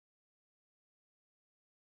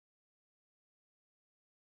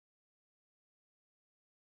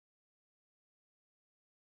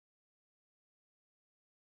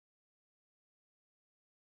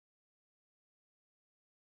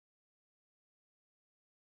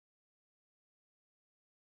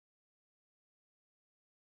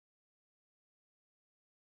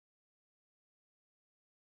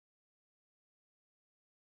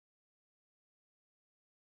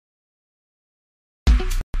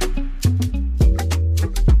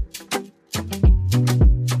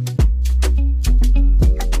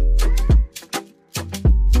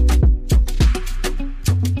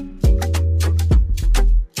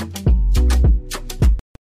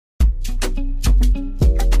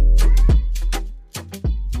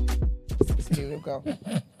girl.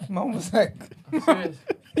 Mom was like, Serious?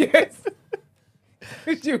 yes.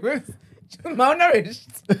 She was malnourished.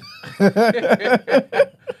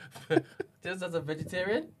 Just as a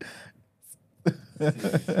vegetarian?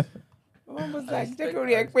 Mom was like, respect-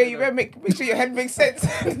 you better make sure your head makes sense.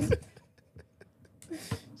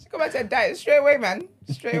 She go back to her diet straight away, man.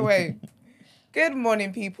 Straight away. Good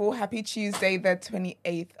morning, people. Happy Tuesday, the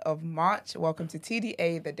 28th of March. Welcome to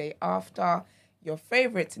TDA, the day after, your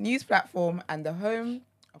favorite news platform and the home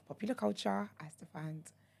of popular culture as defined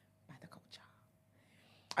by the culture.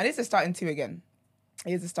 And it's a starting two again.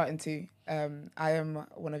 It is a starting two. I am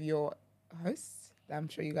one of your hosts that I'm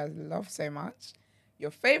sure you guys love so much.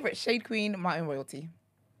 Your favorite shade queen, Martin Royalty.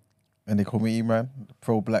 And they call me Imran, the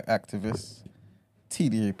pro-black activist,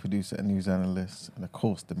 TDA producer and news analyst, and of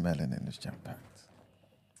course the melanin is jam-packed.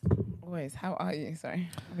 Always, how are you? Sorry,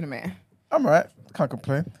 I'm in a minute. I'm all right. Can't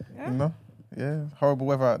complain. Yeah? You know? Yeah, horrible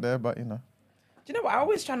weather out there, but you know. Do you know what? I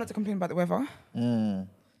always try not to complain about the weather. Mm.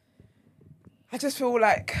 I just feel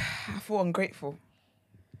like I feel ungrateful.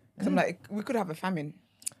 Because I'm like, we could have a famine.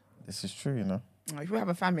 This is true, you know. If we have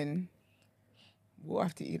a famine, we'll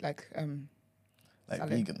have to eat like Like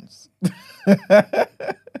salad. vegans.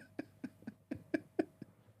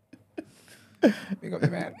 Big up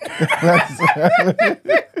the man.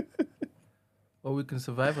 Well, we can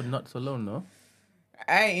survive on nuts alone, no?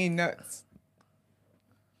 I ain't eating nuts.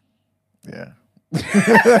 Yeah.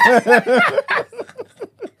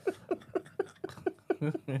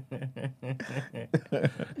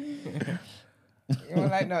 You don't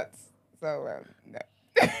like nuts. So, no.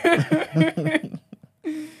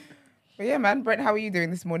 But yeah, man. Brent, how are you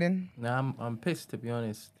doing this morning? Nah, I'm pissed, to be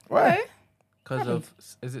honest. Why? Because of,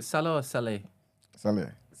 is it Salah or Saleh? Saleh.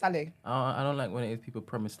 Saleh. I don't like when it is people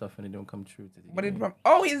promise stuff and they don't come true. What did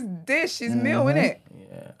his dish, his meal, innit?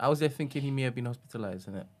 Yeah, I was there thinking he may have been hospitalized,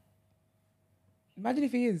 innit? Imagine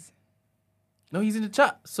if he is. No, he's in the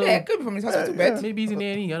chat, so Yeah, it could be from his hospital bed. maybe he's in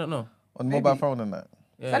A&E, I don't know. On mobile phone and that.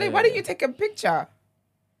 Yeah, Saleh, why didn't you take a picture?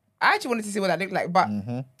 I actually wanted to see what that looked like, but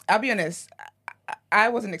I'll be honest, I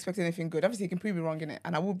wasn't expecting anything good. Obviously, you can prove me wrong in it,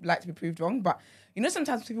 and I would like to be proved wrong. But you know,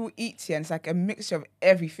 sometimes people eat here, and it's like a mixture of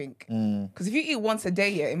everything. Because if you eat once a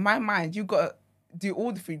day here, in my mind, you got to do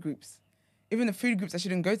all the food groups, even the food groups that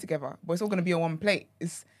shouldn't go together. But it's all going to be on one plate.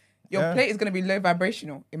 Your plate is going to be low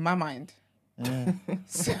vibrational in my mind.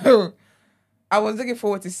 So I was looking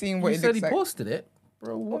forward to seeing what You it said looks he like. posted it?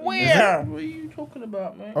 Bro, Where? What are you talking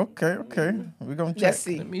about, man? Okay. We're going to check. Let's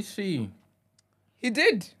see. Let me see. He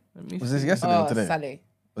did. Let me Was see. this yesterday or today? Saleh.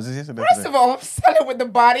 Was this yesterday or First today? of all, Saleh with the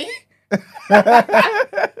body.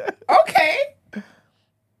 Okay.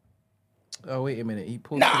 Oh, wait a minute. He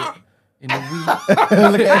posted Nah. it in the wee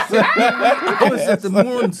hours of the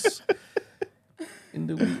morns. In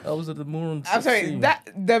the wee hours of the morns. I'm sorry. That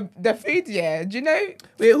the food, yeah. Do you know?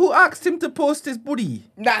 Wait, who asked him to post his booty?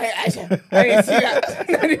 Nah, I didn't see that.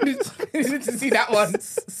 I didn't see that one.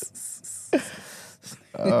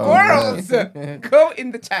 Girls, go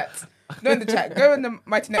in the chat. No, in the chat. Go in the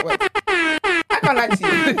Mighty Network. I can't lie to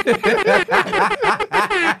you.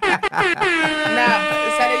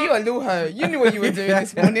 Now, Saleh, you a little hoe. You knew what you were doing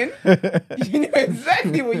this morning. You knew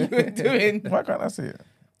exactly what you were doing. Why can't I see it?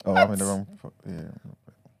 Oh, I'm in the wrong... Yeah.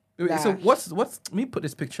 Wait, so Nah. what's let me put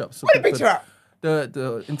this picture up so Put the picture up.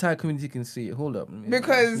 the entire community can see it. Hold up. Let me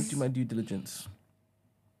Because- do my due diligence.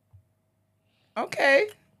 Okay,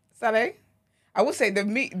 Saleh. I will say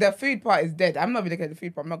the food part is dead. I'm not really looking at the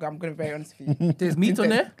food part. I'm going to be very honest with you. There's meat on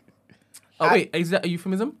there? Oh wait, is that a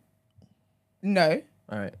euphemism? No,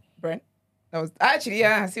 Alright. Brent. That was actually,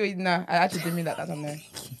 yeah. I see what you know. I actually didn't mean that on there.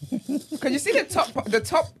 Because you see the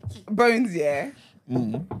top bones, yeah.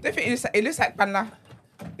 They think it looks like panla.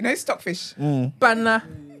 You know, stockfish. Banna.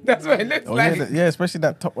 That's what it looks Oh, like. yeah, especially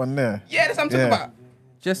that top one there. Yeah, that's what I'm talking Yeah. about.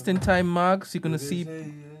 Just in time, Margs. You're gonna see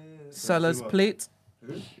Salah's plate.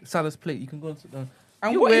 Salah's plate. You can go and sit down.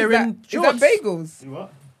 And You're what is wearing that? Is that shorts. bagels? You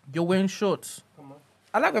what? You're wearing shorts.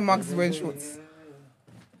 I like when Marcus is wearing shorts.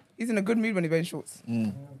 He's in a good mood when he's wearing shorts.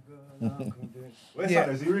 Where's Yeah.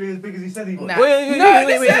 that? Is he really as big as he said he was? Nah. Wait.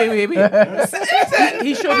 Listen,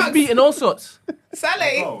 He showed his Marks, meat and all sorts.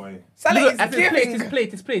 Saleh. Oh, wait. Saleh Look is at his plate. giving. His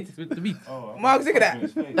plate. His plate. It's with the meat. Oh, Marks, look at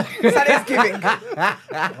his that. face. Saleh is giving.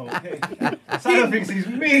 Okay. Salah thinks he's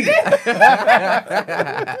me. That's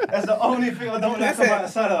the only thing I don't like about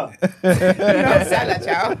Salah. No, Salah,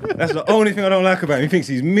 child. That's the only thing I don't like about him. He thinks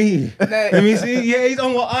he's me. Let me see. Yeah, he's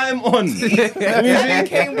on what I'm on. Let me Saleh see.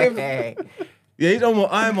 came with. Yeah, he's on what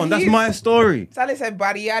I'm on. That's my story. Saleh said,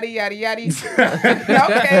 body, yada, yada, yada.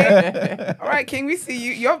 Okay. All right, King, we see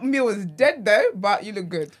you. Your meal is dead, though, but you look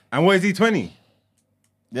good. And what is he, 20?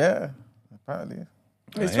 Yeah, apparently.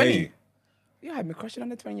 It's Hey. 20. You had me crushing on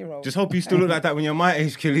the 20-year-old. Just hope you still look like that when you're my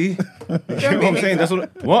age, Killy. You Don't know be what a I'm saying? hater. That's all.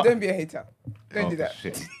 What? Don't be a hater. Don't Oh, do that.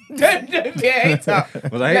 shit. Don't be a hater.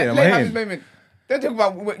 Was I hating? Am I Let him have his hating? moment. Don't talk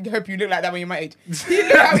about what, hope you look like that when you're my age. He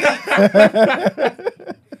look how he eats.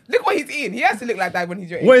 Look what he's eating. He has to look like that when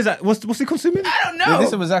he's your age. What is that? What's he consuming? I don't Yeah, know. this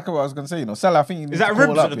is exactly what I was going to say. You know, Salah, I think you need Is that to ribs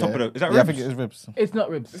call at up, the top yeah? of the- is that Yeah, I ribs? think it is ribs. It's not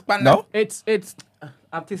ribs. No? It's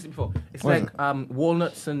I've tasted it before. It's What is like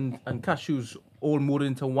walnuts and cashews all molded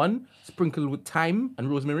into one, sprinkled with thyme and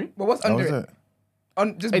rosemary. But what's How under is it? it?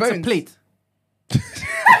 On just It's bones. a plate.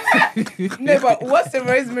 No, but what's the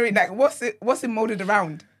rosemary like? What's it molded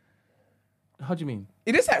around? How do you mean?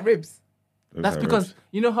 It is like ribs. That's because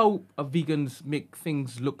you know how vegans make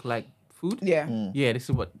things look like food. Yeah. Yeah, this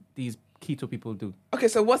is what these keto people do. Okay,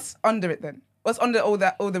 so what's under it then? What's under all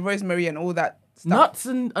the rosemary and all that stuff? Nuts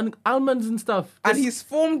and almonds and stuff. And Just- he's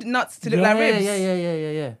formed nuts to look yeah, like ribs.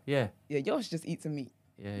 Yeah. Yeah, yours just eat some meat.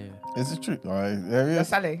 Is it true? All right, there he That's is.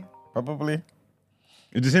 Sally. Probably.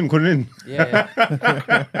 It's just him calling in. Yeah.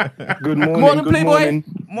 Good morning. Morning, good Playboy. morning.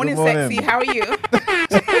 Morning, Good morning. sexy. How are you?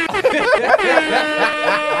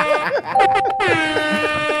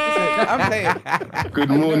 I'm playing. Good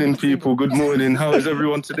morning, people. Good morning. How is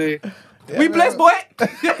everyone today? We blessed, boy. Damn.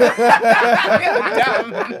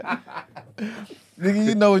 Nigga,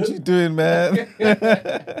 you know what you're doing, man.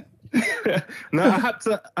 No, I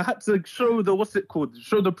had to show the what's it called?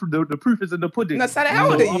 Show the proof is in the pudding. No, Sally, how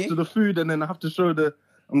old are After you? the food, and then I have to show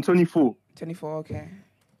I'm 24. 24, okay.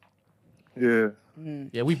 Yeah.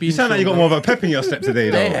 Yeah, we You sound like you got more of a pep in your step today,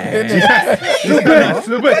 though. Put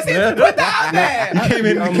that out there. You came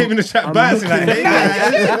in the chat bouncing like, hey,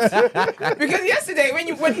 guys. Because yesterday,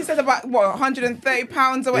 when he said about what 130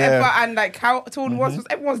 pounds or whatever, Yeah. and like how tall was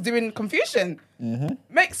everyone's doing Confucian.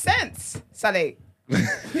 Makes sense, Sally.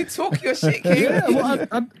 You talk your shit, King. Yeah. Well,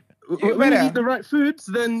 when better. you eat the right foods,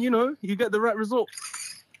 then you get the right results.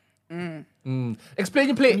 Explain your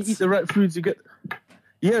When you eat plates. the right foods, you get.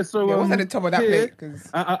 Yeah. So Yeah, what's at the top of that here, plate? 'Cause-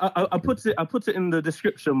 I put it in the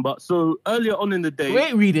description, but so earlier on in the day.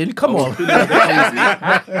 Wait, reading. Come on. You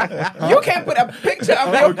can't put a picture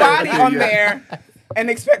of your body on yeah. there and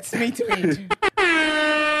expect me to read.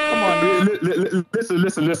 Come on.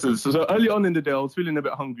 Listen. So early on in the day, I was feeling a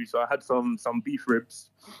bit hungry, so I had some beef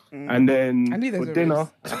ribs, and I then knew those for were dinner,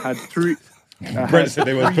 ribs. I had three. Brent said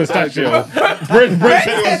they were pistachio. Brent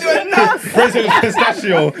said it was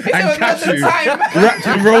pistachio and was not the cashew time. wrapped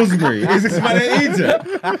in rosemary. Is this man an eater?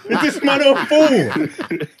 Is this man a fool?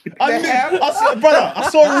 Brother, I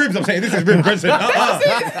saw ribs. I'm saying this is ribs. Brent said, That's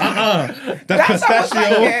That's how I was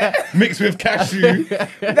pistachio like, mixed with cashew.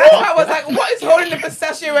 That's why I was like, what is holding the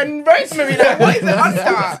pistachio and rosemary? Like, what is it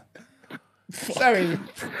under? Sorry.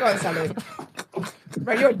 Go on, Sally.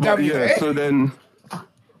 Bro, you're dumb, you Yeah. know. So then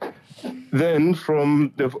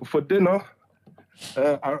for dinner,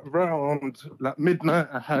 around like midnight,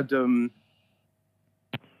 I had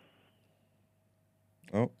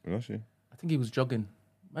Oh, lost you. I think he was jogging.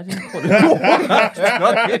 Imagine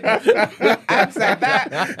Answer that.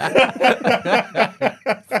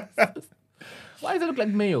 Why does it look like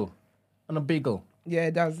mayo on a bagel? Yeah,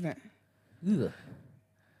 it does, isn't it? Ugh.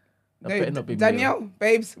 That No, better not be Danielle, mayo.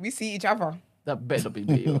 babes, we see each other. That better not be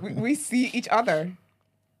mayo. We see each other.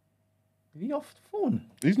 Is he off the phone?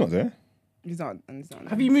 He's not there. He's not.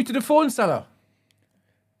 Have you muted the phone, Salah?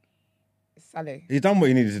 Sally. He's done what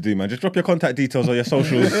he needed to do, man. Just drop your contact details or your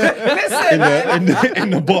socials Listen, man. in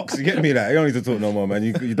the box. You get me? Like, you don't need to talk no more, man.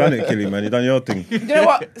 You done it, Killy, man. You done your thing. You know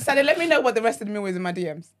what, Sally? Let me know what the rest of the meal is in my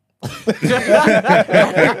DMs.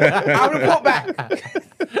 I'll report back.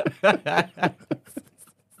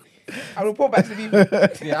 I'll report back to the people.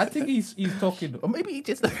 Yeah, I think he's talking. Or maybe he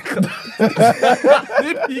just... Maybe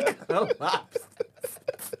he collapsed.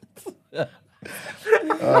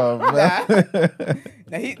 Oh, man.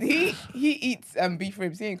 Nah, he eats beef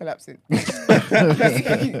ribs. He ain't collapsing. he looks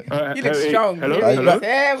hey, strong. hello? He Hello?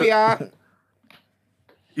 There we are.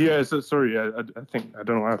 Yeah. So sorry, I think I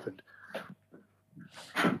don't know what happened.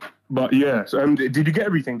 But yeah, so did you get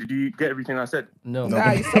everything? Did you get everything I said? No.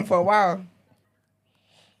 Nah, you stopped for a while.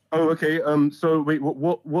 Oh, okay. So wait,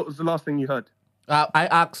 what was the last thing you heard? I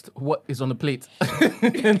asked what is on the plate.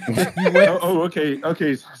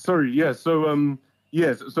 Okay. Sorry. Yeah. So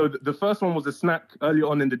yes. So the first one was a snack earlier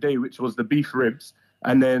on in the day, which was the beef ribs,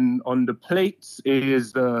 and then on the plates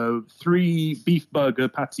is the 3 beef burger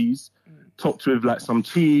patties, topped with like some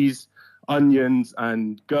cheese, onions,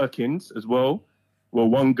 and gherkins as well. Well,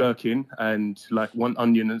 1 gherkin and like 1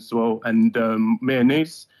 onion as well, and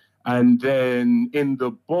mayonnaise. And then in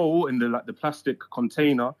the bowl, in the plastic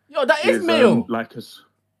container, Yo, that is mayo. but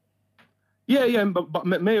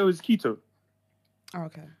mayo is keto. Oh,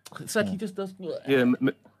 okay. It's like he just does. Yeah.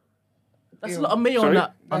 That's a lot of mayo Sorry?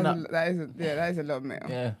 on that. That is a lot of mayo.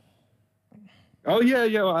 Yeah. Oh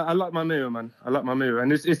yeah. I like my mayo, man. I like my mayo,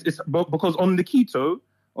 and it's because on the keto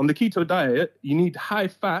diet, you need high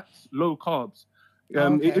fats, low carbs.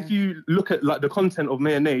 Okay. If you look at like the content of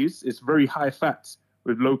mayonnaise, it's very high fats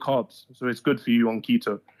with low carbs, so it's good for you on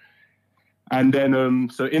keto. And then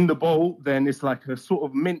so in the bowl, then it's like a sort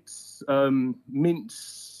of mince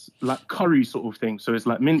like curry sort of thing. So it's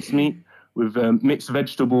like minced meat with mixed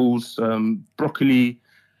vegetables, broccoli,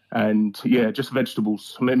 and just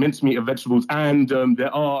vegetables, minced meat of vegetables, and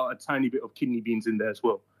there are a tiny bit of kidney beans in there as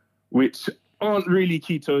well, which aren't really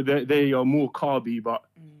keto. They are more carby, but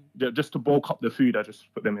just to bulk up the food, I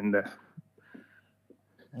just put them in there.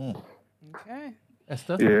 Okay.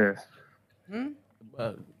 Esther? Yeah.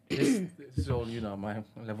 This is all, my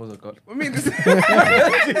levels are good. I mean, this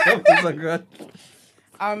Levels are good.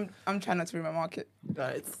 I'm trying not to ruin my market.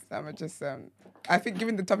 Right. So I'm just I think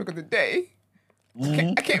given the topic of the day,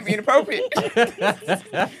 I can't be inappropriate.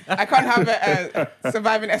 I can't have a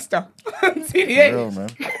surviving Esther on TDA. Real, man.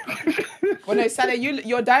 Well, no, Salah,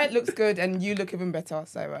 your diet looks good and you look even better.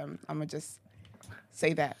 So I'm gonna just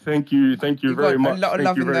say that. Thank you You very got much. a lot of Thank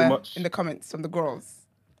love you very much. in the comments from the girls.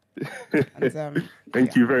 And,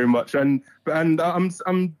 Thank you very much. And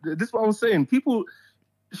this is what I was saying. People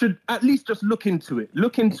should at least just look into it,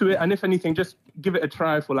 and if anything, just give it a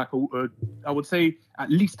try for like I would say at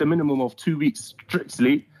least a minimum of 2 weeks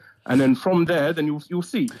strictly, and then from there, then you'll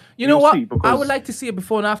see. You know what? See, I would like to see a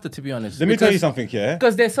before and after, to be honest. Let me tell you something, yeah?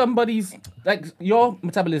 Because there's somebody's, like, your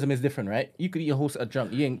metabolism is different, right? You could eat a whole set of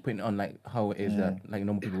junk. You ain't putting it on like how it is that like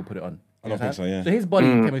normal people put it on. I don't think so, yeah. So his body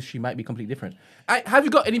chemistry might be completely different. Have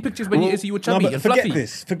you got any pictures when you were chubby but and forget fluffy?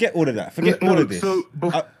 this. Forget all of that. Forget all of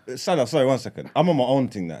this. Salah, sorry, 1 second. I'm on my own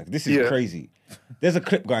thing now. This is crazy. There's a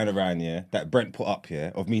clip going around, that Brent put up,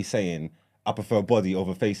 of me saying I prefer body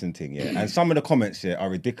over face and thing, And some of the comments, are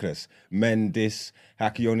ridiculous. Men, this,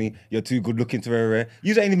 Hakioni, you're too good looking to wear.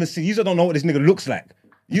 You ain't even see. You don't know what this nigga looks like.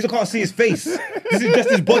 You can't see his face. This is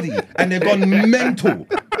just his body, and they've gone mental.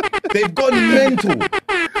 They've gone mental.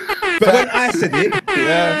 But when I said it,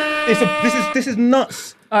 this is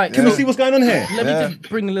nuts. All right, Can we see what's going on here? Let me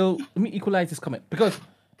just let me equalize this comment, because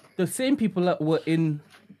the same people that were in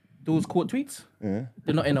those court tweets, they're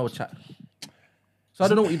not in our chat. So I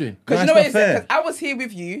don't know what you're doing. because No, you know it's what it not said? fair. 'Cause I was here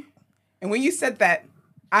with you, and when you said that,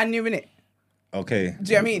 I knew in it. Okay.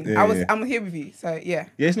 Do you know what I mean? Yeah. I'm here with you. So yeah.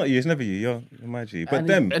 Yeah, it's not you. It's never you. You're my G. But and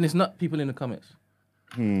them. and it's not people in the comments.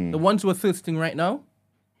 The ones who are thirsting right now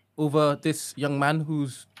over this young man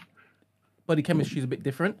whose body chemistry is a bit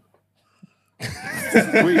different.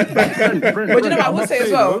 Brent, But you know what I will say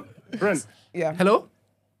as well? Brent. Yeah. Hello?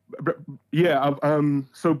 Yeah.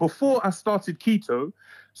 So before I started keto,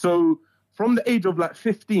 so from the age of like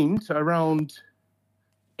 15 to around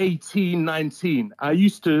 18, 19, I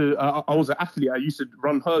used to. I was an athlete. I used to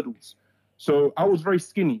run hurdles. So I was very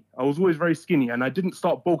skinny. I was always very skinny, and I didn't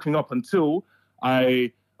start bulking up until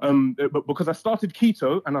because I started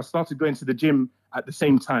keto and I started going to the gym at the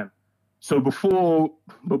same time. So before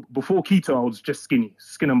keto, I was just skinny,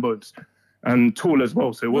 skin and bones, and tall as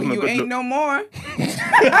well. So it wasn't a You good ain't look. no more. You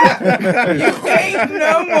ain't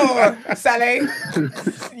no more, Saleh.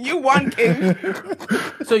 You one king.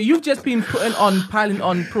 So you've just been piling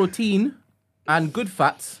on protein and good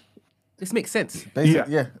fats. This makes sense. Basic,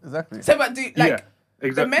 yeah, exactly. So, but Yeah, the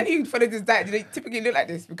exactly. men who follow this diet, do they typically look like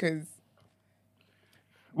this? Because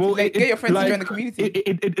Well, get your friends to join the community.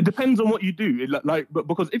 It depends on what you do. But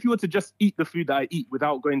because if you were to just eat the food that I eat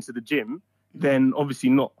without going to the gym, then obviously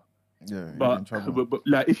not. Yeah, you're in But, trouble. but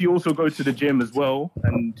like if you also go to the gym as well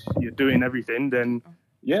and you're doing everything, then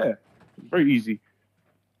yeah, very easy.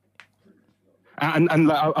 And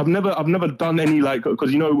like I've never done any like,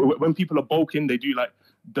 because when people are bulking, they do like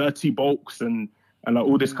dirty bulks and like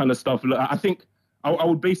all this kind of stuff. Like, I think I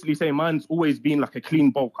would basically say mine's always been like a clean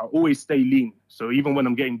bulk. I always stay lean. So even when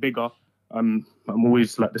I'm getting bigger, I'm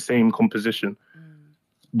always like the same composition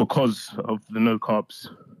because of the no carbs.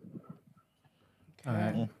 All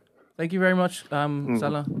right. Thank you very much,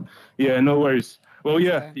 Salah. Yeah, no worries. Well,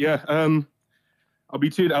 yeah. I'll be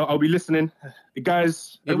tuned. I'll be listening,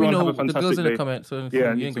 guys. Yeah, we Everyone know have a the fantastic girls in day. the comments, so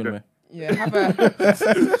Yeah, you ain't going Instagram. anywhere. Yeah,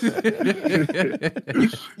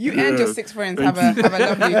 you and your 6 friends have a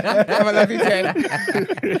lovely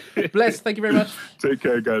day. Bless. Thank you very much. Take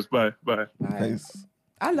care, guys. Bye. Peace.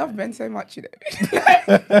 I love Ben so much,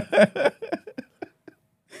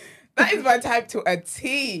 That is my type to a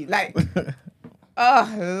T. Like,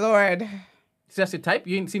 oh Lord. Is that your type?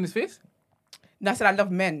 You ain't seen his face? No, I said I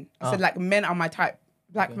love men. I said like men are my type.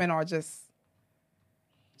 Black men are just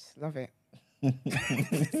love it.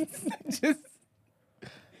 Just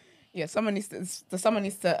yeah, someone needs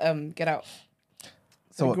to get out.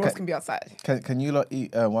 So what, girls can be outside. Can you lot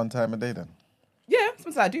eat one time a day then? Yeah,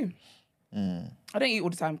 sometimes I do. I don't eat all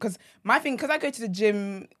the time because I go to the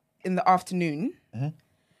gym in the afternoon,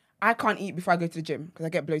 I can't eat before I go to the gym because I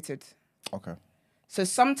get bloated. Okay. So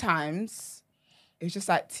sometimes it's just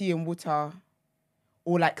like tea and water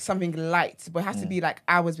or like something light, but it has to be like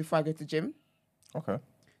hours before I go to the gym. Okay.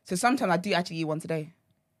 So sometimes I do actually eat once a day.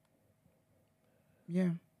 Yeah.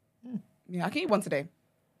 Yeah, I can eat once a day.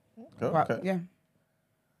 Okay. Yeah.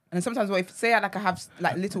 And then sometimes, if say I have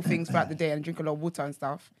like little things throughout the day and drink a lot of water and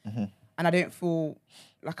stuff, and I don't feel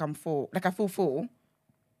like I'm full, like I feel full,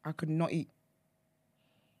 I could not eat.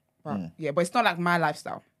 But yeah, but it's not like my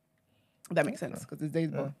lifestyle. If that makes sense, because there's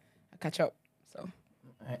days where I catch up. So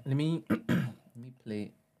let me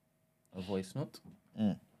play a voice note.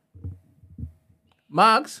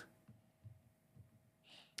 Margs,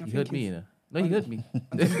 you heard me, you know. No, you heard me.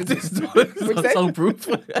 This is soundproof.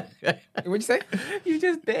 What'd you say? You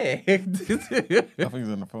just there. I think he's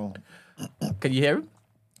on the phone. Can you hear him?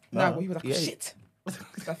 No. No, he was like, shit.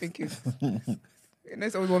 I think it's...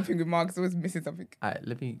 There's always one thing with Mark, he's always missing something. All right,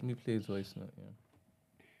 let me play his voice note. Yeah.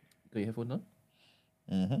 Got your headphone on?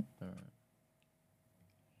 Mm-hmm. All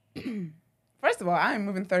right. First of all, I am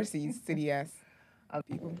moving Thursdays to the ass.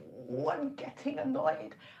 People. I'm getting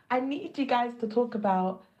annoyed. I need you guys to talk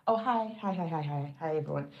about... Oh, hi,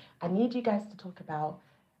 everyone. I need you guys to talk about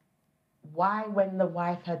why, when the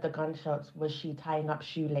wife heard the gunshots, was she tying up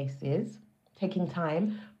shoelaces, taking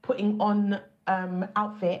time, putting on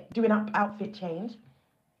doing up outfit change.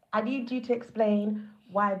 I need you to explain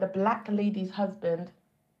why the black lady's husband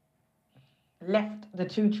left the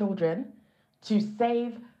 2 children to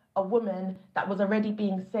save a woman that was already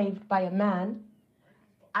being saved by a man.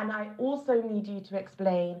 And I also need you to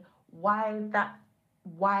explain why that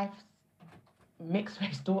wife's mixed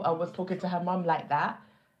race daughter was talking to her mum like that.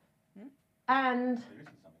 And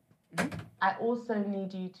I also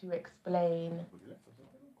need you to explain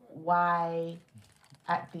why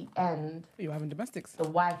at the end you're having domestics. The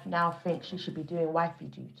wife now thinks she should be doing wifey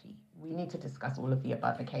duty. We need to discuss all of the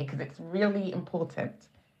above, okay? Because it's really important.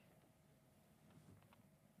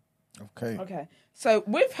 Okay. So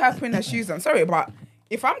with her putting her shoes on, sorry, but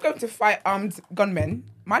if I'm going to fight armed gunmen,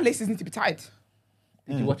 my laces need to be tied.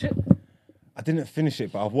 Did you watch it? I didn't finish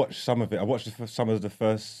it, but I've watched some of it. I watched some of the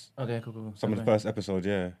first. Okay, cool. Some of the first episodes,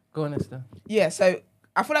 yeah. Go on, Esther. Yeah, so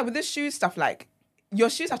I feel like with this shoe stuff, like your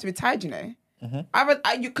shoes have to be tied, you know.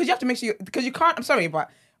 Because you have to make sure because you can't. I'm sorry, but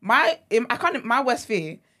my worst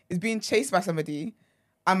fear is being chased by somebody,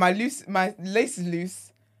 and my lace is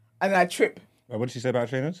loose, and then I trip. What did she say about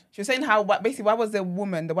trainers? She was saying how basically why was the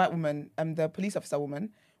white woman, the police officer woman,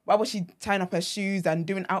 why was she tying up her shoes and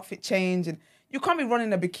doing outfit change, and you can't be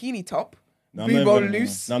running a bikini top. No,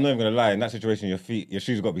 loose. No, I'm not even gonna lie. In that situation, your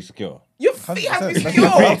shoes have got to be secure. Your feet have to be secure.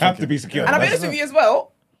 Your feet have to be secure. And I'll be honest with you as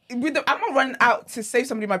well. I'm not running out to save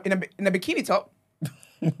somebody in a bikini top.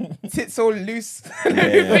 Tits all loose and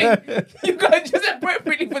everything. You gotta just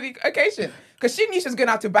appropriately for the occasion. Because she knew she was going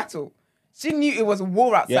out to battle. She knew it was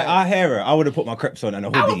war outside. Yeah, I hear her. I would have put my crepes on and a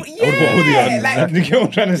hoodie. I would have put a hoodie on. like, you get what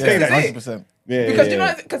I'm trying to say? Yeah, like, 100%. Yeah, because you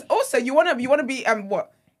know, because also you wanna be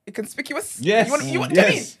what? Conspicuous? Yes. You want yes. I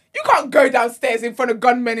mean, you can't go downstairs in front of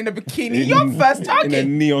gunmen in a bikini. You're first target. In a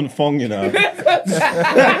neon thong, you know.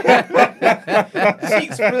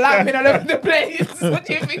 Cheeks flapping all over the place. What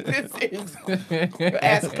do you think this is? Your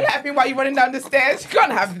ass clapping while you're running down the stairs. You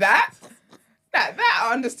can't have that. That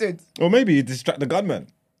I understood. Or maybe you distract the gunman.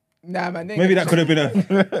 Nah, man. Maybe that could have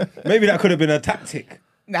been a tactic.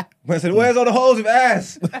 Nah. I said, "Where's all the holes with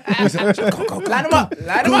ass?" Line them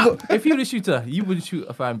up. If you were the shooter, you wouldn't shoot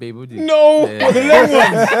a fine baby, would you? No, the long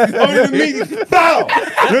ones. Only the meaty. Bow.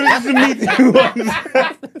 No, this is the meaty ones.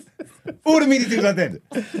 All the meaty things are dead.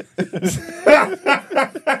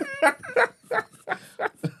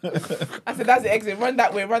 I said, that's the exit. Run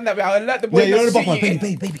that way. I'll alert the boy. Yeah, you're on the shoot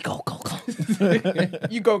you. baby, go.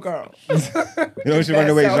 You go, girl. You know, she ran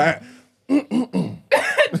away. She's like,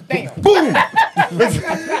 damn. boom.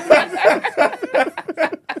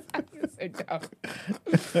 So dumb.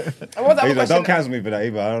 And what's that Like, don't cancel me for that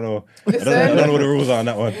either. I don't know. Listen. I don't know what the rules are on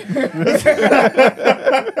that one.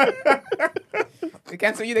 They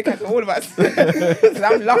cancel you, they cancel all of us. So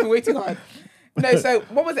I'm laughing way too hard. No, so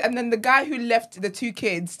what was it? And then the guy who left the 2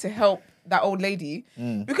 kids to help that old lady,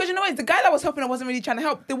 because you know what? The guy that was helping her wasn't really trying to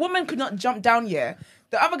help. The woman could not jump down yet.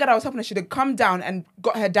 The other guy that was helping her should have come down and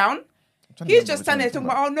got her down. He's just standing there talking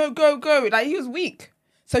about, oh no, go. Like he was weak.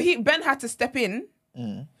 So Ben had to step in. Do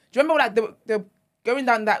you remember like the going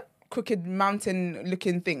down that crooked mountain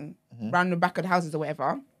looking thing? round the back of the houses or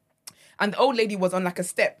whatever. And the old lady was on like a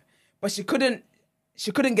step, but she couldn't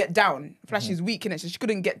get down. I feel like she's weak in it, so she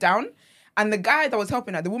couldn't get down. And the guy that was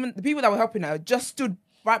helping her, the people that were helping her, just stood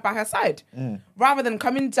right by her side, rather than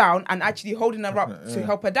coming down and actually holding her up to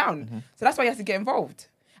help her down. So that's why you have to get involved.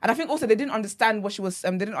 And I think also they didn't understand what she was. They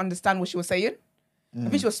didn't understand what she was saying. I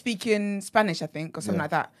think she was speaking Spanish, I think, or something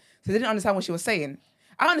like that. So they didn't understand what she was saying.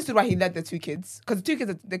 I understood why he led the two kids, because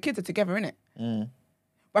the kids are together, innit?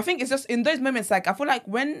 But I think it's just in those moments, like I feel like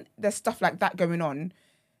when there's stuff like that going on,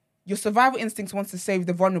 your survival instinct wants to save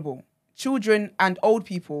the vulnerable. Children and old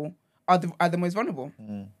people are the most vulnerable.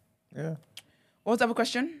 Yeah. What was the other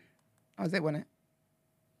question? Oh, was it, wasn't it?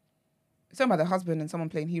 Something about the husband and someone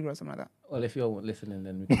playing hero or something like that. Well, if you're listening,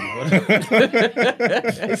 then we can move on.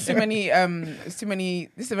 It's too many.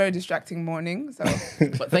 This is a very distracting morning. So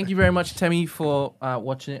But thank you very much, Temi, for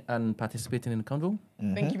watching it and participating in the convo.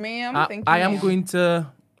 thank you, ma'am. Thank you. I am ma'am. going to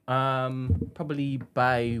probably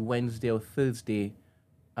by Wednesday or Thursday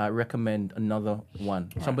recommend another one.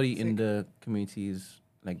 Somebody in the community is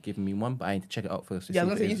like giving me one, but I need to check it out first. Yeah, I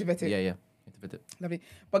was see gonna if say it you to is. vet it. Yeah. Vet it. Lovely.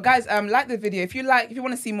 But guys, like the video. If you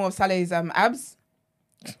want to see more of Saleh's abs,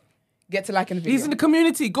 get to liking the video. He's in the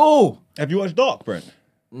community. Go. Have you watched Dark, Brent?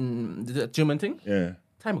 The German thing. Yeah.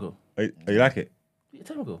 Time ago. Oh, you like it? Yeah,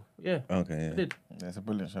 time ago. Yeah. Okay, I yeah. did. Yeah, it's a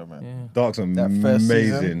brilliant show, man. Yeah. Dark's That first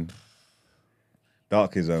amazing. season.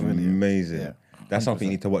 Dark is amazing. Yeah. That's something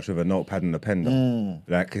you need to watch with a notepad and a pen. Though.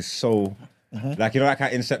 Like it's so, like like how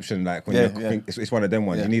Inception. Like when you think it's one of them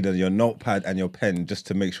ones. Yeah. You need your notepad and your pen just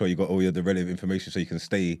to make sure you got all the relevant information so you can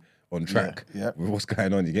stay on track Yeah. with what's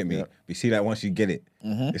going on. You get me? Yeah. But you see that once you get it,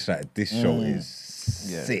 it's like this show is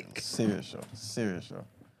sick. Serious show.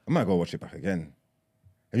 I might go watch it back again.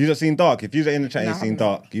 Have you not seen Dark? If you're in the chat and No, you've seen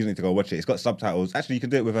Dark, you need to go watch it. It's got subtitles. Actually, you can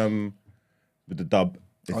do it with the dub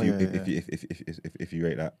if you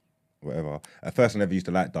rate that, whatever. At first, I never used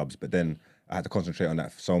to like dubs, but then I had to concentrate on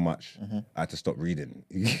that so much, I had to stop reading.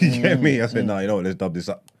 You get me? I said, no, you know what? Let's dub this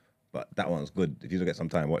up. But that one's good. If you don't get some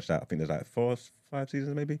time, watch that. I think there's like 4, 5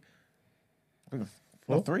 seasons maybe.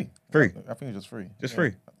 Well, 3. 3. I think it's just 3. Just 3?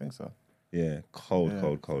 I think so. Yeah, cold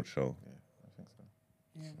show.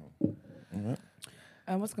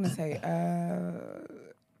 What's I gonna say?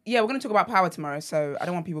 Yeah, we're gonna talk about Power tomorrow, so I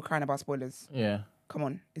don't want people crying about spoilers. Yeah. Come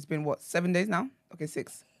on, it's been what, 7 days now? Okay,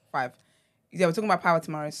 6, 5. Yeah, we're talking about Power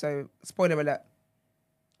tomorrow, so spoiler alert.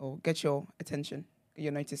 Or get your attention, get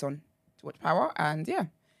your notice on to watch Power, and yeah,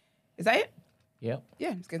 is that it? Yeah.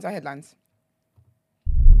 Yeah, let's get into our headlines.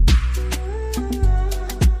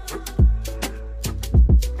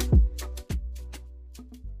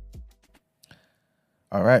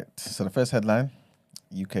 All right. So the first headline,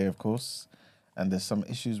 UK, of course, and there's some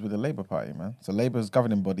issues with the Labour Party, man. So Labour's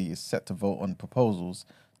governing body is set to vote on proposals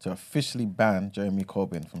to officially ban Jeremy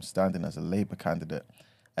Corbyn from standing as a Labour candidate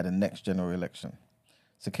at the next general election.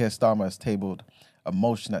 Sir Keir Starmer has tabled a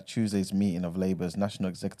motion at Tuesday's meeting of Labour's National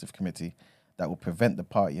Executive Committee that will prevent the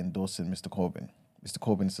party endorsing Mr Corbyn. Mr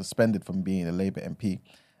Corbyn is suspended from being a Labour MP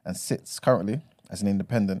and sits currently as an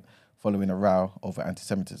independent following a row over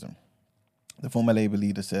anti-Semitism. The former Labour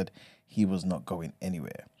leader said he was not going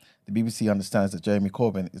anywhere. The BBC understands that Jeremy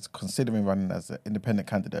Corbyn is considering running as an independent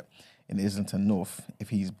candidate in Islington North if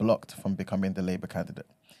he's blocked from becoming the Labour candidate.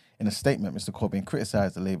 In a statement, Mr Corbyn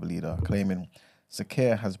criticised the Labour leader, claiming Sir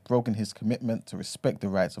Keir has broken his commitment to respect the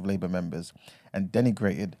rights of Labour members and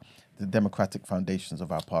denigrated the democratic foundations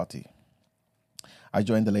of our party. I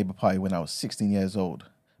joined the Labour Party when I was 16 years old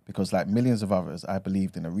because, like millions of others, I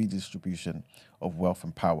believed in a redistribution of wealth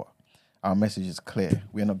and power. Our message is clear.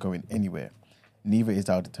 We are not going anywhere. Neither is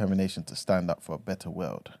our determination to stand up for a better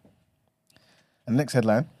world. And the next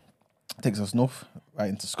headline takes us north, right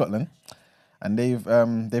into Scotland. And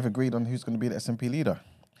they've agreed on who's going to be the SNP leader.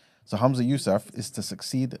 So Humza Yousaf is to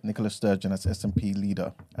succeed Nicola Sturgeon as SNP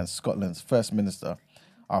leader and Scotland's First Minister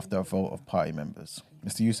after a vote of party members.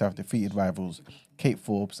 Mr Yousaf defeated rivals Kate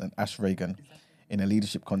Forbes and Ash Reagan in a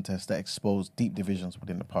leadership contest that exposed deep divisions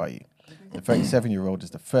within the party. The 37-year-old is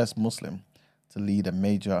the first Muslim to lead a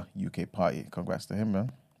major UK party. Congrats to him,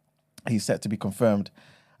 man. He's set to be confirmed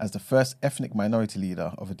as the first ethnic minority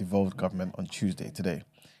leader of a devolved government on Tuesday today.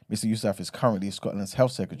 Mr Yousaf is currently Scotland's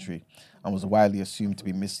Health Secretary and was widely assumed to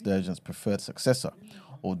be Miss Sturgeon's preferred successor,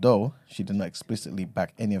 although she did not explicitly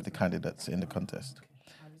back any of the candidates in the contest.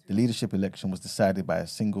 The leadership election was decided by a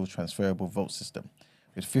single transferable vote system,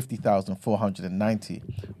 with 50,490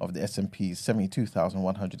 of the SNP's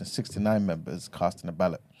 72,169 members casting a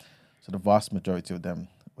ballot, so the vast majority of them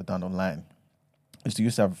were done online. Mr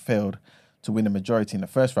Yousaf failed to win a majority in the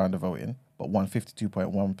first round of voting, but won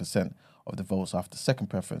 52.1% of the votes after second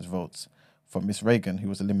preference votes from Miss Reagan, who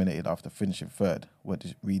was eliminated after finishing third, were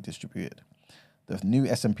redistributed. The new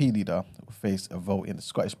SNP leader will face a vote in the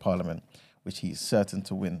Scottish Parliament, which he is certain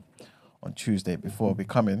to win on Tuesday before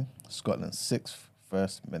becoming Scotland's 6th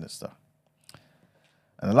First Minister.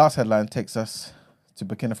 And the last headline takes us to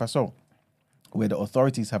Burkina Faso, where the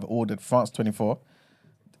authorities have ordered France 24.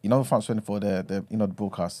 You know France 24, the the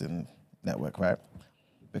broadcasting network, right?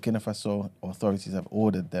 Burkina Faso authorities have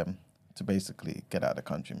ordered them to basically get out of the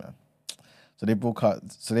country, man. So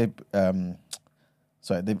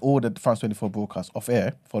they've ordered France 24 broadcast off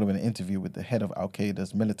air following an interview with the head of Al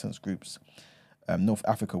Qaeda's militants group's North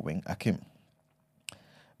Africa wing, Akim.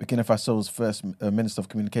 Burkina Faso's first Minister of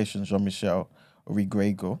Communications, Jean-Michel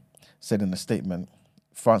Ourigrego, said in a statement,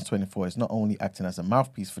 France 24 is not only acting as a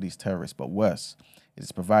mouthpiece for these terrorists, but worse, it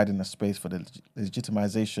is providing a space for the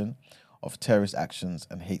legitimization of terrorist actions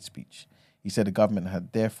and hate speech. He said the government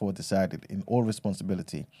had therefore decided in all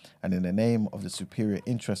responsibility and in the name of the superior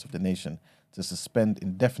interests of the nation to suspend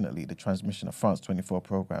indefinitely the transmission of France 24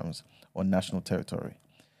 programs on national territory.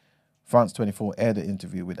 France 24 aired an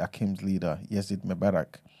interview with Akim's leader, Yazid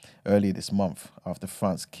Mubarak, earlier this month after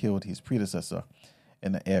France killed his predecessor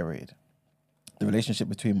in an air raid. The relationship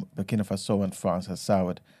between Burkina Faso and France has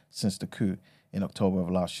soured since the coup in October of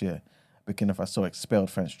last year. Burkina Faso expelled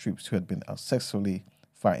French troops who had been successfully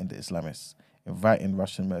fighting the Islamists, inviting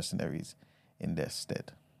Russian mercenaries in their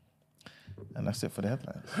stead. And that's it for the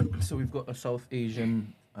headlines. So we've got a South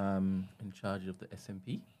Asian in charge of the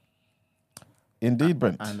SNP. Indeed,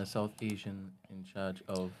 Brent. And a South Asian in charge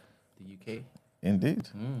of the UK. Indeed.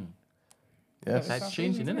 Yes. That's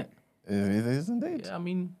changing, isn't it? It is indeed. Yeah, I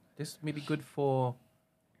mean, this may be good for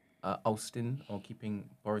ousting or keeping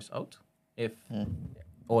Boris out if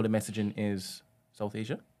all the messaging is South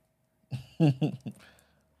Asia.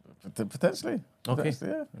 Potentially. Okay. Potentially,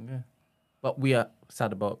 yeah. Okay. But we are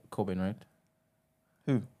sad about Corbyn, right?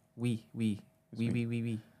 Who? We.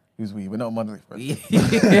 Who's we? We're not monolith, bro. We.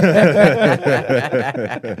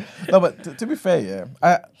 No, but to be fair, yeah,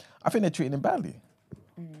 I think they're treating him badly.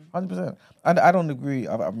 100%. And I don't agree.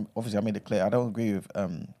 Obviously, I made it clear. I don't agree with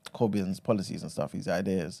Corbyn's policies and stuff, his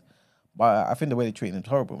ideas. But I think the way they're treating him is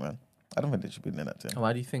horrible, man. I don't think they should be in that team.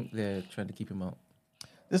 Why do you think they're trying to keep him out?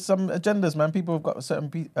 There's some agendas, man. People have got a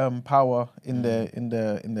certain power in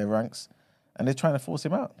their ranks, and they're trying to force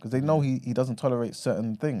him out because they know he doesn't tolerate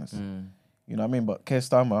certain things. You know what I mean? But Keir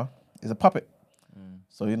Starmer is a puppet.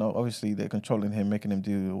 So, obviously they're controlling him, making him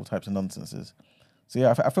do all types of nonsenses. So,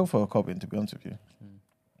 yeah, I feel for Corbyn, to be honest with you.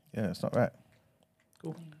 Yeah, it's not right.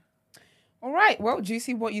 Cool. All right. Well,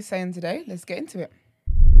 Juicy, what you saying today? Let's get into it.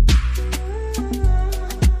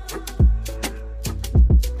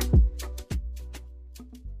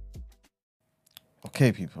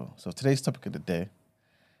 Okay, people. So today's topic of the day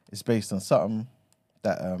is based on something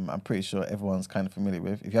that I'm pretty sure everyone's kind of familiar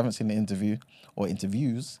with. If you haven't seen the interview or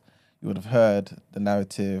interviews, you would have heard the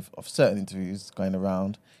narrative of certain interviews going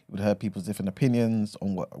around. You would have heard people's different opinions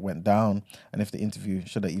on what went down and if the interview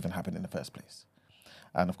should have even happened in the first place.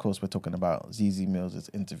 And of course, we're talking about Zeze Mills's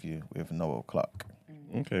interview with Noel Clarke.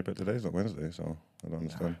 Okay, but today's not Wednesday, so I don't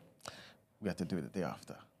understand. We had to do it the day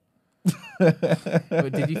after.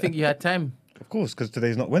 But did you think you had time Of course, because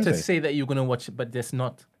today's not Wednesday. to say that you're going to watch it, but there's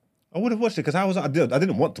not? I would have watched it because I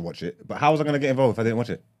didn't want to watch it, but how was I going to get involved if I didn't watch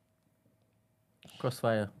it?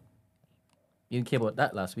 Crossfire. You didn't care about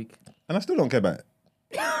that last week. And I still don't care about it.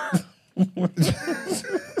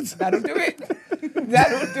 That'll do it.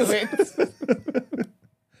 That'll do it.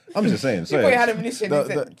 I'm just saying. You Sorry, had a mission.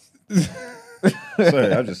 sorry.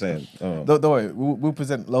 I'm just saying. Oh. Don't worry. We'll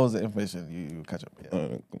present loads of information. You catch up.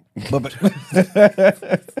 Yeah. But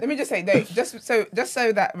Let me just say, though, just so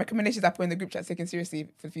that recommendations I put in the group chat taken seriously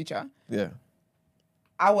for the future. yeah.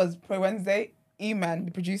 I was pro Wednesday. E-Man,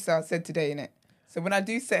 the producer, said today in it. So when I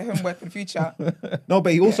do set homework for the future, No,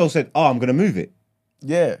 but he also said, I'm going to move it.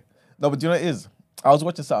 Yeah. No, but do you know what it is? I was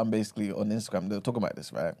watching something basically on Instagram. They were talking about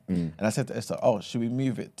this, right? And I said to Esther, should we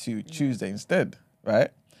move it to Tuesday instead, right?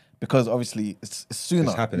 Because obviously it's sooner.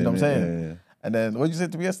 It's happening. You know what I'm saying? Yeah. And then what did you say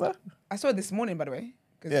to me, Esther? I saw it this morning, by the way.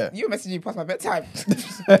 Because Yeah. you were messaging me past my bedtime.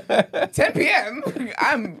 10 p.m.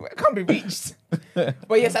 I can't be reached.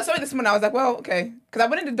 But yes, I saw it this morning. I was like, well, okay. Because I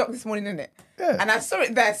went in the doc this morning, innit? Yeah. And I saw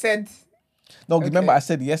it there. I said, No, Okay. remember I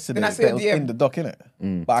said yesterday Then I that saw it your was DM. in the doc,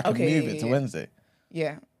 innit? But I can Okay, move yeah, it to yeah. Wednesday.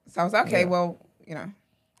 yeah. So I was like, okay, Yeah. well,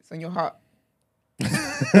 it's on your heart. Do you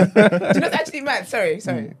know what's actually mad? Sorry.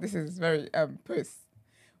 This is very post.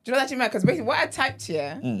 Do you know what's actually mad? Because basically what I typed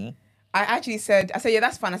here, I actually said, yeah,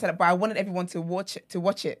 that's fine. I said, but I wanted everyone to watch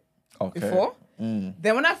it Okay. before. Then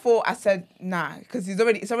when I thought, I said, nah, because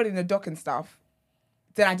it's already in the doc and stuff.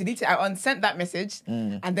 Then I deleted. I unsent that message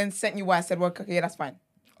and then sent you what I said. Well, okay, yeah, that's fine.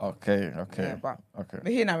 Okay. Yeah, but Okay.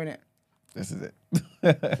 we're here now, innit? This is it.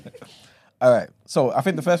 All right. So I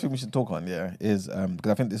think the first thing we should talk on, is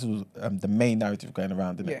because I think this was the main narrative going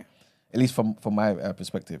around, isn't it? At least from my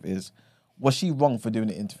perspective, is was she wrong for doing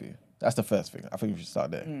the interview? That's the first thing. I think we should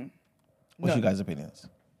start there. What's your guys' opinions?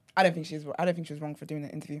 I don't think she was wrong for doing the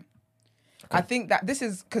interview. Okay. I think that this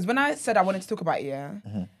is because when I said I wanted to talk about it,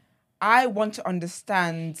 I want to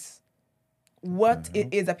understand what it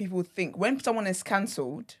is that people think when someone is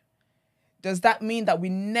cancelled. Does that mean that we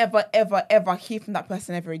never, ever, ever hear from that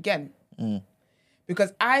person ever again?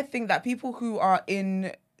 Because I think that people who are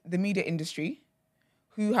in the media industry,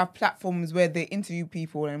 who have platforms where they interview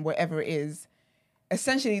people and whatever it is,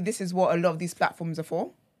 essentially this is what a lot of these platforms are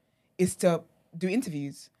for, is to do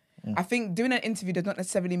interviews. I think doing an interview does not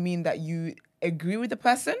necessarily mean that you agree with the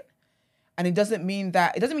person, and it doesn't mean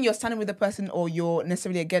you're standing with the person or you're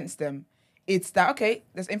necessarily against them. It's that, okay,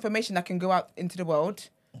 there's information that can go out into the world.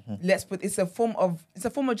 It's a form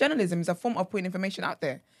of journalism. It's a form of putting information out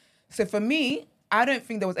there. So for me, I don't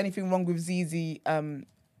think there was anything wrong with Zizi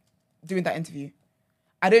doing that interview.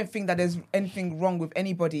 I don't think that there's anything wrong with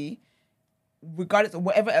anybody, regardless of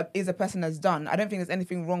whatever it is a person has done. I don't think there's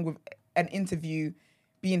anything wrong with an interview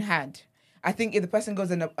being had. I think if the person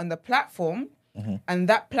goes on the platform and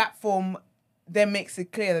that platform then makes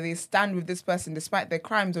it clear that they stand with this person despite their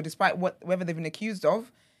crimes or despite whatever they've been accused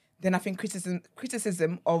of, then I think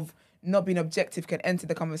criticism of not being objective can enter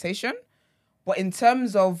the conversation. But in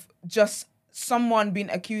terms of just someone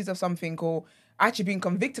being accused of something or actually being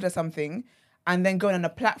convicted of something and then going on a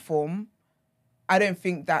platform, I don't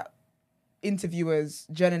think that interviewers,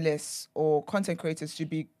 journalists or content creators should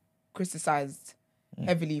be criticised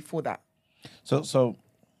heavily for that. So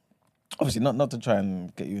obviously not to try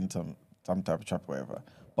and get you into some type of trap or whatever,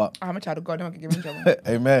 but I'm a child of God, no one can give me trouble.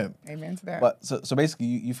 Amen. Amen to that. But so basically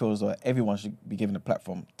you feel as though everyone should be given a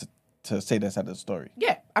platform to say their side of the story.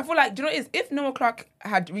 Yeah, I feel like, do you know what it is? If Noah Clark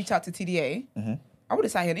had reached out to TDA, I would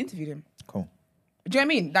have sat here and interviewed him. Cool. Do you know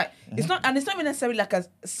what I mean? Like, it's not even necessarily like a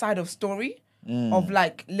side of story of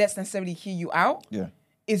like, let's necessarily hear you out. Yeah.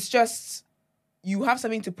 It's just, you have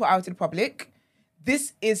something to put out to the public.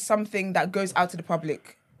 This is something that goes out to the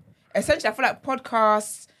public. Essentially, I feel like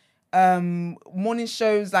podcasts, morning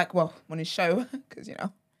shows, morning show, because,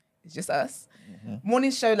 it's just us.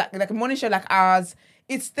 Morning show, like a morning show like ours,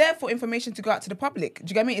 it's there for information to go out to the public.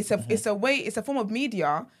 Do you get me? It's a form of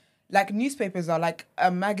media, like newspapers are, like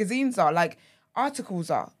magazines are, like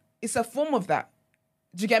articles are. It's a form of that.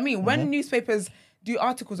 Do you get me? When newspapers do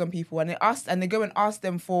articles on people and they go and ask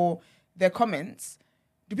them for their comments,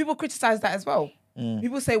 do people criticize that as well?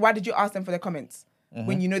 People say, why did you ask them for their comments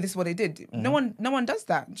when you know this is what they did? No one does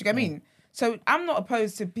that. Do you get what I mean? So I'm not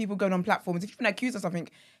opposed to people going on platforms. If you've been accused of something,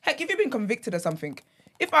 heck, if you've been convicted of something,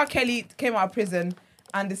 if R. Kelly came out of prison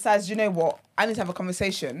and decides, you know what, I need to have a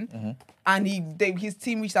conversation, and his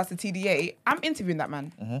team reached out to TDA, I'm interviewing that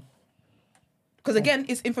man. Because again,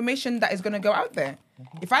 it's information that is going to go out there.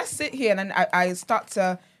 If I sit here and then I start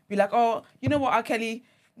to be like, oh, you know what, R. Kelly,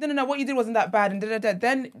 no, what you did wasn't that bad, and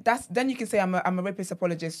then you can say I'm a rapist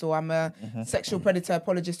apologist or I'm a sexual predator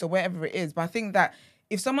apologist or whatever it is. But I think that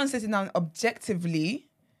if someone's sitting down objectively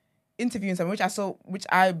interviewing someone, which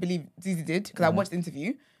I believe Zizi did, because I watched the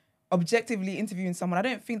interview, objectively interviewing someone, I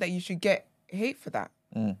don't think that you should get hate for that.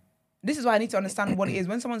 This is why I need to understand what it is.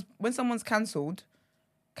 When someone's cancelled,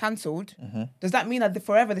 does that mean that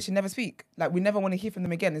forever they should never speak? Like, we never want to hear from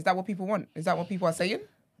them again? Is that what people want? Is that what people are saying?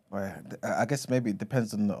 Well, I guess maybe it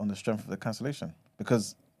depends on the strength of the cancellation.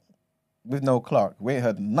 Because with Noel Clark, we ain't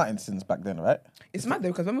heard nothing since back then, right? It's mad though,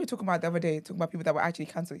 because when we were talking about the other day, talking about people that were actually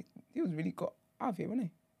cancelled, he was really got out of here, wasn't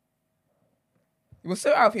he? He was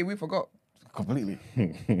so out of here, we forgot. Completely.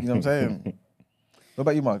 You know what I'm saying? What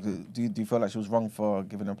about you, Mark? Do you feel like she was wrong for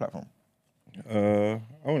giving her a platform? I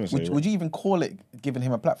want to say. Would you even call it giving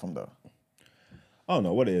him a platform though? I don't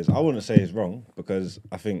know what it is. I wouldn't say it's wrong because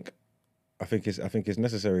I think it's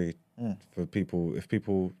necessary for people if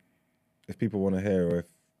people want to hear or if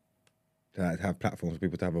to have platforms for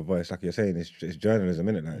people to have a voice. Like you're saying, it's journalism,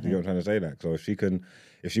 isn't it? Like, do you know what I'm trying to say? Like, so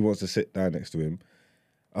if she wants to sit down next to him,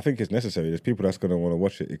 I think it's necessary. There's people that's going to want to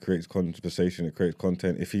watch it. It creates conversation. It creates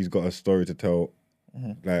content. If he's got a story to tell,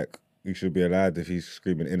 like, he should be allowed, if he's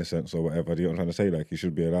screaming innocence or whatever, do you know what I'm trying to say? Like, he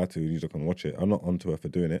should be allowed to. You just can watch it. I'm not onto her for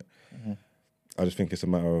doing it. I just think it's a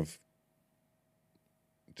matter of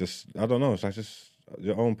I don't know. It's like just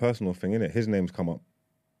your own personal thing, innit? His name's come up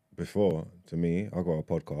before to me. I got a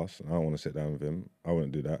podcast. I don't want to sit down with him. I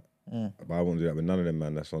wouldn't do that. But I won't do that with none of them,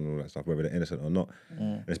 man. That's on all that stuff, whether they're innocent or not.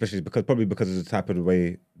 And especially because of the type of the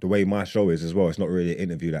way my show is as well. It's not really an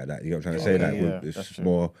interview like that. You know what I'm trying to say? Yeah, It's that's true.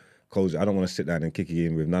 more cozy. I don't want to sit down and kick it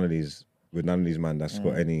in with none of these man that's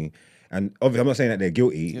got any. And obviously, I'm not saying that they're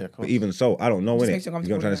guilty, of but course. even so, I don't know Just innit? makes You you know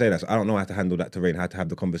what I'm trying to say? That so I don't know how to handle that terrain, how to have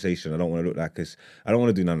the conversation. I don't want to look like I don't want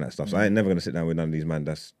to do none of that stuff. So I ain't never gonna sit down with none of these man.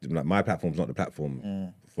 That's like my platform's not the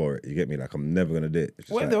platform for it. You get me? Like I'm never gonna do it. It's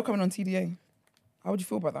just What if like, they were coming on TDA? How would you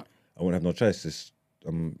feel about that? I won't have no choice.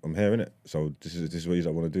 I'm hearing it. So this is what I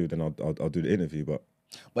want to do. Then I'll do the interview.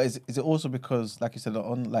 But is it also because, like you said,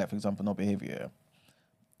 on like for example, no behavior,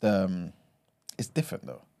 it's different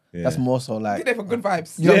though. Yeah. That's more so like You're there for good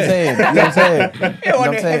vibes. you know what I'm saying. You know what I'm saying. You don't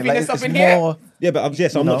want no heaviness up in here. yeah, but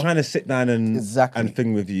I'm know? not trying to sit down and Exactly.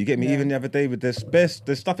 thing with you. You get me? Yeah. Even the other day with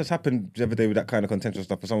there's stuff that's happened the other day with that kind of contentious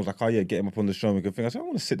stuff. And someone's like, oh yeah, get him up on the show and we can thing. I said, I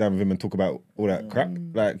want to sit down with him and talk about all that crap.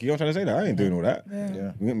 Like, you know what I'm trying to say? That I ain't doing all that.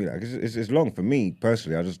 Yeah. You get me? Like, it's long for me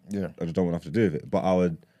personally. I just don't want to have to do with it. But I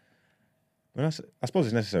would. I suppose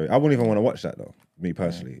it's necessary. I wouldn't even want to watch that though, me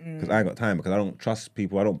personally, because I ain't got time. Because I don't trust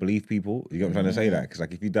people. I don't believe people. You get what I'm trying to say? That because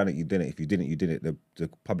like if you done it, you did it. If you didn't, you did it. The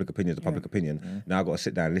public opinion is the public opinion. Now I got to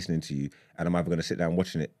sit down listening to you, and I'm either going to sit down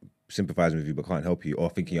watching it, sympathizing with you, but can't help you, or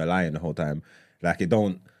thinking you're lying the whole time. Like it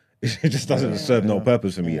just doesn't serve no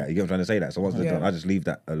purpose for me. Like, you get what I'm trying to say? That so once they're done, I just leave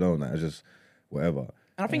that alone. Like I just whatever.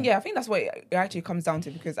 And I think that's what it actually comes down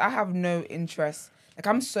to, because I have no interest. Like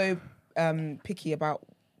I'm so picky about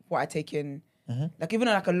what I take in. Like even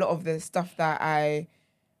like a lot of the stuff that I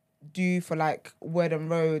do for like Word and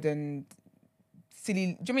Road and silly, do you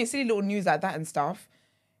know what I mean, silly little news like that and stuff,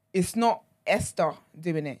 it's not Esther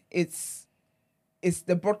doing it. It's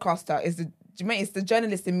the broadcaster. It's the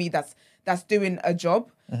journalist in me that's doing a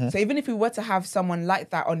job. So even if we were to have someone like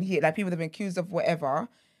that on here, like people that have been accused of whatever,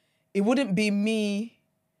 it wouldn't be me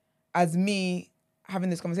having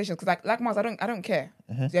this conversation, because like Mars, I don't care.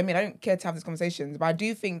 Do you know what I mean? I don't care to have these conversations, but I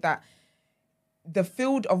do think that the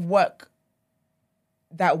field of work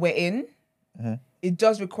that we're in, it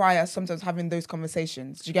does require sometimes having those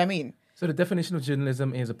conversations. Do you get what I mean? So the definition of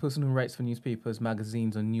journalism is a person who writes for newspapers,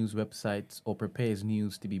 magazines, or news websites, or prepares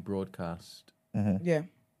news to be broadcast. Yeah.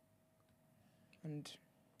 And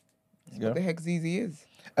what the heck ZZ is.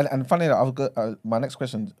 And funny enough, my next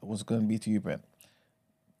question was going to be to you, Brent.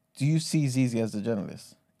 Do you see Zizi as a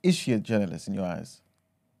journalist? Is she a journalist in your eyes?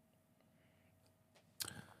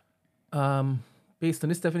 Based on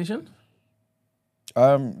this definition?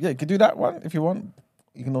 Yeah, you could do that one if you want.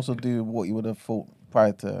 You can also do what you would have thought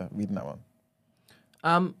prior to reading that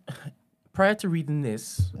one. Prior to reading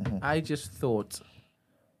this, I just thought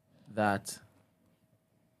that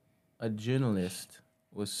a journalist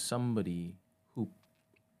was somebody who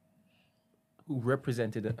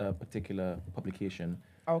represented a particular publication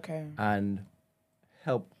Okay. and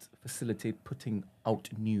helped facilitate putting out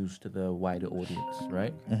news to the wider audience,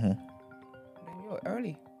 right? You're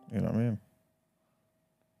early. You know what I mean?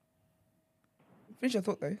 Finish your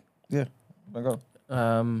thought though. Yeah. My God.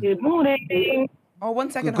 Good morning. Oh,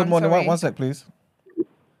 1 second. Good hon, morning. sorry. One sec, please.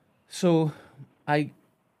 So I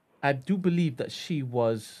do believe that she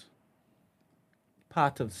was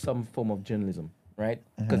part of some form of journalism, right?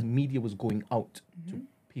 Because media was going out to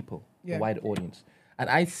people, Yeah. the wider audience. And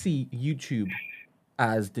I see YouTube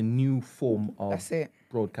as the new form of That's it.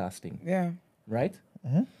 broadcasting, Yeah. right?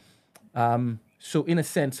 So in a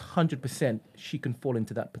sense, 100% she can fall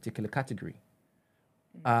into that particular category.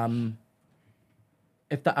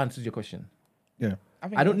 If that answers your question. Yeah.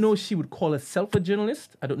 I don't know if she would call herself a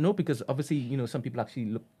journalist. I don't know, because obviously, some people actually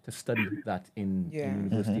look to study that in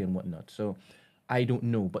university and whatnot. So I don't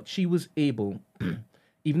know. But she was able,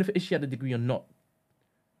 even if she had a degree or not,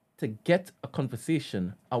 to get a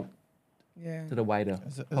conversation out to the wider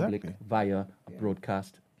public via a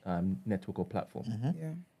broadcast network or platform.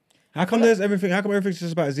 Yeah. How come everything's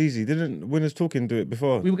just about Zizi? Didn't Winners Talking do it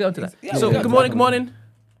before? We will get onto that. Yeah, So we'll good get morning.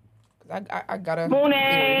 I gotta.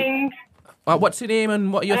 Morning. What's your name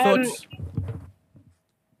and what are your thoughts?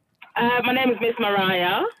 My name is Miss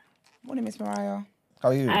Mariah. Morning, Miss Mariah. How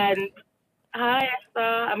are you? And hi, Esther.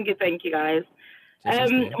 I'm good, thank you, guys.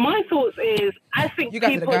 My thoughts is, I think You guys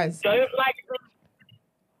are the people guys. don't like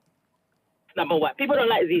number one. People don't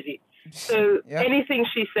like Zizi. So Yep. anything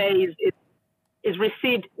she says is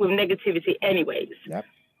received with negativity anyways. Yep.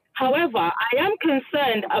 However, I am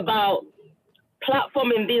concerned about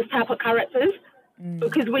platforming these type of characters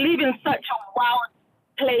because we live in such a wild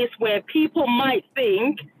place where people might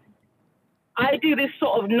think I do this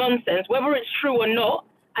sort of nonsense, whether it's true or not,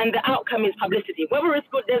 and the outcome is publicity. Whether it's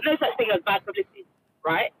good, there's no such thing as bad publicity,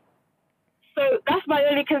 right? So that's my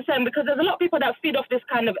only concern, because there's a lot of people that feed off this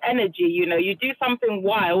kind of energy. You know, you do something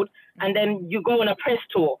wild and then you go on a press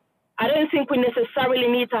tour. I don't think we necessarily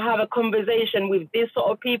need to have a conversation with these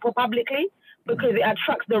sort of people publicly, because it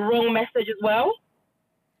attracts the wrong message as well.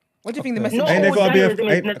 What do you think the message is? Ain't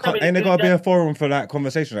there got to be a forum for that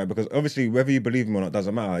conversation, right? Because obviously, whether you believe him or not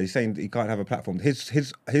doesn't matter. He's saying he can't have a platform.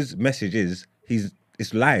 His message is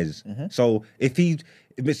it's lies. So if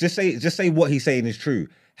just say what he's saying is true,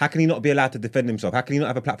 how can he not be allowed to defend himself? How can he not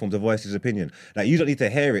have a platform to voice his opinion? Like, you don't need to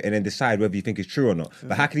hear it and then decide whether you think it's true or not.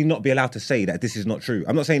 But how can he not be allowed to say that this is not true?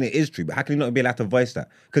 I'm not saying it is true, but how can he not be allowed to voice that?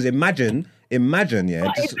 Because imagine,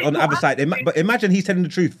 yeah, just on the other side. But imagine he's telling the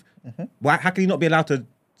truth. Why? How can he not be allowed to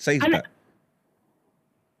say that?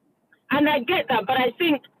 And I get that, but I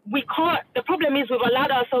think we can't. The problem is we've allowed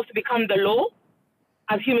ourselves to become the law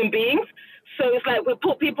as human beings. So it's like we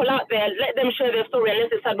put people out there, let them share their story, and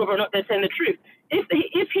let's decide whether or not they're saying the truth.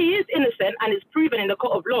 If he is innocent and is proven in the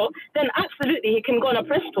court of law, then absolutely he can go on a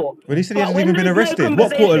press tour. Well, he said he hasn't even been arrested.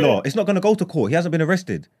 What court of law? It's not going to go to court. He hasn't been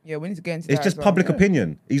arrested. Yeah, we need to get into It's that just as well. public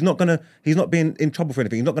opinion. He's not being in trouble for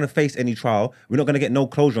anything. He's not going to face any trial. We're not going to get no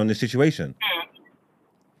closure on this situation.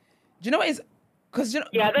 Do you know what is? Because then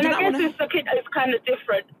I guess it's kind of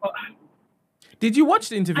different. But Did you watch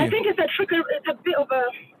the interview? I think it's a bit of a.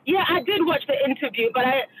 Yeah, I did watch the interview, but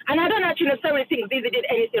I don't actually necessarily think Zizi did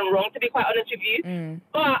anything wrong, to be quite honest with you.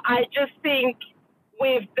 But I just think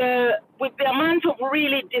with the amount of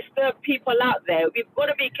really disturbed people out there, we've got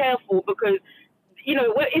to be careful, because, you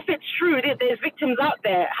know, if it's true that there's victims out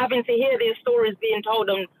there having to hear these stories being told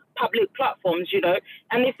on public platforms, you know,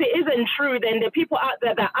 and if it isn't true, then the people out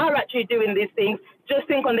there that are actually doing these things just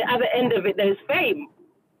think on the other end of it there's fame.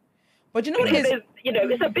 But you know what it is? You know,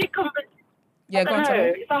 it's a big conversation. Yeah, go on, tell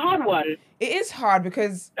me. It's a hard one. It is hard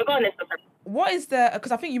because Go on, what is the?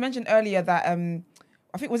 Because I think you mentioned earlier that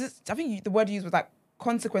I think the word you used was like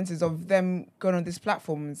consequences of them going on these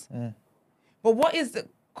platforms. But what is the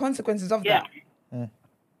consequences of that?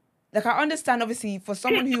 Like, I understand, obviously, for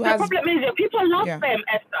someone who has... The problem is that people love them,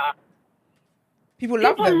 Esther. People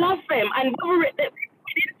love them, and we're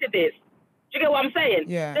into this. Do you get what I'm saying?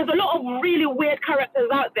 Yeah. There's a lot of really weird characters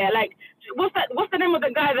out there. Like, what's the name of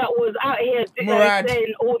the guy that was out here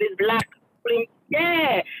saying all this black...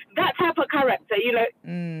 Yeah, that type of character, you know.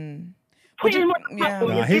 He's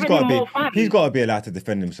got to be allowed to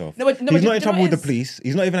defend himself. He's not in trouble with the police.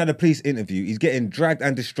 He's not even had a police interview. He's getting dragged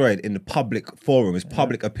and destroyed in the public forum. It's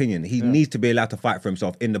public opinion. He needs to be allowed to fight for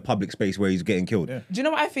himself in the public space where he's getting killed. Do you know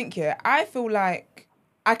what I think here? I feel like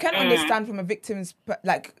I can understand from a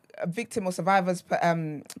victim or survivor's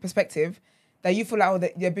perspective that you feel like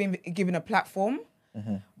that you're being given a platform.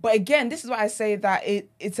 But again, this is why I say that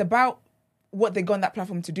it's about what they go on that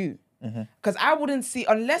platform to do. Because I wouldn't see,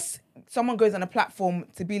 unless someone goes on a platform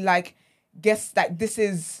to be like, guess that this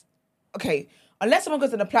is, okay, unless someone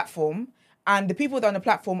goes on a platform and the people that are on the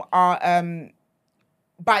platform are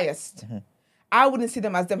biased, I wouldn't see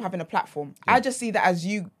them as them having a platform. I just see that as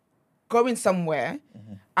you going somewhere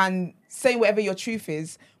and saying whatever your truth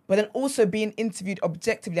is, but then also being interviewed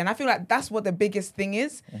objectively. And I feel like that's what the biggest thing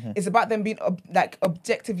is. It's about them being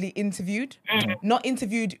objectively interviewed, not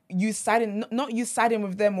interviewed not you siding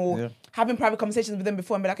with them or having private conversations with them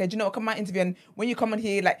before and be like, hey, do you know what, come on interview, and when you come on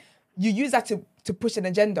here, like, you use that to push an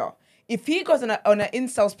agenda. If he goes on an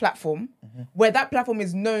incels platform, where that platform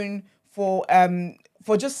is known for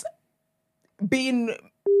just being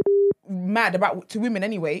mad to women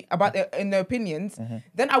anyway, about their opinions,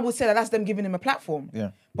 then I would say that that's them giving him a platform.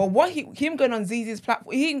 But what him going on Zizi's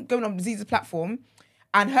platform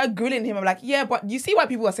and her grilling him, I'm like, yeah, but you see why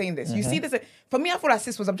people are saying this. You see this. For me, I thought like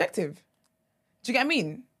sis was objective. Do you get what I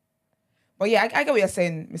mean? But yeah, I get what you're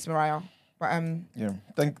saying, Miss Mariah. But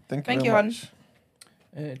thank you very very much.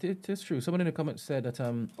 It is true. Someone in the comments said that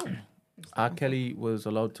R. Kelly was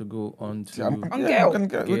allowed to go on to Gayle. We're going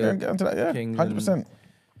to get into that, yeah. 100%.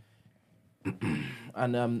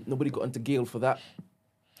 And nobody got into Gayle for that.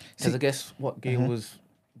 Because I guess what Gayle was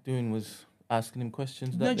doing was asking him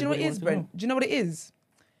questions. No, do you know what it is, Brent? Do you know what it is?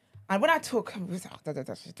 And when I talk,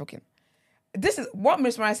 talking. This is what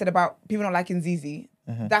Miss Mariah said about people not liking Zizi.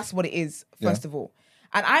 That's what it is, first of all.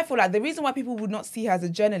 And I feel like the reason why people would not see her as a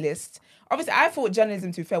journalist, obviously I thought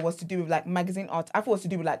journalism, to be fair, was to do with like magazine art. I thought it was to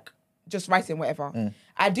do with like just writing, whatever.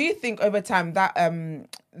 I do think over time that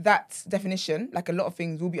that definition, like a lot of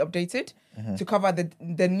things, will be updated to cover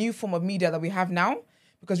the new form of media that we have now.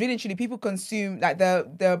 Because really and truly, people consume, like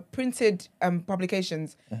the printed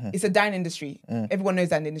publications, it's a dying industry. Everyone knows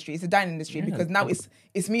that in the industry. It's a dying industry because now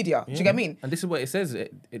it's media. Do you get what I mean? And this is what it says.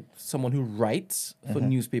 It's someone who writes for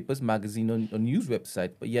newspapers, magazine, or news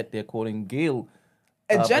website, but yet they're calling Gayle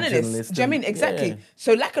a journalist. Do you know what I mean? Exactly. Yeah.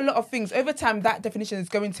 So like a lot of things, over time that definition is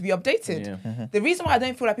going to be updated. Yeah. The reason why I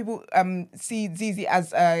don't feel like people see Zizi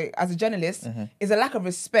as a journalist is a lack of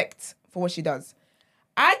respect for what she does.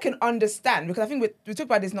 I can understand, because I think we talked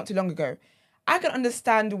about this not too long ago. I can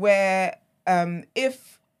understand where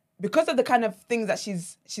because of the kind of things that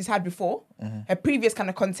she's had before, her previous kind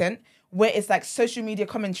of content, where it's like social media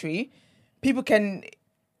commentary,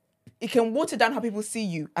 it can water down how people see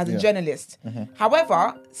you as a journalist.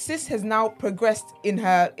 However, Sis has now progressed in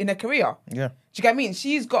her career. Yeah. Do you get what I mean?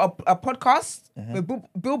 She's got a podcast with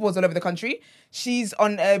billboards all over the country. She's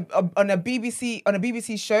on a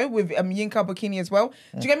BBC show with Yinka Bikini as well.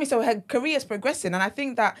 Do you get me? So her career is progressing, and I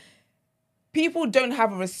think that people don't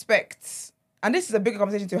have a respect, and this is a bigger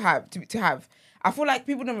conversation to have. I feel like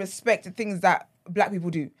people don't respect the things that black people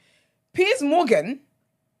do. Piers Morgan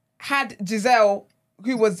had Giselle,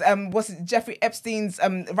 who was Jeffrey Epstein's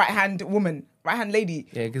right-hand lady,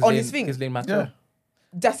 on his thing. Ghislaine Maxwell. Yeah.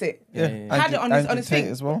 That's it. Yeah. Had it on his Tate thing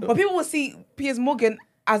as well. But people will see Piers Morgan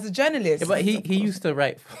as a journalist. Yeah, but he used to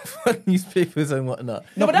write for newspapers and whatnot.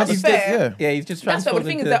 No, but that's fair. Yeah, he's just That's what the transformed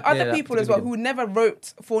thing is. into- There are other yeah, people as well who never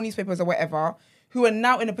wrote for newspapers or whatever, who are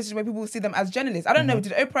now in a position where people will see them as journalists. I don't know,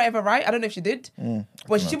 did Oprah ever write? I don't know if she did.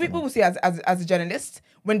 But people will see as a journalist.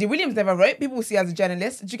 Wendy Williams never wrote, people will see as a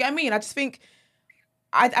journalist. Do you get what I mean? I just think,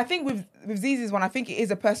 I think with Zizi's one, I think it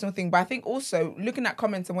is a personal thing. But I think also, looking at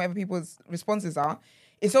comments and whatever people's responses are,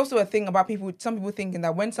 it's also a thing about some people thinking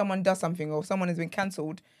that when someone does something or someone has been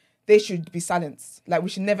cancelled, they should be silenced. Like, we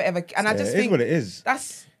should never ever. And I just it think is what it is.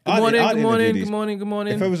 That's. Good morning.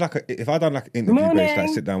 If it was like if I done like interview based, like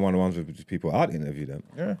sit down one-on-ones with people, I'd interview them.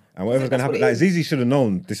 Yeah. And whatever's gonna happen, like Zizi should have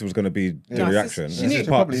known this was gonna be the reaction. she knew. This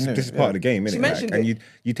Probably is knew, part of the game, innit? She mentioned and it.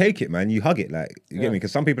 you take it, man. You hug it, like you get me?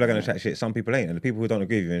 Because some people are gonna chat shit, some people ain't, and the people who don't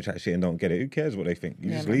agree with you and chat shit and don't get it, who cares what they think? You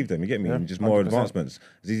just leave them. You get me? And just more 100%. advancements.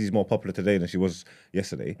 Zizi's more popular today than she was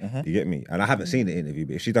yesterday. You get me? And I haven't seen the interview,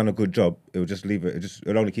 but if she done a good job, it would just leave it.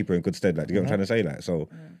 It'll only keep her in good stead. Like, do you get what I'm trying to say? Like, so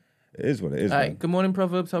it is what it is. All man. right. Good morning,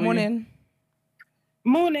 Proverbs. How are you?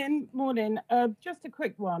 Morning. Morning. Just a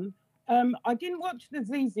quick one. I didn't watch the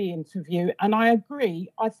Zizi interview, and I agree.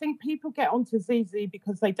 I think people get onto Zizi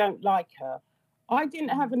because they don't like her. I didn't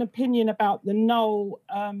have an opinion about the Noel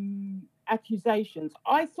accusations.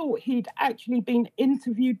 I thought he'd actually been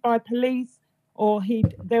interviewed by police, or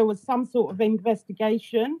there was some sort of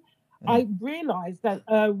investigation. I realised that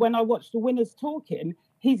when I watched the Winners Talking,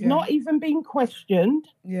 he's not even been questioned.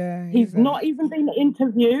 Yeah. He's not even been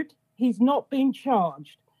interviewed. He's not been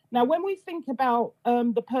charged. Now, when we think about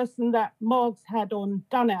the person that Margs had on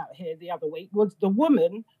Done Out Here the other week, was the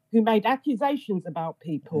woman who made accusations about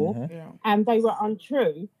people and they were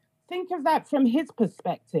untrue. Think of that from his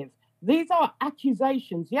perspective. These are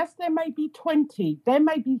accusations. Yes, there may be 20, there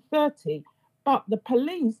may be 30, but the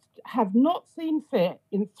police have not seen fit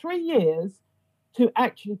in 3 years to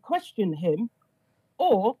actually question him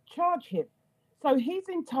or charge him. So he's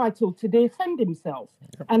entitled to defend himself.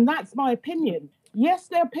 And that's my opinion. Yes,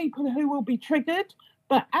 there are people who will be triggered,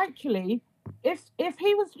 but actually, if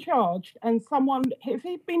he was charged and if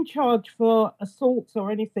he'd been charged for assaults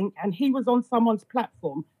or anything and he was on someone's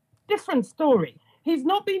platform, different story. He's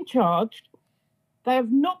not been charged. They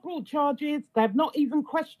have not brought charges. They have not even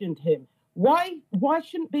questioned him. Why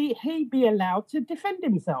shouldn't he be allowed to defend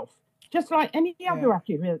himself? Just like any other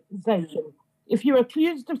accusation. If you're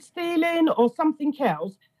accused of stealing or something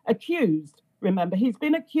else, remember, he's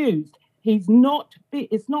been accused. It's not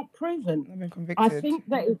proven. I've been convicted. I think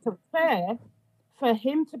that it's fair for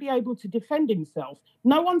him to be able to defend himself.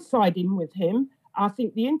 No one's siding with him. I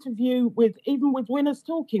think the interview even with Winners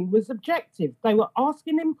Talking was objective. They were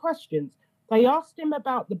asking him questions. They asked him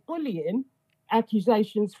about the bullying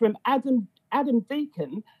accusations from Adam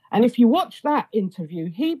Deacon. And if you watch that interview,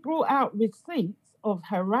 he brought out receipts of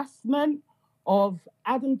harassment, of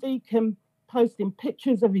Adam Deacon posting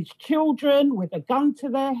pictures of his children with a gun to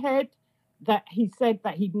their head, that he said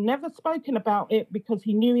that he'd never spoken about it because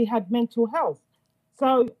he knew he had mental health.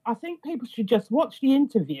 So I think people should just watch the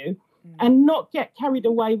interview and not get carried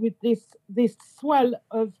away with this swell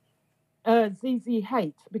of Zizi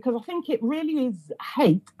hate, because I think it really is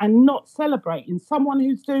hate and not celebrating someone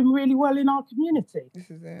who's doing really well in our community. This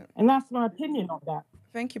is it. And that's my opinion on that.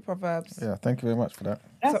 Thank you, Proverbs. Yeah, thank you very much for that.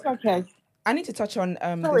 That's okay. I need to touch on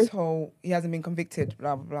this whole he hasn't been convicted,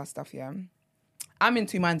 blah, blah, blah stuff, yeah. I'm in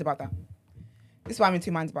two minds about that. This is why I'm in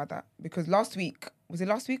two minds about that. Because last week, was it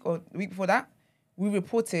last week or the week before that? We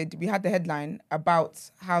had the headline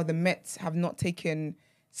about how the Met have not taken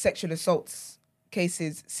sexual assaults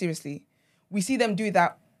cases seriously. We see them do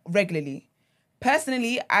that regularly.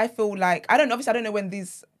 Personally, I feel like, I don't know when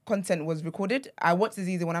these content was recorded. I watched the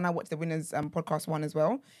Zizi one and I watched the Winners podcast one as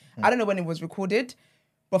well. I don't know when it was recorded,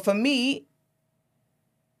 but for me,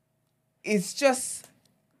 it's just,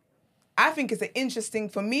 I think it's an interesting,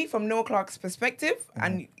 for me, from Noah Clarke's perspective,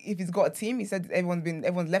 and if he's got a team, he said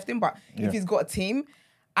everyone's left him, but if he's got a team,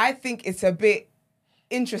 I think it's a bit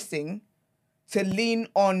interesting to lean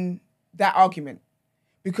on that argument,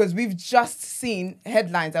 because we've just seen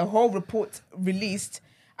headlines, a whole report released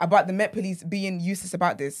about the Met Police being useless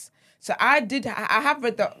about this. So I have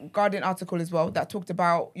read the Guardian article as well that talked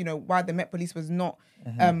about, you know, why the Met Police was not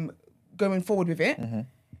going forward with it.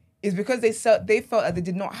 Is because they felt that they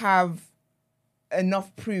did not have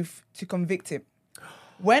enough proof to convict him.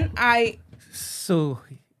 So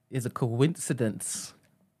it's a coincidence,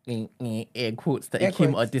 in air quotes, that it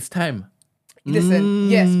came at this time. Listen,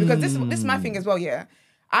 yes, because this is my thing as well, yeah.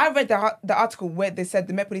 I read the article where they said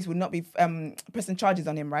the Met Police would not be pressing charges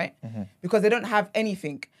on him, right? Because they don't have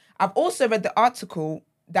anything. I've also read the article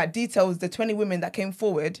that details the 20 women that came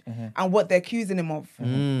forward and what they're accusing him of.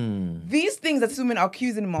 These things that these women are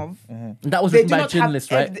accusing him of... That was written by a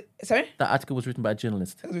journalist, right? Sorry? That article was written by a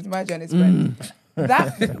journalist. It was written by a journalist, right?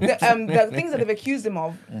 The things that they've accused him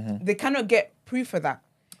of, they cannot get proof for that.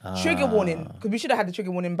 Trigger warning, because we should have had the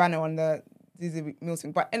trigger warning banner on the Zizi Mills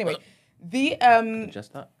thing. But anyway,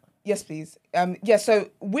 Just that? Yes, please.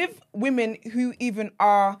 So with women who even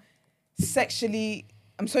are sexually...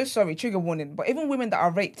 I'm so sorry, trigger warning, but even women that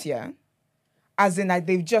are raped, as in like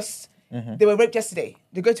they've just, they were raped yesterday,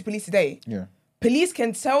 they go to police today. Yeah. Police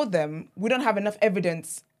can tell them, we don't have enough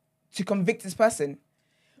evidence to convict this person.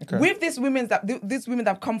 Okay. With these women that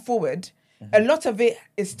have come forward, a lot of it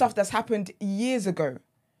is stuff that's happened years ago.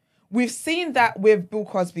 We've seen that with Bill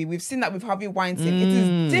Cosby. We've seen that with Harvey Weinstein. It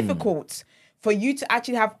is difficult for you to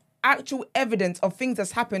actually have actual evidence of things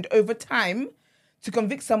that's happened over time to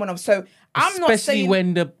convict someone of. So I'm not saying, especially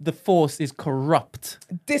when the force is corrupt.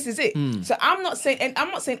 This is it. So I'm not saying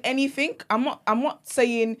anything. I'm not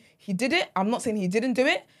saying he did it. I'm not saying he didn't do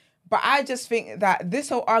it. But I just think that this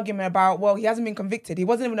whole argument about, well, he hasn't been convicted, he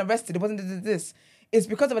wasn't even arrested, it wasn't this, is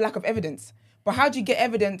because of a lack of evidence. But how do you get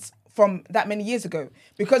evidence from that many years ago?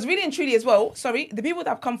 Because really and truly as well, the people that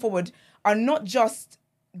have come forward are not just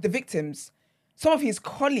the victims. Some of his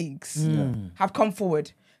colleagues have come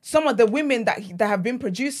forward. Some of the women that have been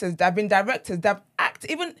producers, that have been directors, that have acted,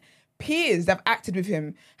 even peers that have acted with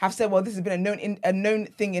him, have said, well, this has been a known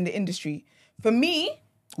thing in the industry. For me...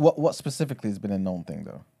 What specifically has been a known thing,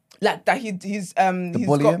 though? Like that he's the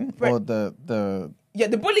bullying or the... Yeah,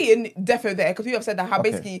 the bullying definitely there, because people have said that how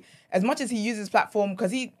basically, as much as he uses platform, because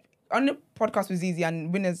he, on the podcast with Zizi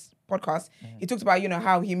and Winners podcast, he talked about, you know,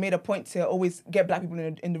 how he made a point to always get black people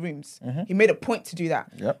in the rooms. He made a point to do that.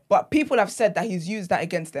 Yep. But people have said that he's used that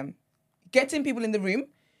against them. Getting people in the room,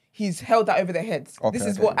 he's held that over their heads. This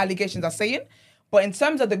is what allegations are saying. But in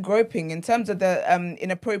terms of the groping, in terms of the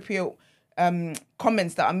inappropriate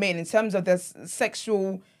comments that are made, in terms of the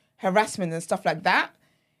sexual harassment and stuff like that,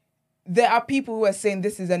 there are people who are saying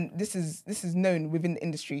this is known within the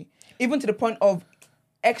industry, even to the point of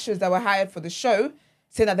extras that were hired for the show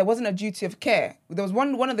saying that there wasn't a duty of care. There was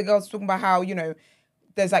one of the girls talking about how, you know,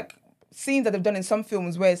 there's like scenes that they've done in some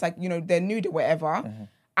films where it's like, you know, they're nude or whatever,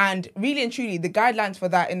 and really and truly the guidelines for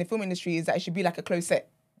that in the film industry is that it should be like a closed set.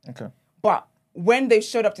 Okay. But when they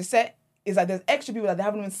showed up to set, it's like there's extra people that they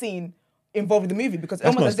haven't even seen involved in the movie, because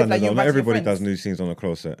that's almost not as if like standard. you're Not everybody friends. does nude scenes on a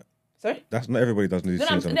closed set. Sorry? That's not everybody does nude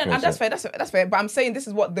scenes on a closed that's set. fair. That's fair. But I'm saying this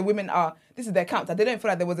is what the women are. This is their count. That they don't feel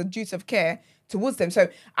like there was a duty of care towards them. So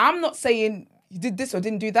I'm not saying you did this or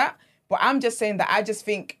didn't do that, but I'm just saying that I just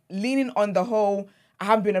think leaning on the whole, I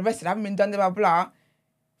haven't been arrested, I haven't been done, blah, blah,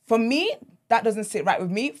 for me, that doesn't sit right with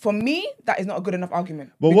me. For me, that is not a good enough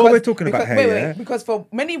argument. But what we're talking about here, because for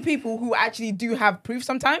many people who actually do have proof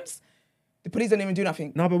sometimes, the police don't even do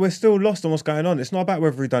nothing. No, but we're still lost on what's going on. It's not about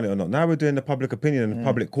whether he done it or not. Now we're doing the public opinion and the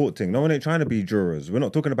public court thing. No one ain't trying to be jurors. We're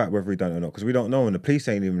not talking about whether he done it or not, because we don't know and the police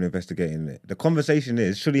ain't even investigating it. The conversation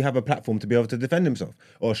is, should he have a platform to be able to defend himself?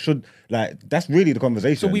 Or should, like, that's really the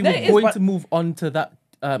conversation. So we were going to move on to that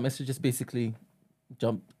message, just basically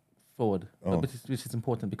jump forward, which is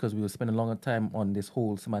important because we were spending a longer time on this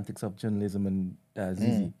whole semantics of journalism and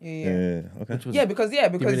Zizi. Okay. Because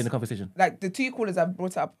in the conversation, like the two callers have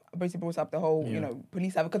brought up the whole you know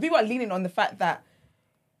police have, because people are leaning on the fact that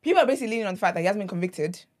he hasn't been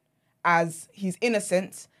convicted, as he's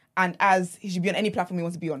innocent and as he should be on any platform he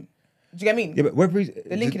wants to be on. Do you get what I mean? Yeah, but whether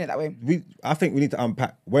they're linking it that way. I think we need to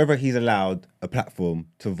unpack whether he's allowed a platform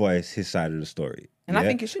to voice his side of the story. And I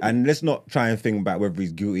think it should. And let's not try and think about whether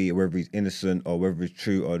he's guilty or whether he's innocent or whether it's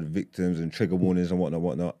true or the victims and trigger warnings and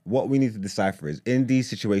whatnot. What we need to decipher is, in these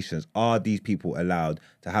situations, are these people allowed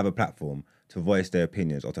to have a platform to voice their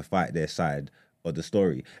opinions or to fight their side of the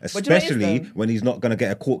story? Especially when he's not going to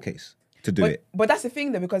get a court case to do it. But that's the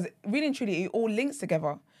thing, though, because really and truly, it all links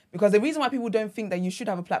together. Because the reason why people don't think that you should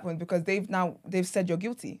have a platform is because they've said you're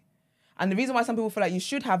guilty. And the reason why some people feel like you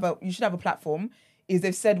should have a platform is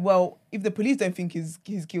they've said, well, if the police don't think he's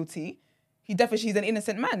guilty, he's an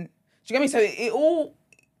innocent man. Do you get me? So it all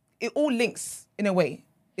links in a way,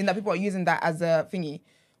 in that people are using that as a thingy.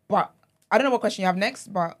 But I don't know what question you have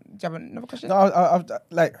next, but do you have another question? No,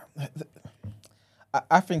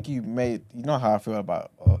 I think you know how I feel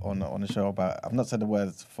about on the show about, I've not said the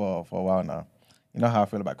words for a while now. You know how I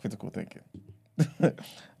feel about critical thinking.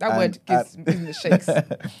 That word gives me the shakes.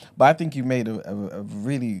 But I think you made a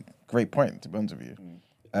really great point, to be honest with you,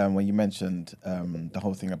 when you mentioned the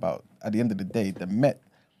whole thing about, at the end of the day, the Met,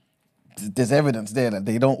 there's evidence there that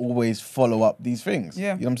they don't always follow up these things.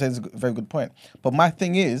 Yeah. You know what I'm saying? It's a very good point. But my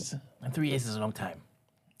thing is... And 3 years is a long time.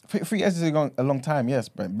 3 years is a long time, yes,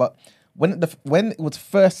 Brent. But when it was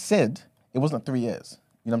first said, it wasn't 3 years.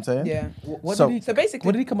 You know what I'm saying? Yeah. What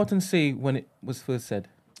did he come out and say when it was first said?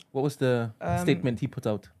 What was the statement he put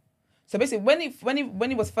out? So basically,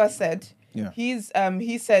 when he was first said, he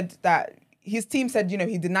said that his team said,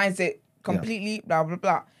 he denies it completely, blah blah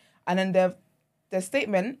blah, and then the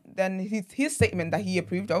statement, then his statement that he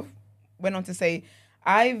approved of, went on to say,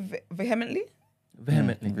 I vehemently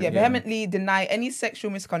deny any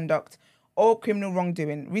sexual misconduct or criminal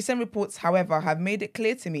wrongdoing. Recent reports, however, have made it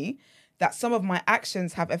clear to me that some of my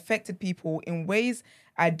actions have affected people in ways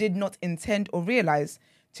I did not intend or realize.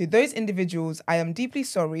 To those individuals, I am deeply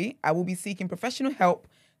sorry. I will be seeking professional help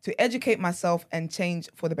to educate myself and change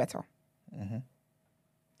for the better. Mm-hmm.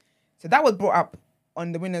 So that was brought up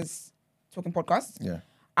on the Winners Talking podcast. Yeah.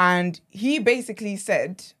 And he basically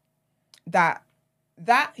said that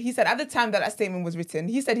he said at the time that statement was written,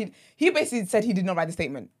 he basically said he did not write the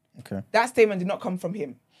statement. Okay. That statement did not come from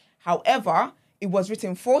him. However, it was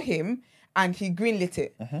written for him and he greenlit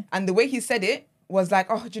it. Mm-hmm. And the way he said it was like,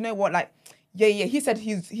 oh, do you know what? Like, yeah. He said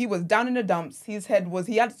he was down in the dumps. He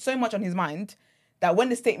had so much on his mind that when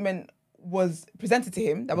the statement was presented to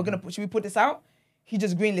him that should we put this out? He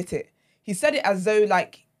just greenlit it. He said it as though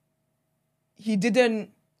like he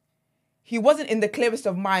wasn't in the clearest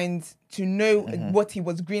of minds to know what he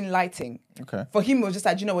was green lighting. Okay. For him, it was just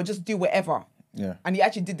like, we'll just do whatever. Yeah. And he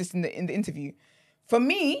actually did this in the interview. For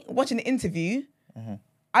me, watching the interview,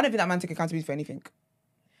 I don't think that man took accountability for anything.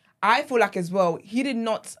 I feel like as well, he did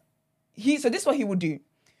not. So this is what he would do.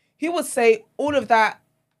 He would say all of that,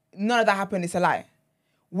 none of that happened, it's a lie.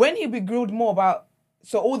 When he'd be grilled more about,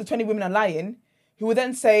 so all the 20 women are lying, he would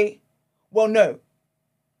then say, well, no,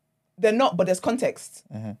 they're not, but there's context.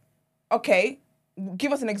 Mm-hmm. Okay,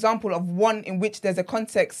 give us an example of one in which there's a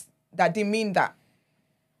context that didn't mean that.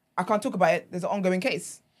 I can't talk about it, there's an ongoing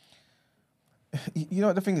case. You know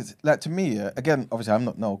what the thing is, like to me, again, obviously I'm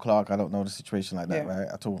not Noel Clarke, I don't know the situation like that, right,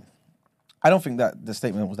 at all. I don't think that the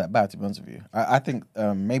statement was that bad, to be honest with you. I think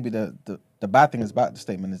maybe the bad thing about the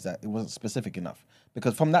statement is that it wasn't specific enough.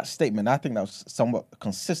 Because from that statement, I think that was somewhat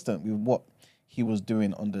consistent with what he was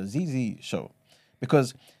doing on the ZZ show.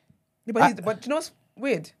 Because... Yeah, but do you know what's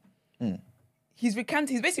weird? He's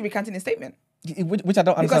basically recanting his statement. Which I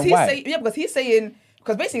don't understand why. Because he's saying...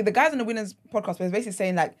 Because basically, the guys on the Winners podcast were basically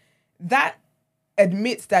saying, like, that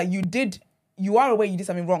admits that you are aware you did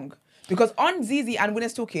something wrong. Because on ZZ and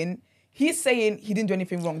Winners Talking... He's saying he didn't do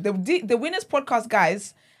anything wrong. The Winners podcast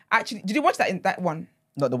guys actually... Did you watch that one?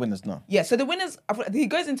 Not the Winners, no. Yeah, so the Winners... He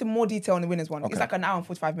goes into more detail on the Winners one. Okay. It's like an hour and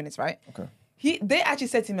 45 minutes, right? Okay. They actually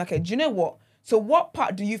said to him, okay, do you know what? So what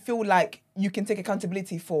part do you feel like you can take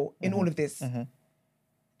accountability for in all of this? Mm-hmm. Do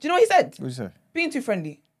you know what he said? What did he say? Being too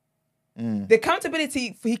friendly. The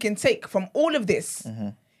accountability he can take from all of this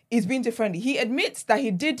is being too friendly. He admits that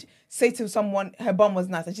he did say to someone her bum was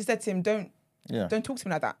nice. And she said to him, don't talk to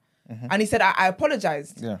me like that. And he said, I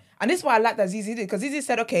apologized. Yeah. And this is why I like that ZZ did. Because ZZ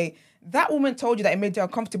said, okay, that woman told you that it made you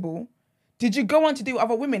uncomfortable. Did you go on to do with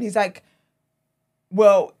other women? He's like,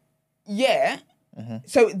 well, yeah.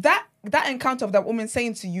 So that encounter of that woman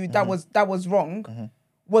saying to you that was wrong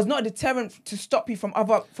was not a deterrent to stop you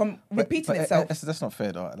from repeating itself. That's not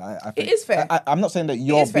fair, though. I it think, is fair. I'm not saying that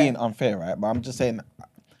you're being unfair, right? But I'm just saying,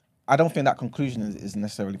 I don't think that conclusion is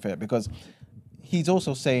necessarily fair because he's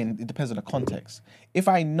also saying it depends on the context. If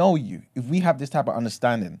I know you, if we have this type of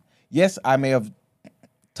understanding, yes, I may have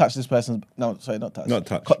touched this person's. No, sorry, not touched. Not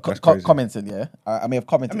touched. That's crazy. Commented, yeah. I may have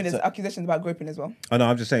commented. I mean, there's so, accusations about groping as well. I know.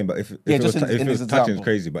 I'm just saying, but if Yeah, it was, just in if it this was touching, example. it's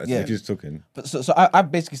crazy. But Yeah. if you're talking, but so I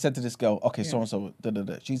basically said to this girl, okay, so and so,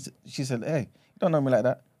 she said, hey, you don't know me like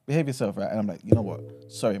that. Behave yourself, right? And I'm like, you know what?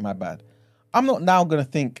 Sorry, my bad. I'm not now gonna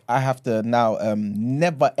think I have to now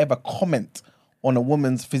never ever comment on a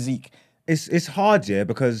woman's physique. it's hard, yeah,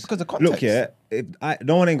 because Because of context. look, yeah,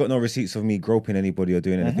 no one ain't got no receipts of me groping anybody or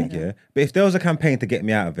doing anything, yeah. But if there was a campaign to get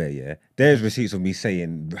me out of there, yeah, there's receipts of me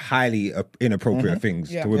saying highly inappropriate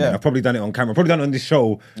things Yeah. to women. Yeah. I've probably done it on camera. I've probably done it on this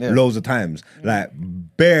show loads of times, like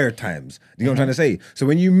bare times. You know what I'm trying to say? So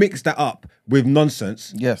when you mix that up with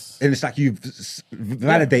nonsense, Yes. and it's like you've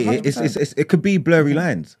validated it. 100%. It could be blurry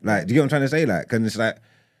lines. Like, do you get what I'm trying to say? Like, and it's like.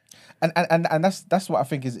 And that's what I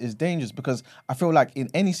think is dangerous, because I feel like in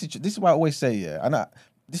any situation, this is what I always say, yeah, and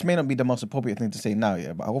this may not be the most appropriate thing to say now,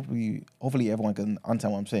 yeah, but hopefully everyone can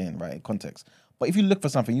understand what I'm saying, right, in context. But if you look for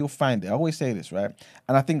something, you'll find it. I always say this, right?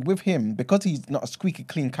 And I think with him, because he's not a squeaky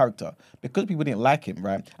clean character, because people didn't like him,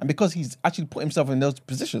 right, and because he's actually put himself in those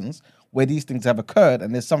positions where these things have occurred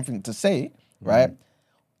and there's something to say, right,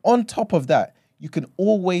 on top of that, you can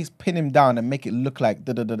always pin him down and make it look like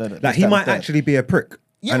da-da-da-da-da. Like, he might actually be a prick.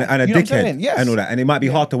 Yeah, and a you know what I'm dickhead saying? Yes. and all that, and it might be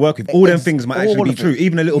hard to work with. All them things might actually all be of it. true.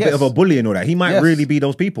 Even a little bit of a Yes. bully and all that. He might Yes. really be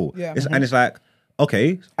those people. Yeah. And it's like,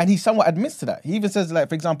 okay, And he somewhat admits to that. He even says, like,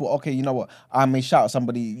 for example, okay, you know what? I may shout at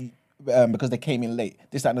somebody because they came in late,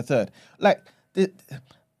 this, that, and the third. Like,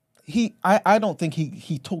 I don't think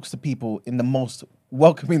he talks to people in the most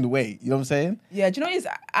welcoming way. You know what I'm saying? Yeah, do you know what it is?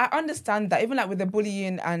 I understand that, even like with the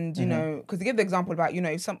bullying and, you know, because they give the example about, you know,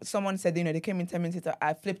 if someone said, you know, they came in 10 minutes later,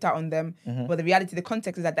 I flipped out on them. But the reality, the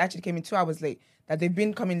context is that they actually came in 2 hours late, that they've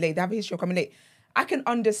been coming late, they have a history of coming late. I can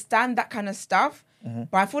understand that kind of stuff,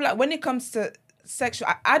 but I feel like when it comes to sexual,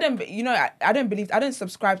 I don't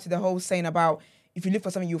subscribe to the whole saying about if you look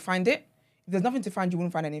for something, you'll find it. If there's nothing to find, you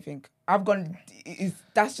won't find anything.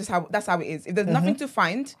 That's how it is. If there's nothing to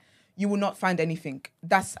find, you will not find anything.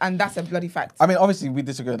 That's a bloody fact. I mean, obviously we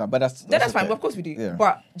disagree on that, but that's fine. okay. Of course we do. Yeah.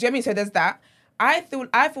 But Jamie said there's that. I feel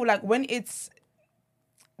like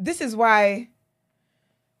this is why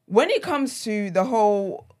when it comes to the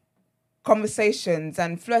whole conversations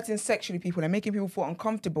and flirting sexually with people and making people feel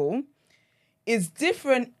uncomfortable, it's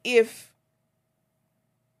different if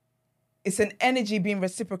it's an energy being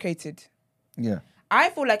reciprocated. Yeah. I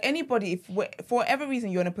feel like anybody, if for whatever reason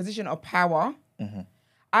you're in a position of power,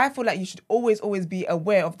 I feel like you should always be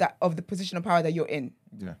aware of the position of power that you're in.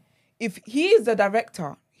 Yeah. If he is the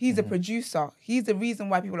director, he's the producer, he's the reason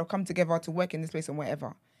why people have come together to work in this place and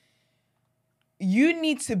whatever. You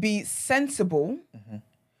need to be sensible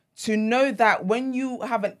to know that when you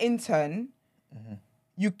have an intern,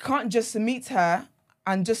 you can't just meet her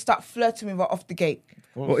and just start flirting with her off the gate.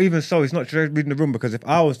 well, even so, it's not just reading the room, because if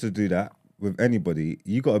I was to do that with anybody,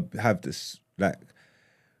 you got to have this, like,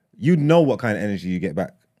 you know what kind of energy you get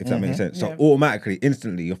back, if that makes sense. So Yeah. automatically,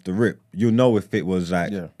 instantly, off the rip, you'll know if it was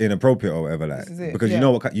like inappropriate or whatever, like, This is it, because yeah.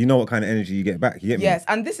 you know what kind of energy you get back. You get me? Yes,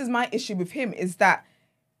 and this is my issue with him, is that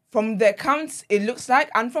from the accounts it looks like,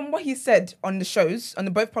 and from what he said on the shows, on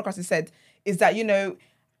the both podcasts he said, is that, you know,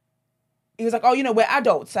 he was like, oh, you know, we're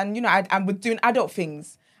adults and, you know, and we're doing adult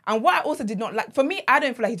things. And what I also did not like, for me, I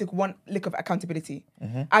don't feel like he took one lick of accountability.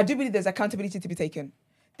 I do believe there's accountability to be taken.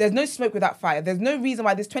 There's no smoke without fire. There's no reason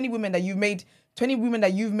why there's 20 women that you've made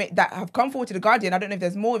that have come forward to the Guardian. I don't know if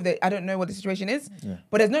there's more of it. I don't know what the situation is.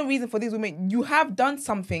 But there's no reason for these women. You have done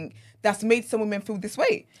something that's made some women feel this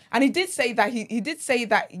way. And he did say that, he did say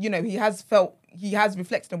that, you know, he has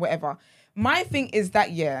reflected and whatever. My thing is that,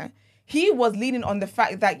 he was leaning on the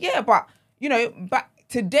fact that, but, you know, but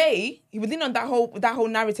today, he was leaning on that whole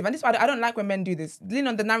narrative. And this is why I don't like when men do this. Lean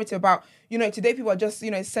on the narrative about, you know, today people are just,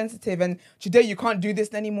 you know, sensitive and today you can't do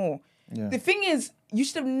this anymore. Yeah. The thing is, you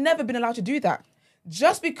should have never been allowed to do that.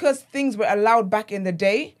 Just because things were allowed back in the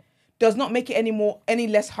day does not make it any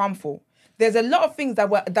less harmful. There's a lot of things that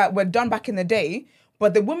were done back in the day,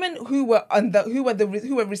 but the women who were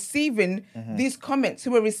receiving these comments,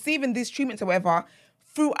 who were receiving these treatments or whatever,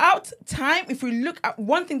 throughout time, if we look at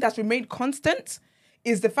one thing that's remained constant,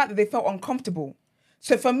 is the fact that they felt uncomfortable.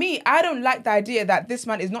 So for me, I don't like the idea that this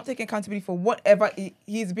man is not taking accountability for whatever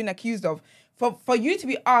he's been accused of. For you to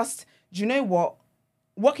be asked, do you know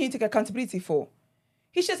what can you take accountability for?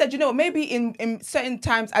 He should have said, you know what, maybe in certain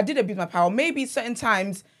times I did abuse my power. Maybe certain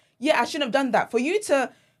times, I shouldn't have done that. For you to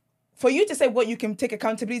say what you can take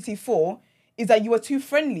accountability for is that you were too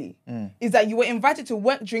friendly, is that you were invited to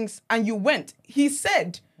work drinks and you went. He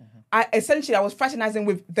said, I was fraternizing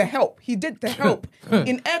with the help. He did the help. Are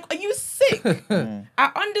you sick?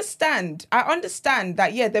 I understand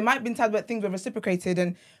that, yeah, there might be times where things were reciprocated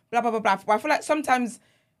and blah, blah, blah, blah. But I feel like sometimes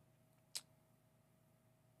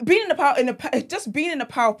being in a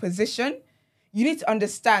power position, you need to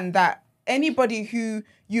understand that anybody who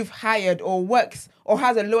you've hired or works or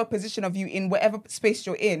has a lower position of you in whatever space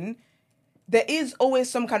you're in, there is always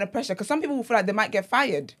some kind of pressure because some people will feel like they might get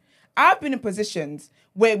fired. I've been in positions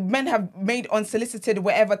where men have made unsolicited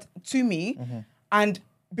whatever to me, and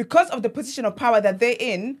because of the position of power that they're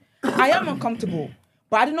in, I am uncomfortable.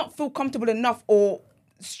 But I do not feel comfortable enough or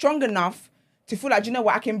strong enough to feel like, you know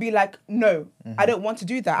what, I can be like, no, I don't want to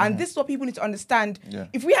do that. And this is what people need to understand. Yeah.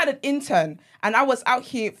 If we had an intern and I was out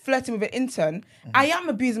here flirting with an intern, I am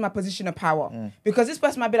abusing my position of power because this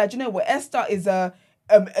person might be like, you know what, Esther is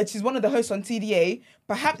she's one of the hosts on TDA.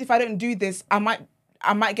 Perhaps if I don't do this, I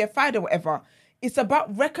might get fired or whatever. It's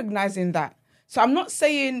about recognizing that. So I'm not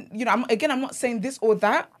saying, you know, I'm not saying this or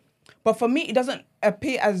that, but for me, it doesn't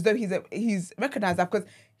appear as though he's recognized that because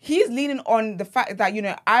he's leaning on the fact that, you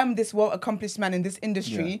know, I'm this well-accomplished man in this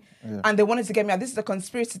industry and they wanted to get me out. This is a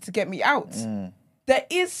conspiracy to get me out. There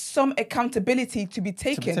is some accountability to be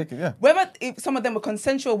taken. Whether if some of them were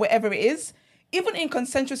consensual, whatever it is, even in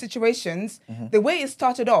consensual situations, the way it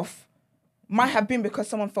started off might have been because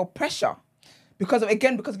someone felt pressure. Because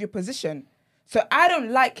of your position. So I don't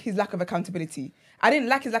like his lack of accountability. I didn't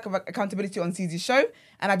like his lack of accountability on CZ's show,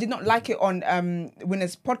 and I did not like it on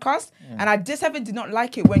Winner's podcast, and I just did not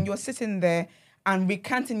like it when you're sitting there and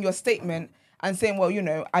recanting your statement and saying, well, you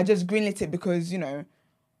know, I just greenlit it because, you know,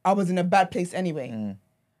 I was in a bad place anyway.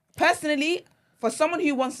 Personally, for someone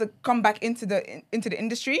who wants to come back into the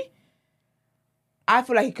industry, I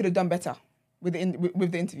feel like he could have done better with the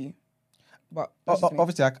interview. But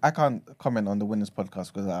obviously, I can't comment on the Winners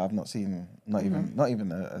podcast because I've not seen not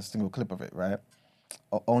even a single clip of it, right?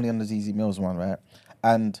 Only on the ZZ Mills one, right?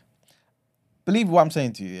 And believe what I'm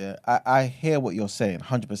saying to you, yeah? I hear what you're saying,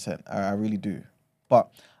 100%. I really do.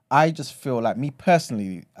 But I just feel like, me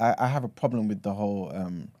personally, I have a problem with the whole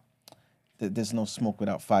there's no smoke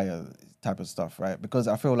without fire type of stuff, right? Because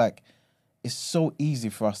I feel like it's so easy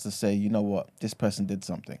for us to say, you know what, this person did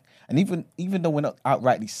something. And even though we're not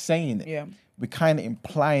outrightly saying it, we're kind of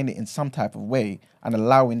implying it in some type of way and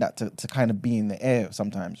allowing that to kind of be in the air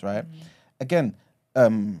sometimes, right? Again,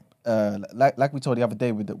 like we told the other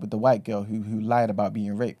day with the white girl who lied about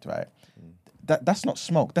being raped, right? That's not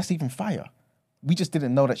smoke, that's even fire. We just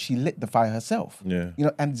didn't know that she lit the fire herself. Yeah. You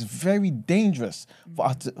know, and it's very dangerous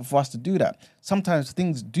for us to do that. Sometimes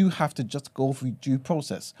things do have to just go through due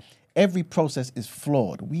process. Every process is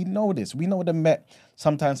flawed. We know this. We know the Met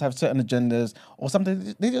sometimes have certain agendas, or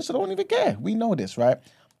sometimes they just don't even care. We know this, right?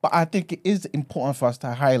 But I think it is important for us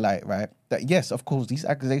to highlight, right, that yes, of course, these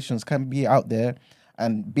accusations can be out there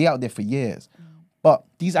and be out there for years. But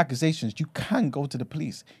these accusations, you can go to the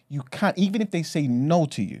police. You can, even if they say no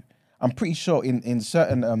to you. I'm pretty sure in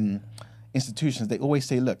certain institutions, they always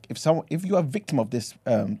say, look, if you're a victim of this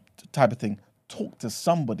type of thing, talk to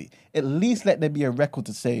somebody. At least let there be a record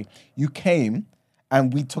to say you came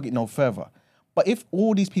and we took it no further. But if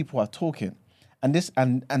all these people are talking and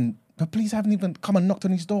the police haven't even come and knocked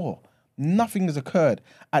on his door, nothing has occurred.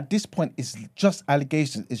 At this point, it's just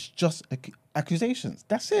allegations. It's just accusations.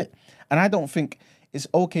 That's it. And I don't think it's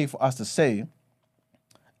okay for us to say,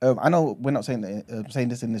 I know we're not saying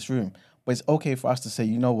this in this room, but it's okay for us to say,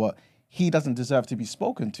 you know what, he doesn't deserve to be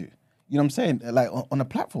spoken to. You know what I'm saying? Like on a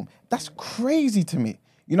platform. That's crazy to me.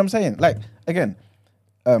 You know what I'm saying? Like, again,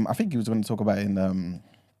 I think he was going to talk about it in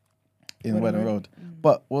Wedding Road.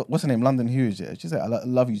 But what's her name? London Hughes, yeah. She said, I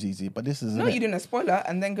love you, ZZ, but this is... No, you're doing a spoiler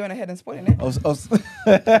and then going ahead and spoiling it.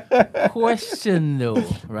 Question though,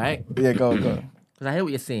 right? Yeah, go. Because I hear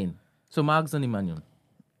what you're saying. So Margs and Emmanuel.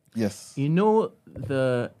 Yes. You know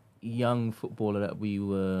the young footballer that we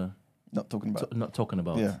were... Not talking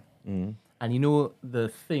about. Yeah. And you know the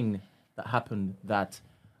thing that happened that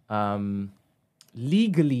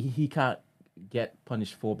legally he can't get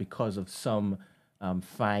punished for because of some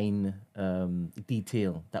fine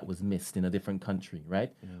detail that was missed in a different country,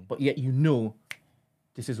 right? But yet you know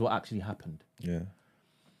this is what actually happened. Yeah.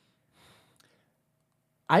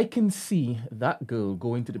 I can see that girl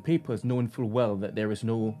going to the papers knowing full well that there's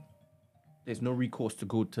no recourse to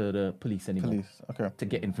go to the police anymore. To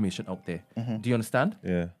get information out there. Do you understand?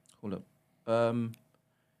 Yeah. Hold up.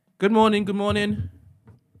 Good morning. Good morning.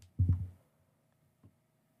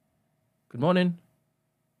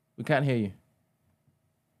 We can't hear you.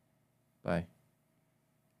 Bye.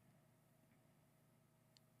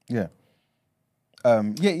 Yeah.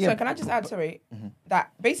 Yeah. So can I just add,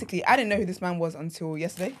 that basically I didn't know who this man was until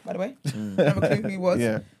yesterday, by the way. I didn't have a clue who he was.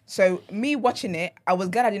 Yeah. So me watching it, I was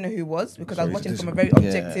glad I didn't know who he was because I was watching from a very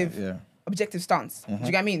objective stance. Do you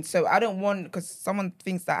get what I mean? So I don't want, because someone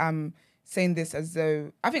thinks that I'm saying this as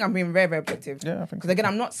though, I think I'm being very, very objective. Yeah, I think because again,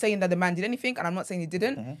 I'm not saying that the man did anything and I'm not saying he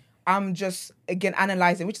didn't. I'm just, again,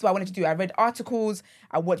 analysing, which is what I wanted to do. I read articles,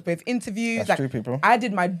 I watched both interviews. That's true, people. I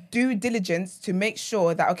did my due diligence to make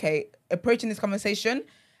sure that, okay, approaching this conversation,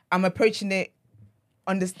 I'm approaching it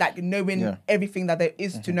on this, like, knowing everything that there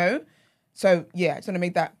is to know. So, yeah, I just want to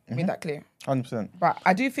make that clear. 100%. But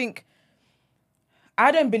I do think,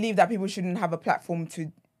 I don't believe that people shouldn't have a platform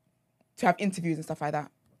to have interviews and stuff like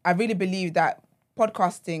that. I really believe that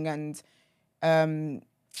podcasting and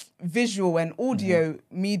visual and audio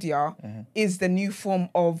media is the new form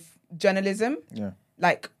of journalism. Yeah.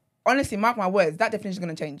 Like, honestly, mark my words, that definition is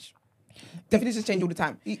going to change. Definitions change all the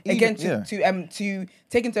time. Again, to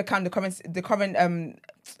take into account the current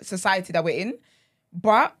society that we're in.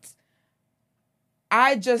 But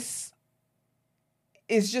I personally,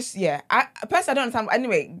 I don't understand.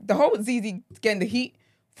 Anyway, the whole ZZ getting the heat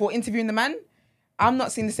for interviewing the man, I'm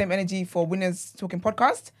not seeing the same energy for Winners Talking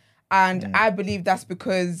Podcast. And I believe that's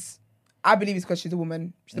because, it's because she's a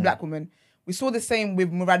woman. She's a black woman. We saw the same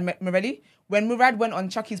with Murad Mereli. When Murad went on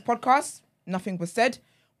Chucky's podcast, nothing was said.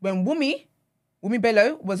 When Wumi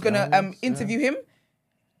Bello was going to interview him,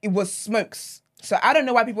 it was smokes. So I don't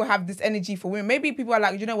know why people have this energy for women. Maybe people are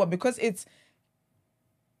like, you know what, because it's...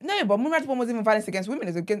 No, but Murad's one wasn't even violence against women.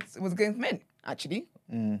 It was against men, actually.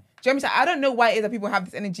 Do you know what I'm saying? I don't know why it is that people have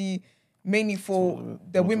this energy mainly for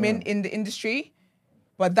the women in the industry.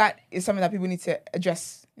 But that is something that people need to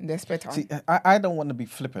address in their spare time. See, I don't want to be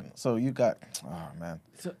flippant. So you got... Oh, man.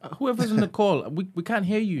 So, whoever's on the call, we can't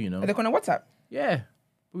hear you, you know. Are they calling on WhatsApp? Yeah,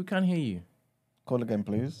 we can't hear you. Call again,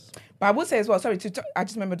 please. But I will say as well, sorry, I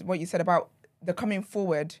just remembered what you said about the coming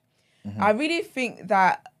forward. I really think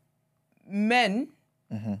that men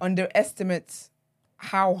underestimate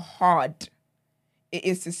how hard it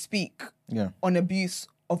is to speak on abuse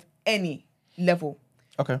of any level.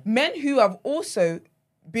 Okay. Men who have also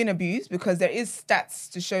been abused, because there is stats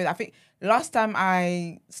to show that. I think last time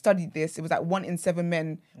I studied this, it was like 1 in 7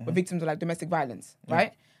 men were victims of like domestic violence,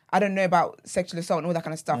 right? I don't know about sexual assault and all that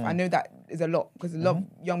kind of stuff. I know that is a lot because a lot of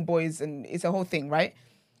young boys and it's a whole thing, right?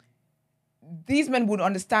 These men would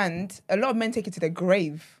understand. A lot of men take it to their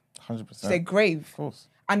grave. 100%. To their grave. Of course.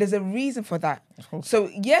 And there's a reason for that. Of course. So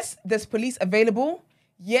yes, there's police available.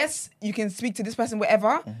 Yes, you can speak to this person,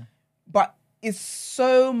 whatever. But it's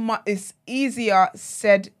so much. It's easier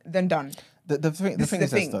said than done. The thing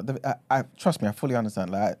is this. I trust me. I fully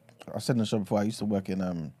understand. Like I've said in the show before, I used to work in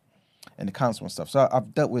the council and stuff. So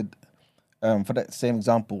I've dealt with, for that same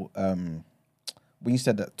example, when you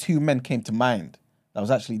said that 2 men came to mind that I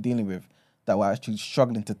was actually dealing with, that were actually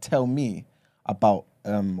struggling to tell me about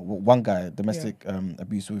one guy, domestic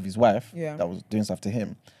abuse with his wife, that was doing stuff to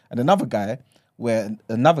him, and another guy where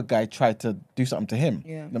another guy tried to do something to him.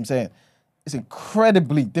 You know what I'm saying? It's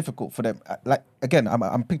incredibly difficult for them. Like, again,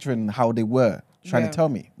 I'm picturing how they were trying to tell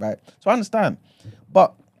me, right? So I understand.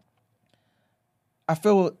 But I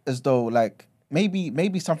feel as though, like,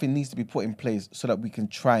 maybe something needs to be put in place so that we can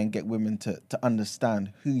try and get women to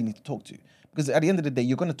understand who you need to talk to. Because at the end of the day,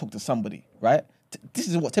 you're going to talk to somebody, right? This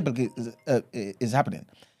is what typically is happening.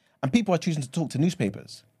 And people are choosing to talk to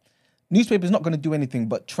newspapers. Newspapers not going to do anything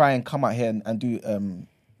but try and come out here and do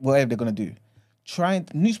whatever they're going to do.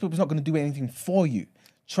 Newspapers not going to do anything for you.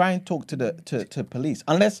 Try and talk to police,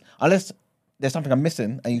 unless there's something I'm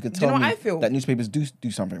missing, and you can tell me that newspapers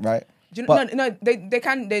do something, right? Do you know, no, they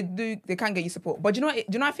can get you support. But do you know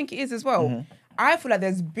what I think it is as well? I feel like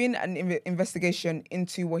there's been an investigation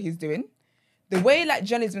into what he's doing. The way like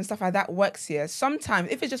journalism and stuff like that works here, sometimes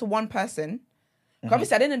if it's just one person,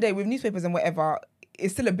 obviously at the end of the day with newspapers and whatever,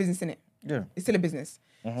 it's still a business, innit? Yeah. It's still a business.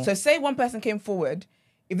 So say one person came forward,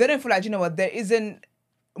 if they don't feel like, you know what, there isn't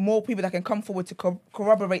more people that can come forward to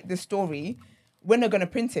corroborate this story, when they're going to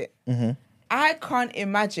print it. I can't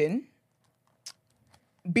imagine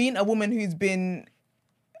being a woman who's been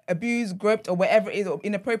abused, groped, or whatever it is, or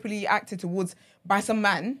inappropriately acted towards by some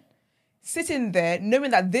man, sitting there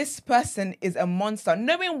knowing that this person is a monster,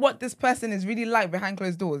 knowing what this person is really like behind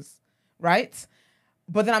closed doors, right?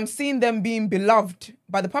 But then I'm seeing them being beloved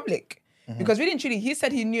by the public. Because really and truly, he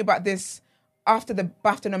said he knew about this after the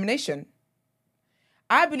BAFTA nomination.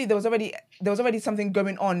 I believe there was already something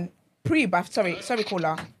going on pre-BAFTA. Sorry,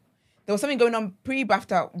 caller. There was something going on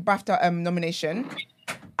pre-BAFTA nomination,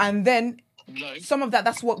 and then some of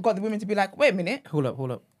that's what got the women to be like, wait a minute. Hold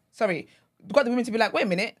up. Sorry, got the women to be like, wait a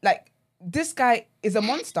minute, like this guy is a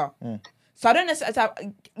monster. So I don't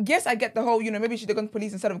necessarily. Yes, I get the whole. Maybe you should have gone to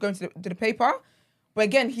police instead of going to the paper. But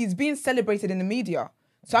again, he's being celebrated in the media.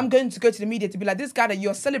 So I'm going to go to the media to be like, this guy that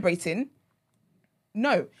you're celebrating.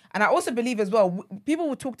 No. And I also believe as well, people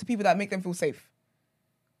will talk to people that make them feel safe.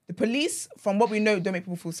 The police, from what we know, don't make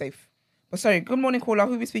people feel safe. But sorry, good morning, caller.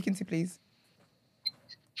 Who are we speaking to, please?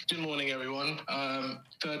 Good morning, everyone.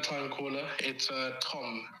 Third time caller. It's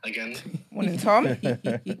Tom again. Morning, Tom.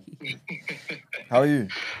 How are you?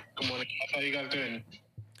 Good morning. How are you guys doing?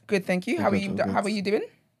 Good, thank you. How are you doing?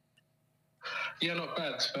 Yeah, not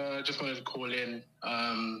bad. Just wanted to call in.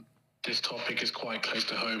 This topic is quite close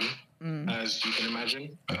to home, as you can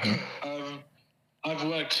imagine. I've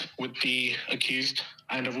worked with the accused,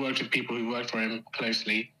 and I've worked with people who worked for him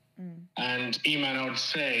closely. And Iman, I would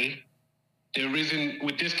say,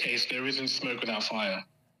 with this case, there isn't smoke without fire,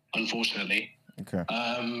 unfortunately. Okay.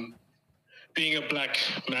 Being a black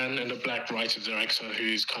man and a black writer director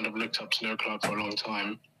who's kind of looked up to Noah Clarke for a long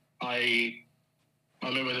time, I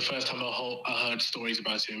remember the first time I heard stories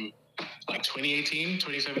about him, like 2018,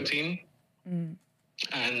 2017.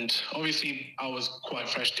 And obviously I was quite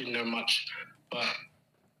fresh, didn't know much. But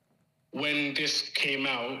when this came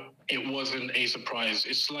out, it wasn't a surprise.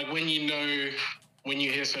 It's like when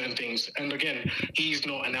you hear certain things, and again, he's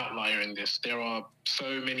not an outlier in this. There are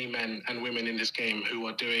so many men and women in this game who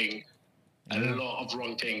are doing a lot of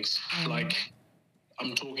wrong things. Like,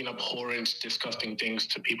 I'm talking abhorrent, disgusting things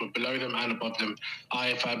to people below them and above them. I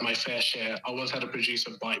have had my fair share. I once had a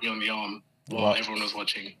producer bite me on the arm while everyone was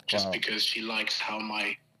watching, just because she likes how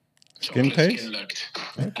my skin looked.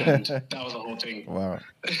 And that was the whole thing. Wow.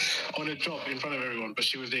 On a job in front of everyone, but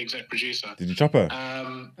she was the exec producer. Did you chop her?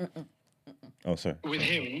 Oh, sorry. With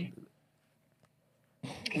him,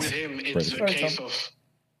 it's a case of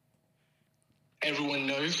everyone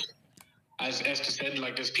knows. As Esther said,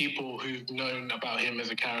 like, there's people who've known about him as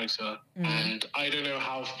a character, and I don't know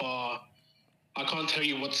how far. I can't tell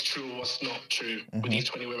you what's true or what's not true with these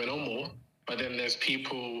 20 women or more, but then there's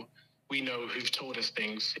people we know who've told us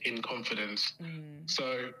things in confidence.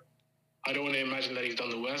 So I don't want to imagine that he's done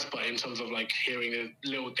the worst, but in terms of like hearing the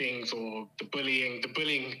little things or the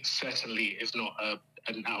bullying certainly is not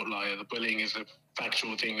an outlier. The bullying is a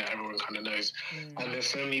factual thing that everyone kind of knows. And there's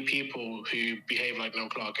so many people who behave like Noah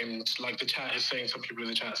Clarke, and like the chat is saying, some people in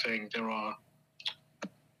the chat saying there are,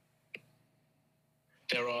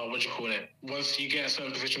 what do you call it? Once you get a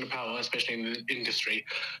certain position of power, especially in the industry,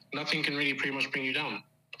 nothing can really pretty much bring you down.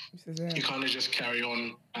 You kind of just carry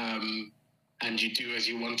on, and you do as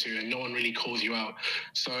you want to, and no one really calls you out.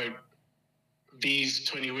 So these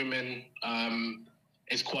 20 women,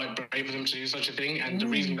 it's quite brave of them to do such a thing. And the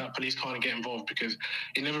reason that police can't get involved, because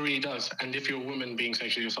it never really does. And if you're a woman being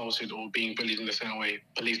sexually assaulted or being bullied in the same way,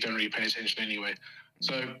 police don't really pay attention anyway.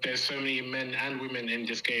 So there's so many men and women in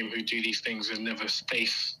this game who do these things and never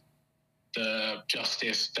face the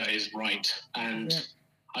justice that is right. And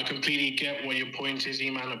I completely get what your point is,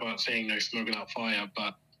 Iman, about saying no smoke without fire,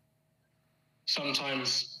 but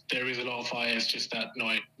sometimes there is a lot of fire. It's just that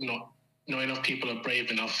not enough people are brave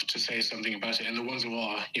enough to say something about it. And the ones who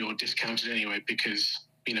are, you're discounted anyway, because,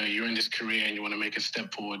 you're in this career and you want to make a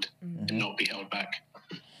step forward and not be held back.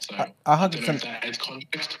 So I don't know if that adds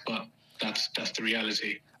context, but that's the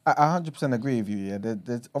reality. I 100% agree with you. Yeah,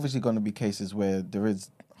 there's obviously going to be cases where there is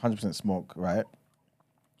 100% smoke, right?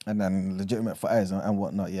 And then legitimate fires and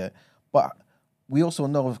whatnot, yeah. But we also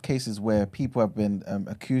know of cases where people have been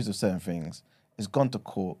accused of certain things, it's gone to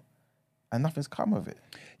court, and nothing's come of it.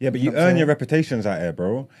 Yeah, but you earn your reputations out here,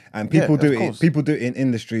 bro. And people do it. People do it in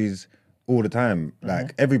industries all the time.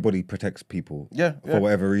 Like, everybody protects people for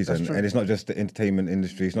whatever reason. And it's not just the entertainment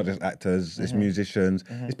industry, it's not just actors, it's musicians,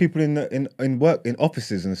 it's people in work, in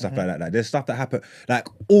offices and stuff like that. Like, there's stuff that happen like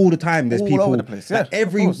all the time. There's all people over the place.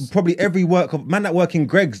 Probably every work of man that work in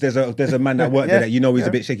Greg's, there's a man that work there that he's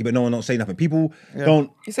a bit shaky, but no one don't say nothing. People don't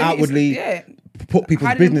outwardly put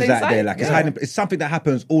people's business out there. Like, it's hiding. It's something that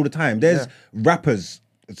happens all the time. There's rappers,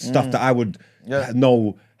 stuff that I would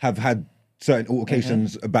know have had certain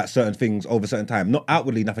altercations about certain things over certain time. Not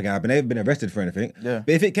outwardly, nothing happened. They haven't been arrested for anything. Yeah.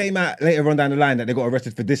 But if it came out later on down the line that they got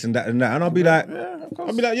arrested for this and that and that, and I'll be like,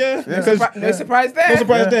 because no surprise there. No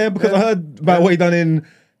surprise there, because I heard about what he done in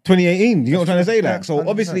 2018. You know what I'm trying to say? Like, so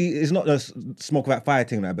obviously it's not a smoke without fire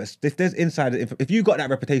thing, like, but if there's insider, if you got that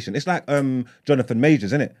reputation, it's like Jonathan Majors,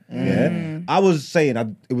 isn't it? Yeah. I was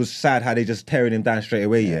saying it was sad how they just tearing him down straight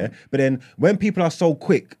away. Yeah. But then when people are so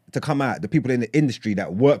quick to come out, the people in the industry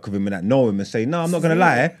that work with him and that know him and say, no, I'm not gonna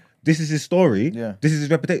lie, this is his story. Yeah. This is his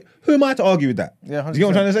reputation. Who am I to argue with that? Yeah. 100%. Do you know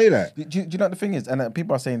what I'm trying to say? That. Do you know what the thing is? And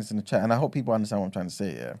people are saying this in the chat, and I hope people understand what I'm trying to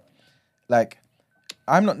say. Yeah. Like,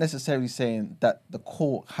 I'm not necessarily saying that the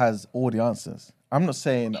court has all the answers. I'm not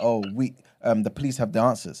saying, the police have the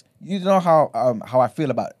answers. You know how I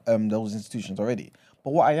feel about those institutions already.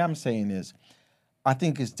 But what I am saying is, I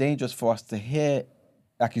think it's dangerous for us to hear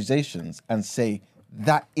accusations and say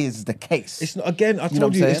that is the case. It's not. Again, I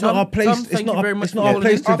told you, it's not our place. Tom, It's not our all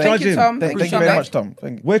place to judge him. Thank you very much, Tom.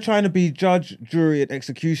 We're trying to be judge, jury, and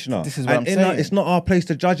executioner. This is what I'm saying. It's not our place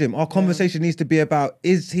to judge him. Our conversation needs to be about: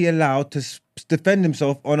 is he allowed to defend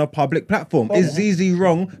himself on a public platform? Is ZZ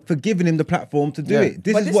wrong for giving him the platform to do it?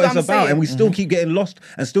 This is what it's about, and we still keep getting lost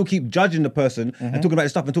and still keep judging the person and talking about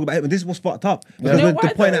his stuff and talking about him. And this is what's fucked up because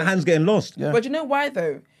the point at hand's getting lost. Yeah. But you know why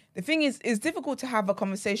though? The thing is, it's difficult to have a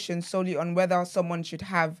conversation solely on whether someone should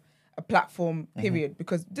have a platform, period.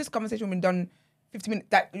 Because this conversation has been done 50 minutes.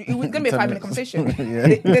 It was going to be a 5-minute conversation.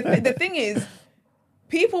 The thing is,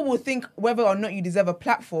 people will think whether or not you deserve a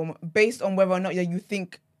platform based on whether or not you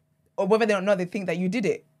think, or whether or not they think that you did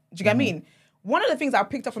it. Do you get what I mean? One of the things I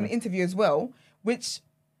picked up from the interview as well, which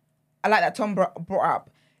I like that Tom brought up,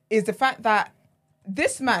 is the fact that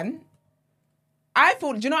this man, I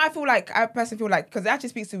personally feel like, because it actually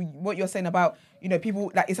speaks to what you're saying about,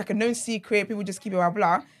 people, like, it's like a known secret, people just keep it, blah,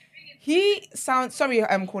 blah. He sounds, sorry,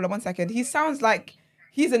 caller, 1 second. He sounds like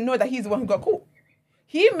he's annoyed that he's the one who got caught.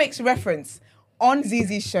 He makes reference on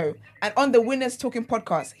ZZ's show and on the Winners Talking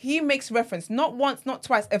podcast. He makes reference, not once, not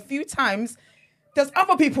twice, a few times. There's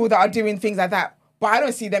other people that are doing things like that, but I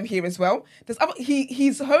don't see them here as well.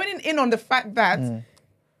 He's honing in on the fact that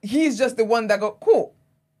he's just the one that got caught.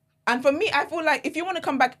 And for me, I feel like if you want to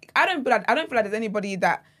come back, I don't feel like there's anybody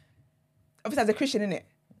that, obviously as a Christian, innit?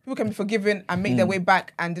 People can be forgiven and make their way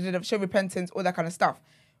back and show repentance, all that kind of stuff.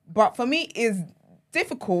 But for me, it's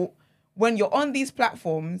difficult when you're on these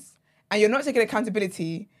platforms and you're not taking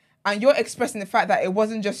accountability and you're expressing the fact that it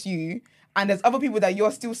wasn't just you and there's other people that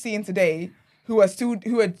you're still seeing today who are still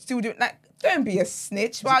doing, like, don't be a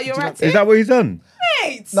snitch while you're at it. Is that what he's done?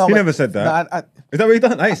 Mate! No, he never said that. Is that what he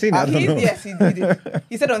done? I ain't seen that. I don't know. Yes, he did.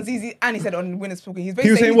 He said on ZZ and he said on Winners Talking. He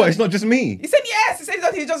was saying what? It's not just me. He said yes. He said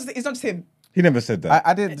it's not just him. He never said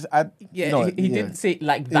that. He didn't say it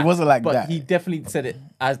like that. It wasn't like but that. He definitely said it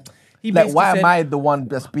as he like, why said, am I the one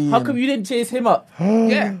that's being? How come you didn't chase him up?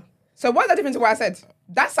 Yeah. So what's the difference to what I said?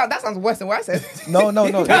 That sounds worse than what I said. No.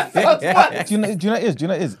 That sounds worse. Do you know what it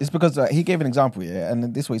is? It's because he gave an example,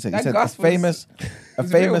 and this is what he said. He said a famous.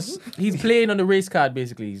 He's playing on the race card,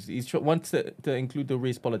 basically. He wants to include the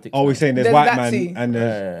race politics. Oh, we're saying there's white man and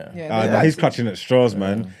he's clutching at straws,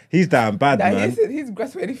 man. He's damn bad, man. He's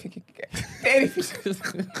grasping anything he can get.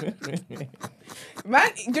 Anything. Man,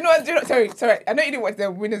 do you know? Sorry. I know you didn't watch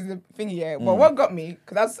the Winners thingy, yeah. But what got me,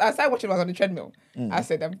 because I started watching when I was on the treadmill. I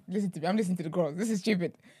said, I'm listening to the girls. This is stupid.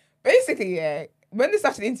 Basically, yeah. When they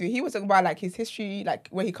started the interview, he was talking about like his history, like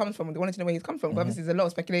where he comes from. They wanted to know where he's come from. Obviously, there's a lot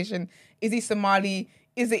of speculation. Is he Somali?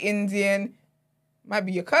 Is he Indian? Might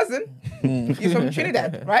be your cousin. He's from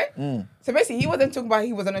Trinidad, right? So basically, he wasn't talking about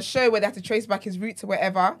he was on a show where they had to trace back his roots or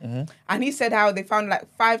whatever. And he said how they found like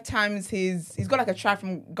 5 times he's got like a tribe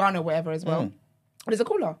from Ghana or whatever as well. There's a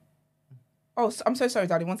caller. Oh, I'm so sorry,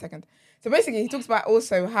 Daddy. 1 second. So basically, he talks about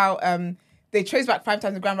also how they traced back 5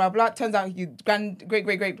 times the grandma. Turns out his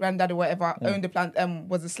great granddad or whatever owned the plant,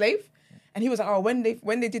 was a slave, and he was like, oh, when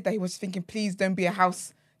they did that, he was thinking, please don't be a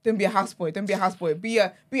houseboy, be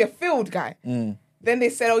a field guy. Then they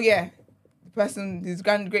said, oh yeah, the person, his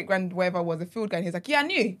great grand whatever was a field guy. And he's like, yeah, I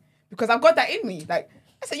knew because I've got that in me. Like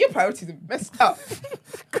I said, your priorities are messed up.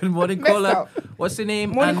 Good morning, caller. What's your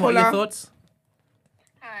name morning, and what are your thoughts?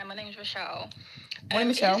 Hi, my name is Rochelle. Morning,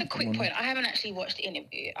 Michelle. Just a quick point. I haven't actually watched the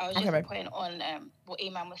interview. I was just pointing on what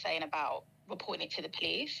Iman was saying about reporting it to the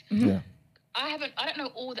police. Yeah. I don't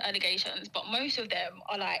know all the allegations, but most of them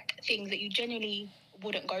are like things that you genuinely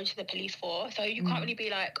wouldn't go to the police for. So you can't really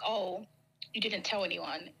be like, oh, you didn't tell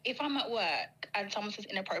anyone. If I'm at work and someone says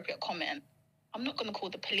inappropriate comment, I'm not going to call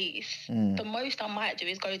the police. The most I might do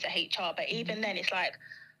is go to HR. But even then, it's like,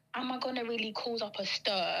 am I going to really cause up a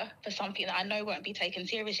stir for something that I know won't be taken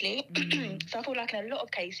seriously? So I feel like in a lot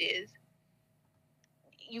of cases,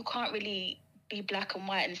 you can't really be black and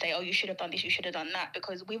white and say, oh, you should have done this, you should have done that,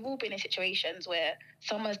 because we've all been in situations where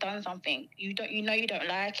someone's done something, you don't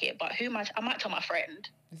like it, but I might tell my friend.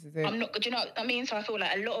 This is it. I'm not, do you know what I mean? So I feel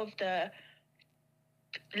like a lot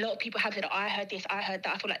of people have said, I heard this, I heard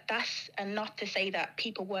that. I feel like that's enough to say that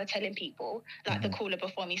people were telling people, like the caller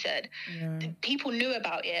before me said. People knew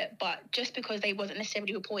about it, but just because they wasn't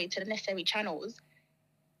necessarily reported to the necessary channels,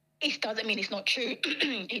 it doesn't mean it's not true.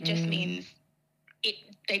 It just means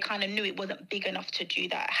they kind of knew it wasn't big enough to do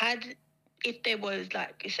that. Had if there was,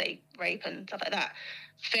 like you say, rape and stuff like that,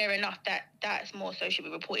 fair enough that that's more so should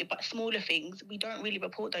be reported. But smaller things, we don't really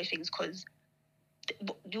report those things because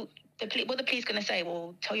what the police going to say?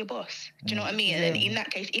 Well, tell your boss. Do you know what I mean? And then in that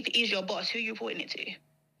case, if it is your boss, who are you reporting it to?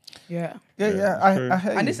 Yeah. I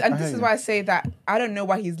hear And you. this is why I say that I don't know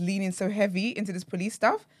why he's leaning so heavy into this police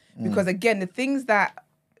stuff, because again, the things that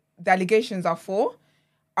the allegations are for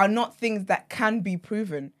are not things that can be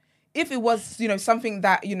proven. If it was, something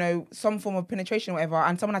that, some form of penetration or whatever,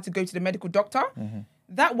 and someone had to go to the medical doctor,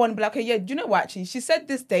 that one would be like, okay, yeah, do you know what, actually? She said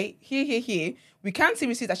this date, here. We can see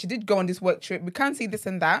receipts that she did go on this work trip. We can see this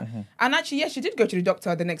and that. And actually, yes, she did go to the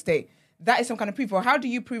doctor the next day. That is some kind of proof. Or how do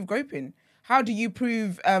you prove groping? How do you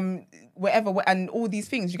prove whatever and all these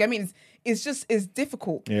things? You get what I mean? It's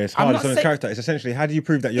difficult. Yeah, it's hard. It's on character. It's essentially, how do you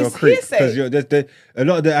prove that you're a creep? Because a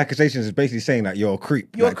lot of the accusations is basically saying that you're a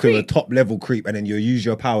creep. You're a top level creep, and then you use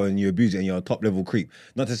your power and you abuse it, and you're a top level creep.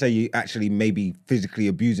 Not to say you actually maybe physically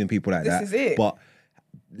abusing people like that. This is it. But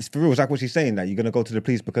it's for real. It's like what she's saying, that you're gonna go to the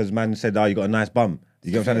police because man said, "Oh, you got a nice bum."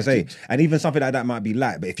 You get what I'm trying to say? And even something like that might be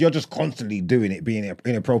light, but if you're just constantly doing it, being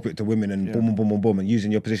inappropriate to women and boom, and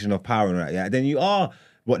using your position of power and that, then you are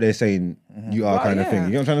what they're saying you are, kind of thing. You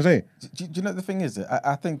know what I'm trying to say? Do you know the thing is?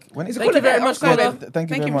 I think when it's Thank you very much, caller. Thank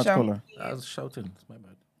you very much, caller. I was shouting. It's my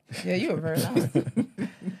bad. Yeah, you were very loud.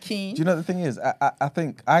 Keen. Do you know the thing is? I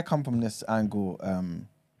think I come from this angle,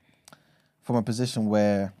 from a position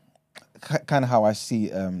where kind of how I see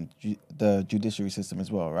the judiciary system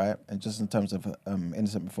as well, right? And just in terms of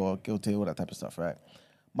innocent before guilty, all that type of stuff, right?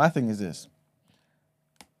 My thing is this.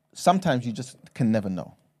 Sometimes you just can never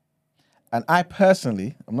know. And I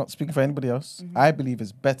personally, I'm not speaking for anybody else, I believe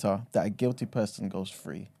it's better that a guilty person goes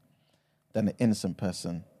free than an innocent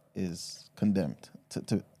person is condemned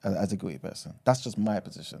to as a guilty person. That's just my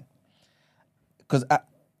position. Because I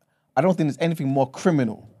don't think there's anything more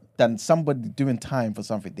criminal than somebody doing time for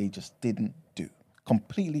something they just didn't do.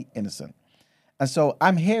 Completely innocent. And so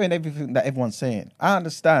I'm hearing everything that everyone's saying. I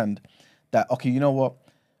understand that, okay, you know what?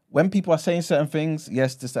 When people are saying certain things,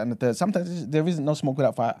 yes, this, that, and the third, sometimes there isn't no smoke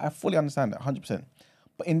without fire. I fully understand that, 100%.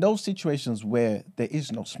 But in those situations where there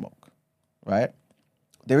is no smoke, right?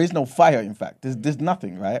 There is no fire, in fact. There's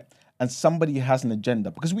nothing, right? And somebody has an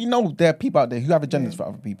agenda. Because we know there are people out there who have agendas for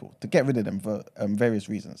other people to get rid of them for various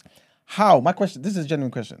reasons. My question, this is a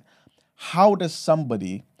genuine question. How does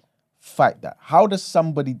somebody fight that? How does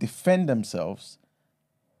somebody defend themselves?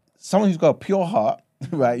 Someone who's got a pure heart,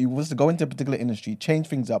 right, who wants to go into a particular industry, change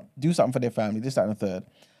things up, do something for their family, this, that, and the third.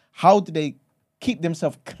 How do they keep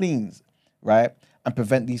themselves clean, right, and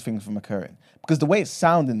prevent these things from occurring? Because the way it's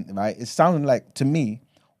sounding, right, it's sounding like, to me,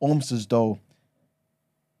 almost as though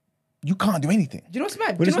you can't do anything. Do you know what's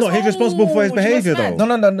mad? But it's not, he's responsible for his behaviour, though.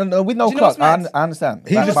 No, with no clock. I understand.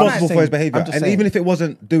 He's responsible for his behaviour. And even if it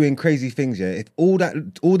wasn't doing crazy things, if all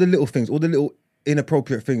the little things, all the little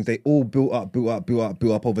inappropriate things, they all built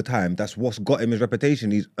up over time. That's what's got him his reputation.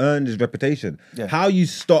 He's earned his reputation. Yeah. How you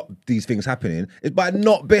stop these things happening is by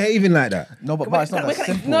not behaving like that. No, but it's not that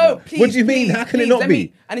simple. No, please. What do you mean? How can it not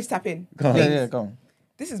be? I need to tap in. Go on. Yeah, go on.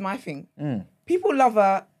 This is my thing. People love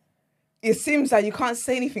her. It seems that you can't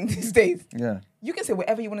say anything these days. Yeah. You can say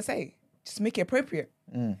whatever you want to say. Just make it appropriate.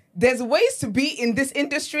 There's ways to be in this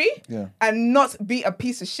industry and not be a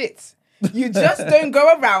piece of shit. You just don't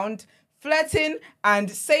go around flirting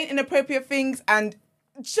and saying inappropriate things and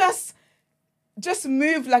just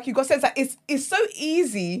move like you got sense. Like it's so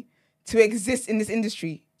easy to exist in this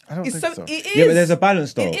industry. I don't think so. It is. Yeah, but there's a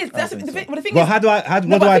balance though. It is. That's the thing. Well, the thing well, is,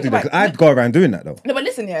 what do I do? Because I'd go around doing that though. No, but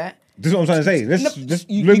listen, yeah. This is what I'm trying to say.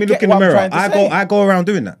 Let me look get in the what I'm mirror. trying to say. I go around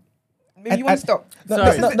doing that. Maybe you want to stop. No,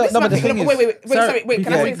 but the thing is... Wait,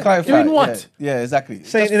 can I say something? Doing what? Yeah, exactly.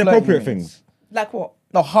 Saying Just inappropriate flirting things. Like what?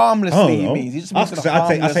 No, harmlessly means. You just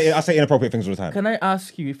I say inappropriate things all the time. Can I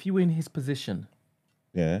ask you, if you were in his position,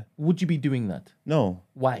 would you be doing that? No.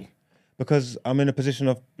 Why? Because I'm in a position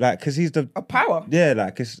of because he's the power. Yeah,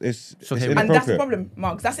 it's inappropriate. And that's the problem,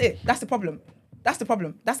 Mark. That's it. That's the problem.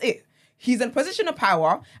 That's it. He's in a position of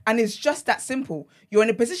power, and it's just that simple. You're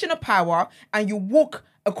in a position of power, and you walk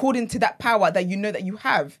according to that power that you know that you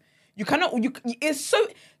have. You cannot. It's so.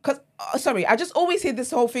 Because sorry, I just always hear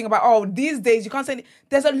this whole thing about these days you can't say.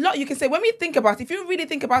 There's a lot you can say when we think about it. If you really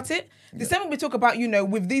think about it, the same when we talk about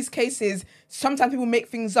with these cases, sometimes people make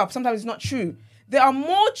things up. Sometimes it's not true. There are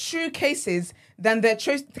more true cases than the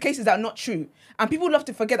cases that are not true. And people love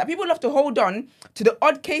to forget that. People love to hold on to the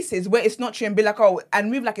odd cases where it's not true and be like,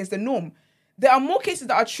 and move like it's the norm. There are more cases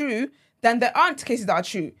that are true than there aren't cases that are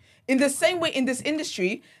true. In the same way, in this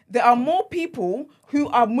industry, there are more people who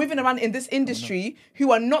are moving around in this industry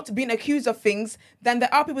who are not being accused of things than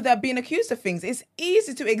there are people that are being accused of things. It's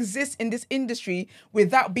easy to exist in this industry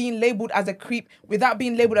without being labeled as a creep, without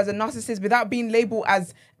being labeled as a narcissist, without being labeled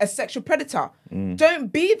as a sexual predator.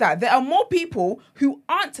 Don't be that. There are more people who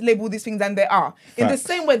aren't labeled these things than there are. In the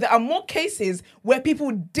same way, there are more cases where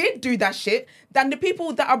people did do that shit than the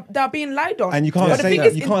people that are being lied on. And you can't say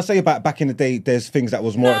that. You can't say about back in the day, there's things that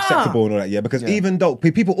was more acceptable and all that, yeah? Because even though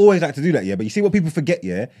people always like to do that, yeah? But you see what people forget,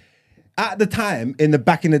 yeah? At the time,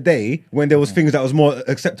 back in the day, when there was things that was more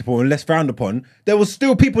acceptable and less frowned upon, there was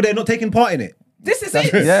still people there not taking part in it. This is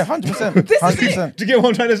it. Yeah, 100%. This is 100%. it. Do you get what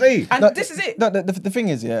I'm trying to say? And this is it. No, the thing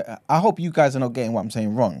is, yeah, I hope you guys are not getting what I'm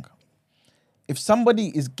saying wrong. If somebody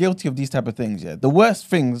is guilty of these type of things, yeah, the worst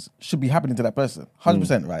things should be happening to that person.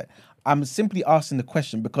 100%, right? I'm simply asking the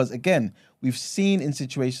question because, again, we've seen in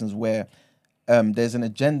situations where there's an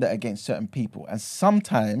agenda against certain people. And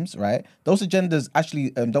sometimes, right, those agendas actually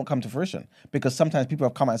don't come to fruition because sometimes people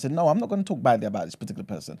have come out and said, no, I'm not going to talk badly about this particular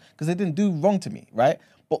person because they didn't do wrong to me, right?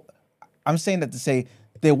 But I'm saying that to say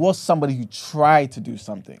there was somebody who tried to do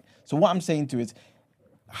something. So what I'm saying to is,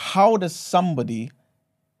 how does somebody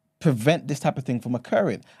prevent this type of thing from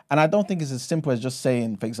occurring? And I don't think it's as simple as just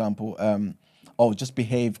saying, for example, just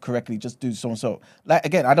behave correctly, just do so and so. Like,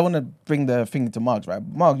 again, I don't want to bring the thing to Margs, right?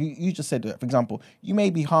 Marg, you just said that, for example, you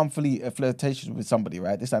may be harmfully flirtatious with somebody,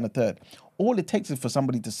 right? This and the third. All it takes is for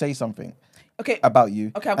somebody to say something about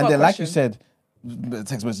you. Okay, I've and got then, a like you question. said,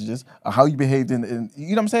 text messages, how you behaved in you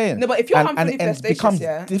know what I'm saying? No, but if you're harmfully and it flirtatious, becomes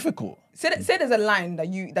yeah? difficult. Say there's a line that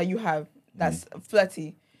you have that's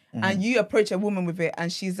flirty, and you approach a woman with it,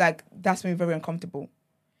 and she's like, "That's made me very uncomfortable."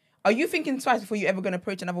 Are you thinking twice before you ever going to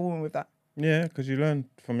approach another woman with that? Yeah, because you learn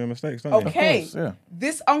from your mistakes, don't you? Okay, Of course, yeah.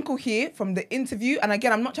 this uncle here from the interview, and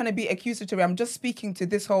again, I'm not trying to be accusatory. I'm just speaking to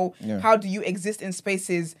this whole how do you exist in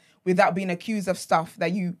spaces without being accused of stuff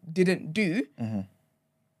that you didn't do.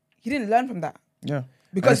 He didn't learn from that. Yeah.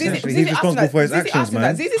 Because And Zizi essentially, he's responsible for his actions,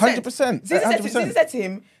 man. 100%. Zizi said to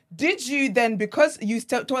him, did you then, because you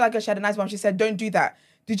told that girl she had a nice one, she said, don't do that.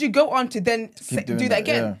 Did you go on to then do that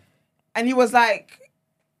again? Yeah. And he was like,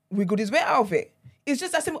 we got his way out of it. It's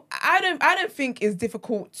just that simple. I don't think it's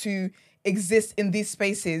difficult to exist in these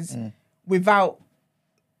spaces without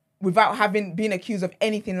being accused of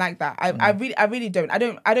anything like that. I really don't. I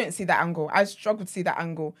don't see that angle. I struggle to see that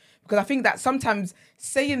angle because I think that sometimes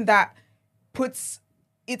saying that puts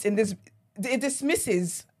it in this, it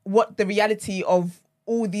dismisses what the reality of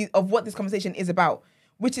what this conversation is about,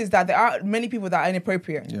 which is that there are many people that are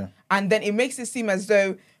inappropriate. Yeah. And then it makes it seem as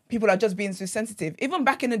though people are just being so sensitive. Even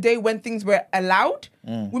back in the day when things were allowed,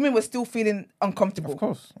 women were still feeling uncomfortable. Of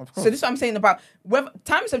course. So this is what I'm saying about whether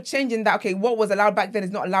times have changed in that, okay, what was allowed back then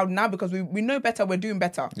is not allowed now because we know better, we're doing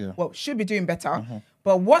better. Yeah. Well, should be doing better.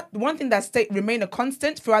 But one thing that remained a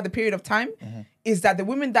constant throughout the period of time is that the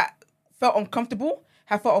women that felt uncomfortable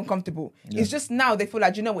have felt uncomfortable. It's just now they feel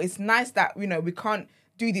like, you know what, it's nice that, we can't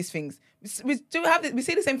do these things. We do have we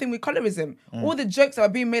see the same thing with colorism. All the jokes that are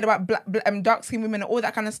being made about dark-skinned women and all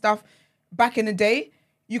that kind of stuff back in the day,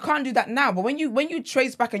 you can't do that now. But when you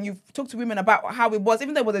trace back and you talk to women about how it was,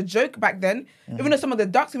 even though it was a joke back then, even though some of the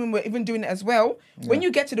dark-skinned women were even doing it as well, when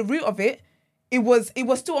you get to the root of it, it was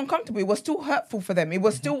still uncomfortable. It was still hurtful for them. It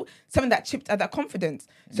was still something that chipped at that confidence.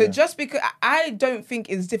 So just because I don't think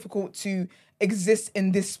it's difficult to exist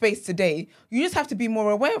in this space today, you just have to be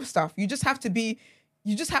more aware of stuff. You just have to be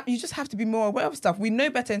more aware of stuff. We know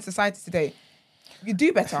better in society today. You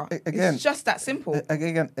do better. Again, it's just that simple.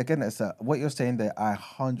 Again, it's what you're saying there. I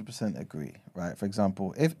 100% agree. Right. For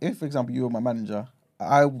example, if for example you were my manager,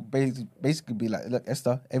 I would basically be like, look,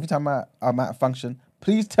 Esther, every time I'm at a function,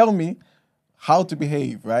 please tell me how to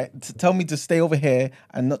behave. Right. Tell me to stay over here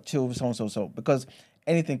and not chill with so because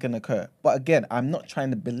anything can occur. But again, I'm not trying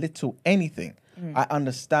to belittle anything. I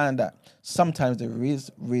understand that sometimes there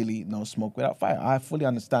is really no smoke without fire. I fully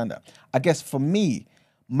understand that. I guess for me,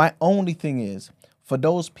 my only thing is for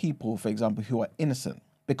those people, for example, who are innocent,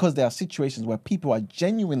 because there are situations where people are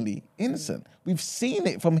genuinely innocent. We've seen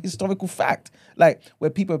it from historical fact, like where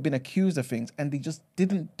people have been accused of things and they just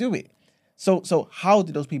didn't do it. So how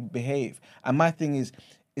did those people behave? And my thing is,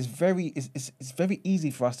 it's very easy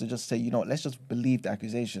for us to just say, let's just believe the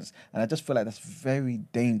accusations. And I just feel like that's very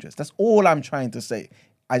dangerous. That's all I'm trying to say.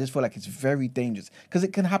 I just feel like it's very dangerous because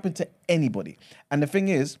it can happen to anybody. And the thing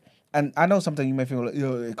is, and I know sometimes you may feel like,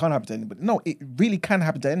 it can't happen to anybody. No, it really can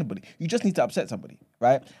happen to anybody. You just need to upset somebody,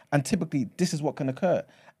 right? And typically, this is what can occur.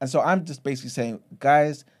 And so I'm just basically saying,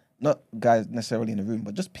 guys, not guys necessarily in the room,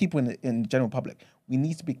 but just people in the general public, we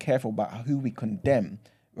need to be careful about who we condemn,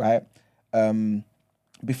 right?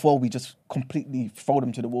 before we just completely throw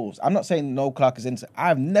them to the wolves. I'm not saying Noel Clarke is innocent.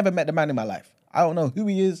 I've never met the man in my life. I don't know who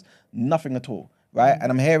he is, nothing at all, right?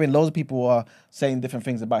 And I'm hearing loads of people who are saying different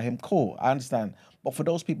things about him. Cool, I understand. But for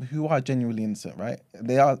those people who are genuinely innocent, right?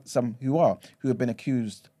 There are some who have been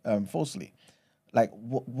accused falsely. Like,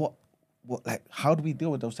 what, like, how do we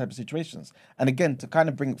deal with those type of situations? And again, to kind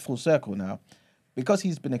of bring it full circle now, because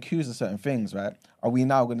he's been accused of certain things, right? Are we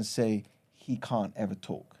now going to say he can't ever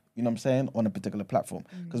talk? You know what I'm saying? On a particular platform.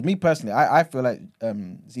 Because me personally, I feel like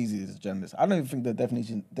Zizi is a journalist. I don't even think the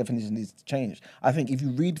definition needs to change. I think if you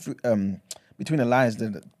read through, between the lines,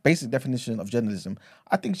 the basic definition of journalism,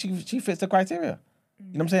 I think she fits the criteria. You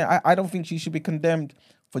know what I'm saying? I don't think she should be condemned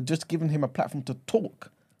for just giving him a platform to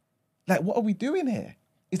talk. Like, what are we doing here?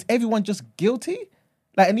 Is everyone just guilty?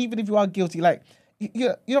 Like, and even if you are guilty, like, you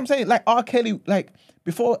know what I'm saying? Like, R. Kelly, like,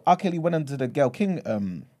 before R. Kelly went into the Gayle King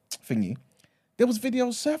thingy, there was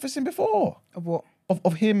videos surfacing before. Of what?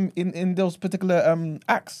 Of him in those particular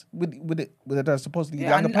acts with the supposedly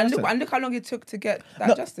younger person. And look how long it took to get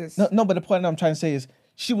that justice. No, but the point I'm trying to say is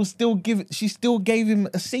she still gave him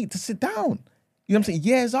a seat to sit down. You know what I'm saying?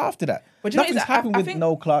 Years after that. But nothing's happened with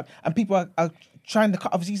Noel Clarke, and people are trying to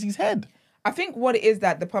cut off Zizi's head. I think what it is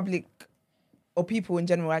that the public or people in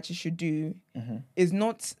general actually should do is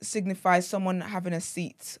not signify someone having a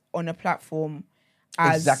seat on a platform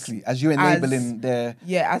as you enabling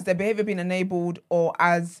as their behavior being enabled, or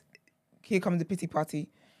as here comes the pity party.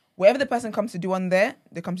 Whatever the person comes to do on there,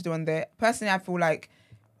 they come to do on there. Personally, I feel like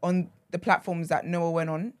on the platforms that Noah went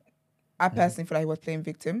on, I personally feel like he was playing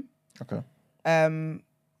victim. Okay.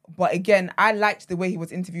 But again, I liked the way he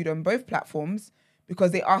was interviewed on both platforms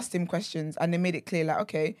because they asked him questions and they made it clear, like,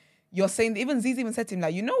 okay, you're saying, even Zizi even said to him,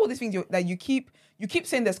 like, you know all these things that you keep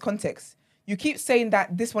saying there's context. You keep saying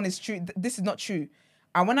that this one is true, this is not true.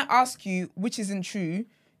 And when I ask you which isn't true,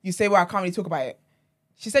 you say, well, I can't really talk about it.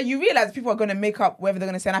 She said, you realize people are going to make up whatever they're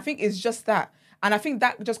going to say. And I think it's just that. And I think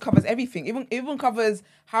that just covers everything. It even covers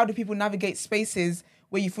how do people navigate spaces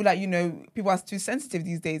where you feel like, you know, people are too sensitive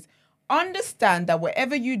these days. Understand that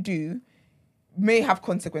whatever you do may have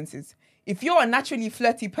consequences. If you're a naturally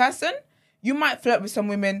flirty person, you might flirt with some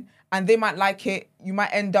women and they might like it. You might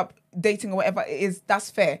end up dating or whatever it is.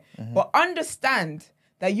 That's fair. But understand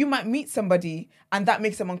that you might meet somebody and that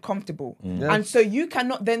makes them uncomfortable. Yes. And so you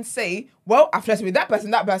cannot then say, well, I flirted with that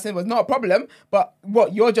person was not a problem, but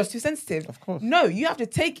what, you're just too sensitive. Of course. No, you have to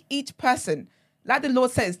take each person. Like the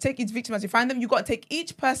Lord says, take each victim as you find them. You got to take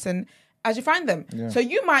each person as you find them. Yeah. So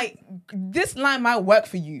this line might work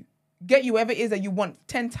for you, get you whatever it is that you want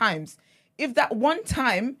 10 times. If that one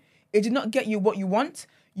time it did not get you what you want,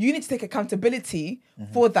 you need to take accountability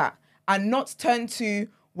for that and not turn to,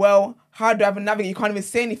 well, how do I even navigate? You can't even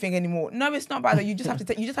say anything anymore. No, it's not about that. You just have to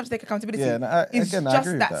take accountability. Yeah, it's just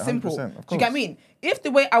that simple. Do you get what I mean? If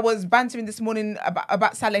the way I was bantering this morning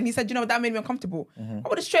about Salah and he said, you know what, that made me uncomfortable, I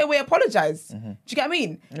would have straight away apologized. Do you get what I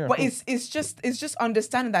mean? Yeah, but it's just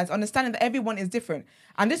understanding that. It's understanding that everyone is different.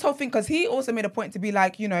 And this whole thing, because he also made a point to be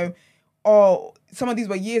like, you know, oh, some of these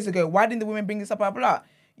were years ago. Why didn't the women bring this up? Blah, blah, blah.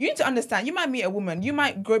 You need to understand, you might meet a woman, you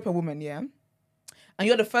might grope a woman, yeah? And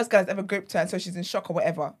you're the first guy that's ever groped her, and so she's in shock or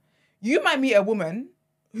whatever. You might meet a woman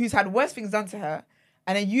who's had worse things done to her,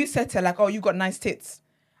 and then you said to her, like, oh, you got nice tits.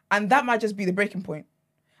 And that might just be the breaking point.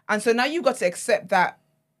 And so now you got to accept that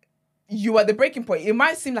you are the breaking point. It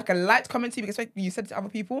might seem like a light comment to you because you said it to other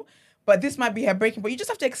people, but this might be her breaking point. You just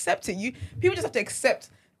have to accept it. People just have to accept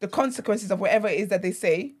the consequences of whatever it is that they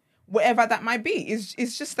say, whatever that might be.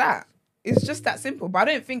 It's just that. It's just that simple. But I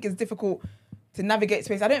don't think it's difficult to navigate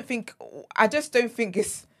space. I just think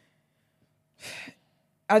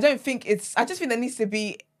there needs to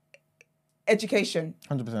be education.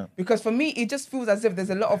 100%. Because for me, it just feels as if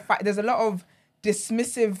there's a lot of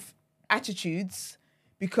dismissive attitudes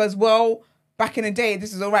because, well, back in the day,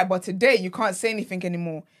 this is all right, but today you can't say anything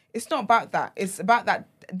anymore. It's not about that. It's about that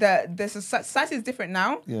the society is different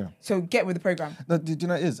now. Yeah. So get with the program. No, do you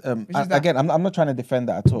know what it is? Again, I'm not trying to defend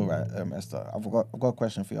that at all, right, Esther? I've got a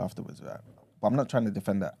question for you afterwards, right? But I'm not trying to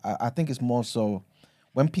defend that. I think it's more so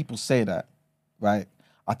when people say that, right?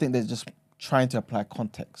 I think they're just trying to apply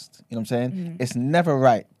context. You know what I'm saying? It's never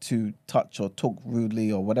right to touch or talk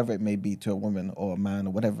rudely or whatever it may be to a woman or a man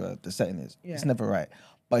or whatever the setting is. Yeah. It's never right.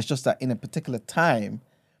 But it's just that in a particular time,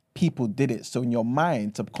 people did it. So in your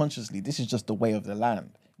mind, subconsciously, this is just the way of the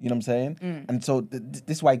land. You know what I'm saying? And so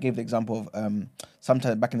this is why I gave the example of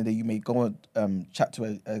sometimes back in the day, you may go and chat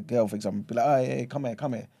to a girl, for example, be like, oh, hey, come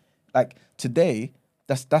here. Like today,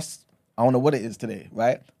 that's I don't know what it is today,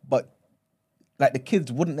 right? But like the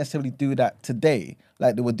kids wouldn't necessarily do that today,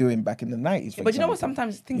 like they were doing back in the 90s. But you know what?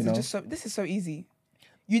 Sometimes things are just so. This is so easy.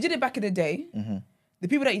 You did it back in the day. the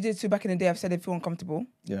people that you did it to back in the day have said they feel uncomfortable.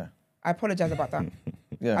 Yeah. I apologize about that.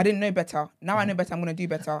 Yeah. I didn't know better. Now I know better. I'm gonna do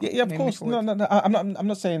better. Yeah, of course. No. I'm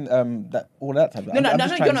not saying that all that type. No,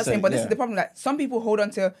 you're not saying. But this is the problem. Like some people hold on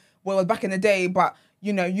to what was back in the day, but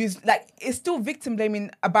use like it's still victim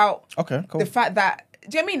blaming about the fact that.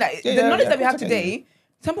 Do you know what I mean? Like the knowledge that we have today.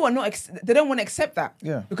 Some people are not. They don't want to accept that.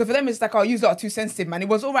 Yeah. Because for them it's like, oh, you lot are too sensitive, man. It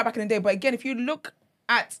was all right back in the day, but again, if you look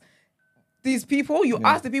at these people, you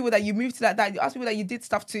ask the people that you moved to that you ask people that you did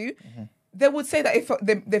stuff to, they would say that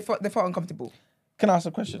they felt uncomfortable. Can I ask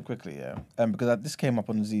a question quickly? Yeah, because this came up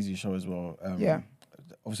on the ZZ show as well.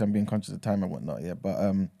 Obviously, I'm being conscious of time and whatnot. Yeah, but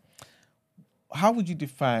how would you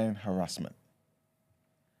define harassment?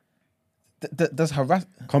 Does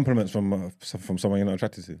compliments from someone you're not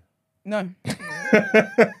attracted to? No.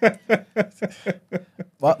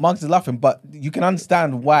 Marcus is laughing, but you can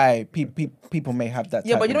understand why people may have that.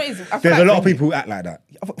 Yeah, but you know, there's a lot of people who act like that.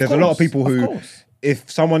 There's a lot of people who, if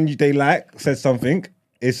someone they like says something,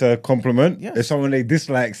 it's a compliment. Yes. If someone they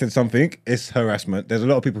dislike said something, it's harassment. There's a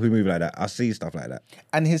lot of people who move like that. I see stuff like that.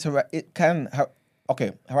 And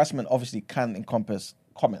harassment obviously can encompass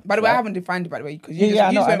comment. By the way, I haven't defined it, by the way, because you used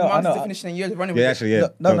Mark's definition and you're running with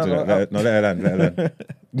it. No, let her land.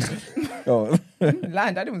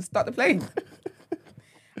 Land, I didn't even start the plane.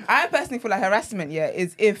 I personally feel like harassment,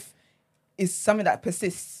 is if it's something that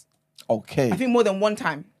persists. Okay. I think more than one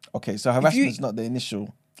time. Okay, so harassment is not the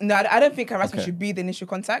initial. No, I don't think harassment should be the initial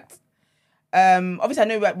contact. Obviously, I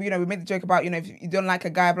know that, we made the joke about, if you don't like a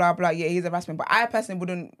guy, blah, blah, he's harassment. But I personally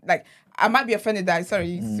wouldn't, I might be offended that, what do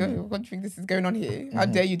you think this is going on here? How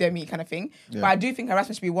dare you dare me kind of thing. Yeah. But I do think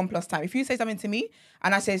harassment should be 1+ time. If you say something to me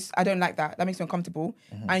and I say, I don't like that makes me uncomfortable,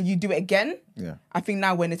 and you do it again, I think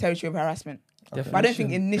now we're in the territory of harassment. Okay. But I don't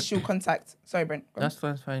think initial contact, sorry, Brent. That's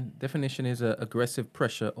fine. Definition is aggressive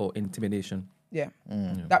pressure or intimidation. Yeah.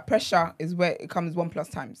 That pressure is where it comes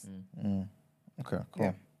 1+ times. Okay, cool.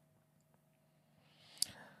 Yeah.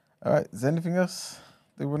 All right. Is there anything else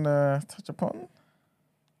they want to touch upon?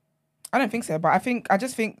 I don't think so, but I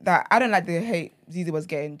just think that I don't like the hate Zizi was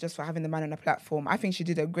getting just for having the man on a platform. I think she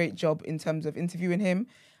did a great job in terms of interviewing him.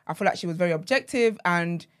 I feel like she was very objective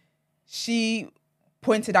and she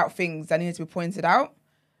pointed out things that needed to be pointed out.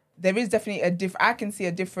 There is definitely I can see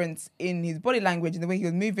a difference in his body language and the way he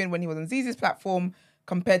was moving when he was on Zizi's platform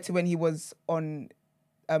compared to when he was on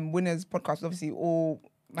Winner's podcast. Obviously, all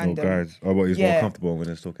Mandem. Oh, guys. Oh, but he's more comfortable when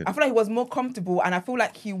he's talking. I feel like he was more comfortable, and I feel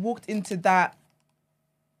like he walked into that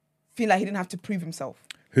feeling like he didn't have to prove himself.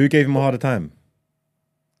 Who gave him a harder time?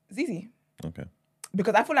 Zizi. Okay.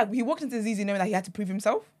 Because I feel like he walked into Zizi knowing that he had to prove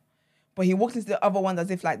himself, but he walked into the other ones as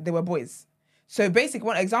if like they were boys. So basically,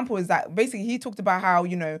 one example is that basically he talked about how,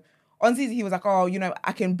 on Zizi he was like, oh,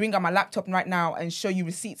 I can bring out my laptop right now and show you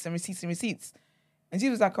receipts. And Zizi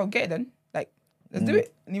was like, oh, get it then. Let's do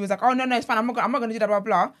it. And he was like, oh, no, it's fine. I'm not going to do that, blah,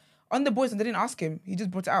 blah. On the boys, and they didn't ask him. He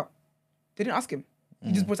just brought it out. They didn't ask him.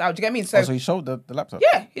 He just brought it out. Do you get me? So he showed the laptop?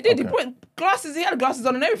 Yeah, he did. Okay. He brought glasses. He had glasses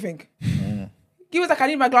on and everything. He was like, I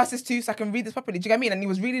need my glasses too so I can read this properly. Do you get me? And he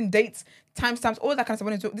was reading dates, timestamps, all that kind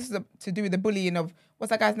of stuff. This is to do with the bullying of, what's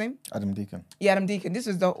that guy's name? Adam Deacon. Yeah, Adam Deacon. This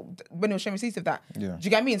was when he was showing receipts of that. Yeah. Do you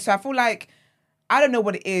get me? So I feel like, I don't know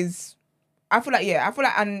what it is. I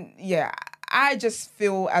just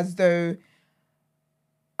feel as though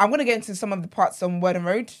I'm going to get into some of the parts on Word and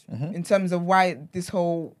Road in terms of why this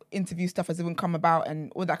whole interview stuff has even come about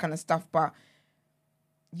and all that kind of stuff. But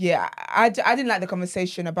yeah, I didn't like the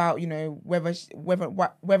conversation about, whether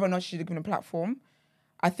or not she should have given a platform.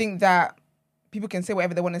 I think that people can say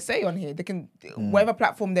whatever they want to say on here. They can, whatever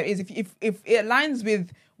platform there is, if it aligns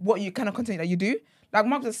with what you kind of content that you do. Like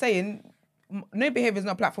Mark was saying, No Behavior is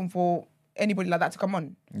not a platform for anybody like that to come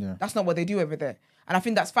on. Yeah. That's not what they do over there. And I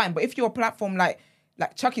think that's fine. But if you're a platform like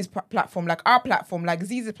Chucky's platform, like our platform, like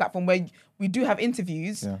Zizi's platform, where we do have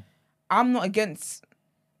interviews, I'm not against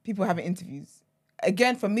people having interviews.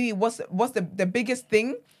 Again, for me, what's the biggest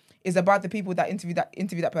thing is about the people that interview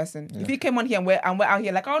that person. Yeah. If you came on here and we're out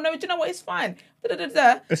here like, oh no, do you know what? It's fine. That's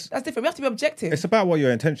different. We have to be objective. It's about what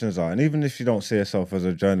your intentions are, and even if you don't see yourself as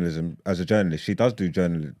a journalist, she does do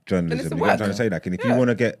journalism. You know what I'm trying to say? Like, and if you want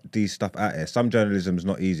to get these stuff out here, some journalism is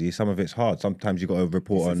not easy. Some of it's hard. Sometimes you got to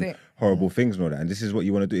report on horrible things and all that. And this is what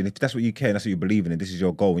you want to do. And if that's what you care, and that's what you believe in, and this is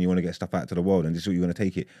your goal, and you want to get stuff out to the world, and this is what you want to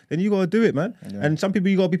take it, then you got to do it, man. Yeah. And some people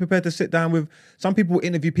you got to be prepared to sit down with. Some people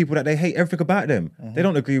interview people that they hate everything about them. They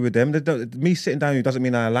don't agree with them. Me sitting down with you doesn't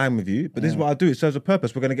mean I align with you, but this is what I do. It serves a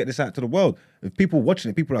purpose. We're going to get this out to the world. If people watching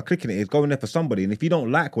it, people are clicking it, it's going there for somebody. And if you don't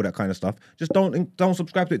like all that kind of stuff, just don't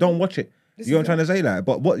subscribe to it. Don't watch it. You know what I'm trying to say? That,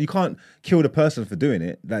 but what you can't kill the person for doing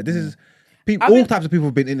it. Like this is. all types of people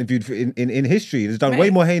have been interviewed in history. There's done way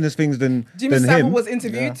more heinous things than Jimmy than Savile him. was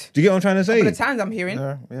interviewed. Do you get what I'm trying to say? A couple of times I'm hearing.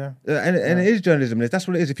 Yeah. And it is journalism. That's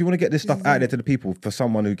what it is. If you want to get this stuff out there to the people, for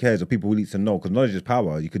someone who cares or people who need to know, because knowledge is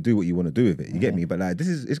power. You could do what you want to do with it. You get me? But like,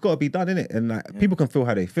 it's got to be done, innit? And like, people can feel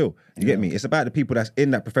how they feel. You get me? It's about the people that's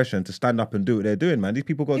in that profession to stand up and do what they're doing, man. These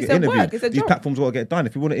people got to get interviewed. These platforms got to get done.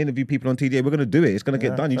 If you want to interview people on TDA, we're going to do it. It's going to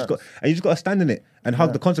get done. You just got to stand in it and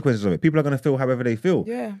hug the consequences of it. People are going to feel however they feel.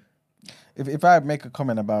 Yeah. If I make a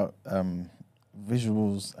comment about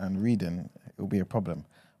visuals and reading, it will be a problem.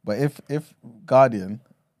 But if Guardian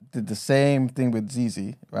did the same thing with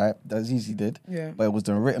ZZ, right, that ZZ did, but it was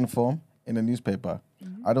in written form in a newspaper,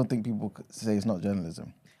 I don't think people could say it's not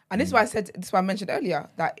journalism. And this is why I mentioned earlier,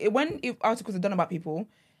 that when articles are done about people,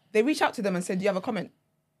 they reach out to them and say, do you have a comment?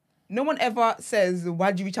 No one ever says,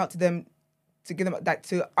 why did you reach out to them to give them, like,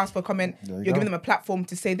 to ask for a comment? You're giving them a platform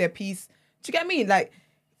to say their piece. Do you get me? Like,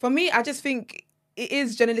 for me, I just think it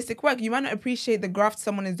is journalistic work. You might not appreciate the graft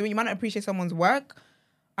someone is doing. You might not appreciate someone's work.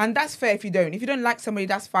 And that's fair if you don't. If you don't like somebody,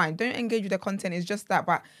 that's fine. Don't engage with their content. It's just that.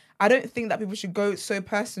 But I don't think that people should go so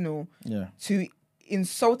personal to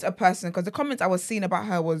insult a person, because the comments I was seeing about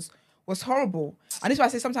her was horrible. And this is why I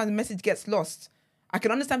say sometimes the message gets lost. I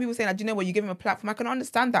can understand people saying, like, do you know what, you give them a platform. I can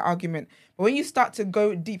understand that argument. But when you start to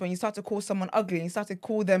go deep and you start to call someone ugly and you start to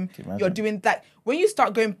call them, you're doing that. When you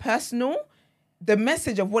start going personal, the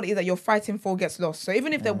message of what it is that you're fighting for gets lost. So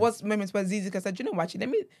even if there was moments where Zizi said, you know what, actually,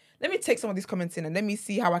 let me take some of these comments in and let me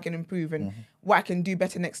see how I can improve and what I can do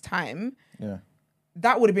better next time. Yeah.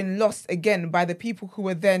 That would have been lost again by the people who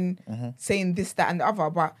were then saying this, that, and the other.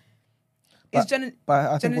 But I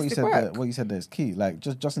think what you said there is key. Like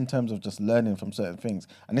just in terms of just learning from certain things,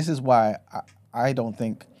 and this is why I don't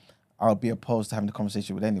think I'll be opposed to having a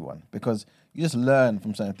conversation with anyone, because you just learn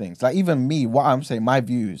from certain things. Like even me, what I'm saying, my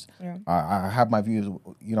views, I have my views,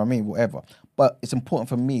 you know what I mean, whatever. But it's important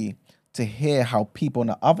for me to hear how people on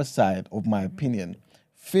the other side of my opinion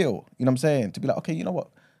feel. You know what I'm saying? To be like, okay, you know what?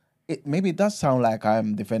 Maybe it does sound like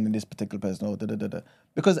I'm defending this particular person or da-da-da-da.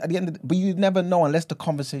 Because at the end of but you never know unless the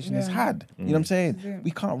conversation is had. You know what I'm saying?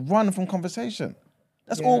 We can't run from conversation.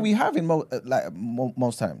 That's all we have in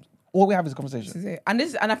most times. All we have is a conversation. This is it.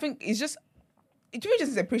 And I think it's just, do we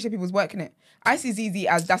just appreciate people's work, innit? I see ZZ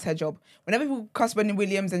as that's her job. Whenever people cuss Wendy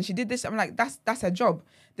Williams and she did this, I'm like, that's her job.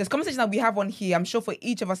 There's conversations that we have on here, I'm sure for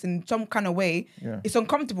each of us in some kind of way, it's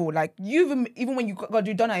uncomfortable. Like even when you got to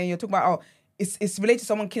do Donna and you're talking about, it's related to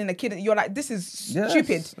someone killing a kid, you're like, this is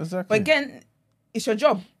stupid. Exactly. But again, it's your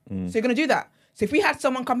job. So you're going to do that. So if we had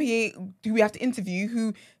someone come here who we have to interview,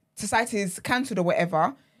 who society is cancelled or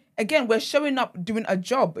whatever, again, we're showing up doing a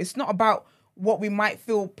job. It's not about what we might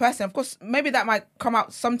feel personally. Of course, maybe that might come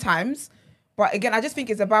out sometimes. But again, I just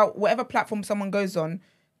think it's about whatever platform someone goes on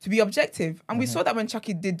to be objective. And we saw that when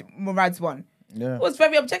Chucky did Murad's one. Yeah. It was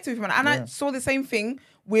very objective. And I saw the same thing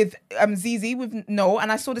with ZZ, with Noel,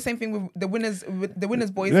 and I saw the same thing with the winners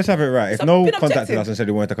boys. Let's have it right. If Noel contacted us and said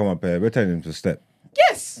he wanted to come up here, we're telling him to step.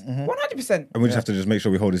 Yes, 100%. And we just have to just make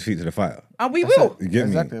sure we hold his feet to the fire. And we will. You get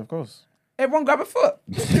Exactly, me? of course. Everyone grab a foot.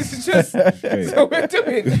 It's just so we're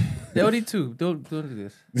doing. They only two. Don't do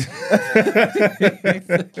this.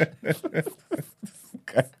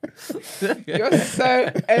 You're so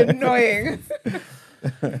annoying.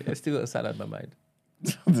 I still got a salad in my mind.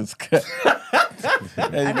 This guy.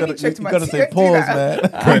 Hey, you gotta say don't pause, do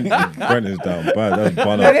man. Brent is down bad. That's No,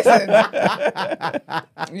 banana. listen.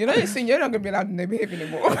 You know, soon you're not gonna be allowed in the behavior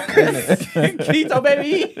anymore. Keto,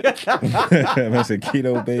 baby. Man said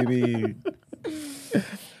keto, baby.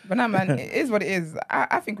 But no, man, it is what it is.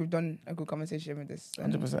 I think we've done a good conversation with this.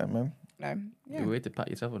 100%, man. You wait to pat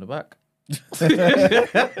yourself on the back. Which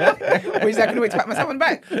I can wait to pat myself on the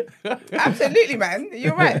back. Absolutely, man.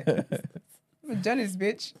 You're right. I'm a journalist,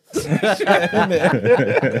 bitch.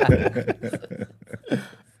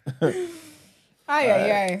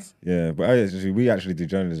 Aye. Yeah, but we actually do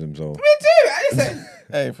journalism, so. Me too. Listen,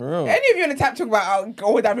 Hey, for real. any of you on the tap talk about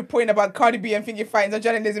all that reporting about Cardi B and think you're fighting on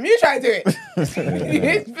journalism, you try to do it. It's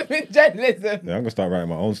journalism. Yeah, I'm gonna start writing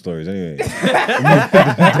my own stories anyway.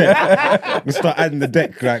 I'm gonna start adding the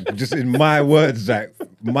deck, like just in my words, like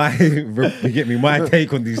you get me, my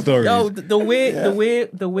take on these stories. Yo, the way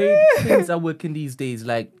things are working these days,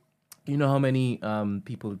 like, you know how many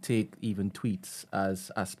people take even tweets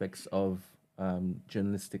as aspects of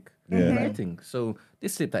journalistic writing. So they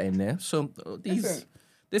slip that in there. So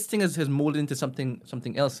this thing has molded into something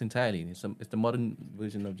else entirely. It's the modern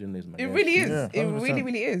version of journalism. It really is. Yeah, it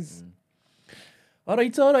really is. All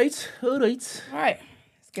right. All right. Let's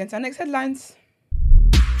get into our next headlines.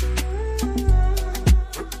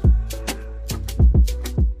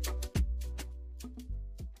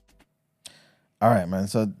 All right, man.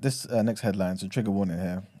 So this next headline, so trigger warning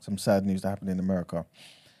here. Some sad news that happened in America.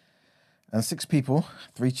 And 6 people,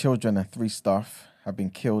 3 children and 3 staff have been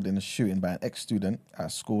killed in a shooting by an ex-student at a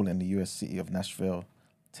school in the U.S. city of Nashville,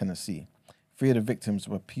 Tennessee. 3 of the victims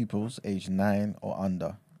were pupils aged 9 or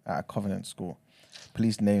under at a Covenant school.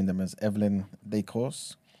 Police named them as Evelyn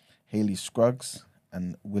Dacos, Haley Scruggs,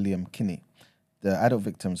 and William Kinney. The adult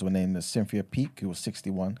victims were named as Cynthia Peak, who was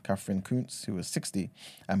 61, Catherine Kuntz, who was 60,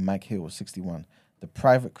 and Mike Hill was 61. The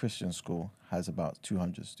private Christian school has about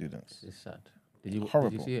 200 students. It's sad. Did you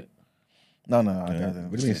see it? No, I didn't.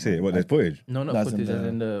 What do you mean see it? What, there's footage? No, not footage. As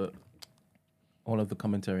in the all of the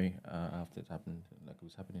commentary after it happened, like it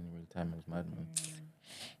was happening in real time. It was mad, man.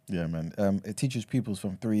 Yeah, man. It teaches pupils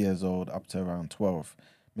from 3 years old up to around 12.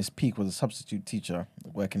 Miss Peak was a substitute teacher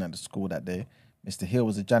working at the school that day. Mr. Hill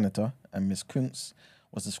was a janitor, and Miss Kuntz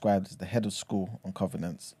was described as the head of school on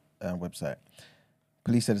Covenant's website.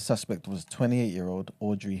 Police said the suspect was 28-year-old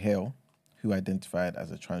Audrey Hale, who identified as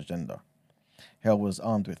a transgender. Hale was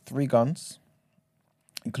armed with 3 guns,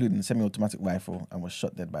 including a semi-automatic rifle, and was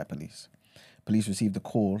shot dead by police. Police received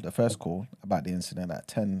the first call about the incident at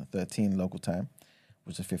 10:13 local time,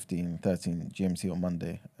 which is 15:13 GMT on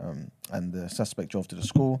Monday. And the suspect drove to the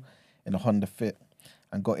school in a Honda Fit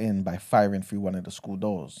and got in by firing through one of the school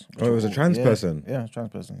doors. Oh, it was a trans person? Yeah, a trans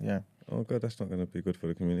person, yeah. Oh, God, that's not going to be good for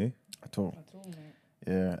the community. At all,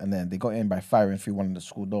 yeah, and then they got in by firing through one of the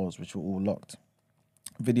school doors, which were all locked.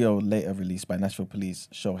 Video later released by Nashville police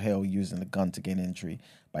show Hale using the gun to gain entry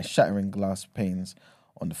by shattering glass panes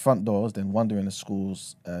on the front doors, then wandering the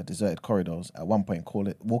school's deserted corridors. At one point,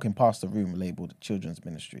 walking past a room labelled Children's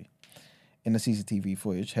Ministry. In the CCTV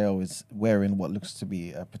footage, Hale is wearing what looks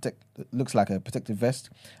like a protective vest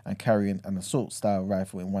and carrying an assault-style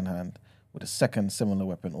rifle in one hand, with a second similar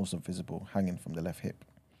weapon also visible hanging from the left hip.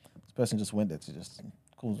 This person just went there to just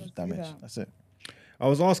cause damage. That's it. I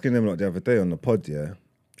was asking them like the other day on the pod, yeah.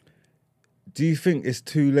 Do you think it's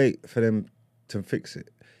too late for them to fix it?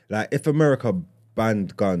 Like, if America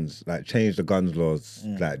banned guns, like changed the guns laws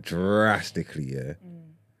like drastically, yeah.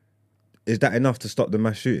 Is that enough to stop the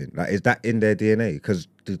mass shooting? Like, is that in their DNA? Because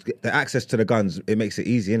the access to the guns, it makes it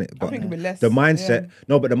easy, innit? But I think it'd be less. the mindset,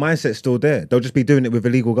 but the mindset's still there. They'll just be doing it with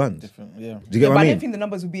illegal guns. Different, yeah. Do you get what I mean? I don't think the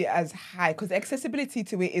numbers would be as high because the accessibility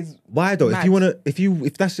to it is. Why though? mad.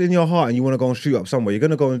 If that's in your heart and you want to go and shoot up somewhere, you're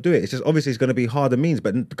gonna go and do it. It's just obviously it's gonna be harder means,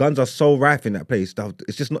 but the guns are so rife in that place.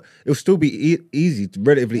 It's just not. It'll still be easy,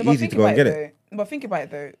 relatively easy to go and get it. But think about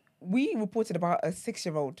it though. We reported about a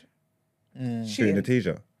 6-year-old Shooting a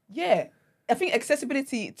teacher. Yeah. I think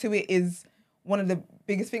accessibility to it is one of the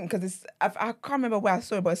biggest things because I can't remember where I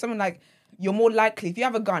saw it, but it's something like you're more likely if you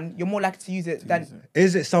have a gun, you're more likely to use it than.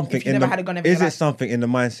 Is it something if you never had a gun ever in Is your it life. something in the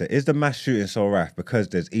mindset? Is the mass shooting so rife because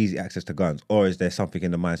there's easy access to guns, or is there something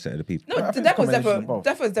in the mindset of the people? No, the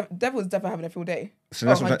devil's definitely having a field day. So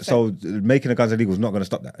that's what, so making the guns illegal is not going to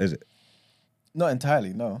stop that, is it? Not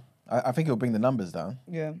entirely, no. I think it'll bring the numbers down.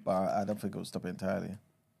 Yeah. But I don't think it'll stop it entirely.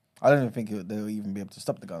 I don't even think they'll even be able to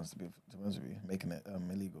stop the guns, to be honest with you, making it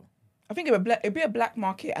illegal. I think it'll be a black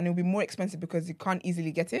market and it'll be more expensive because you can't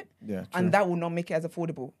easily get it. Yeah, true. And that will not make it as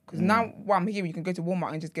affordable. Because now, while I'm here, you can go to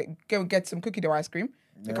Walmart and just get some cookie dough ice cream,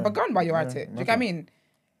 pick up a gun while you're at it. Do you get what I mean?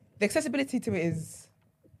 The accessibility to it is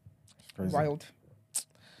wild.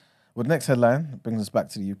 Well, the next headline brings us back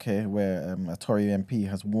to the UK, where a Tory MP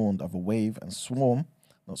has warned of a wave and swarm,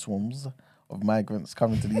 not swarms, of migrants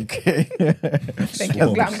coming to the UK. Thank you.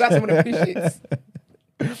 I'm glad someone appreciates.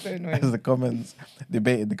 So annoying. As the Commons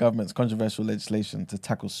debated the government's controversial legislation to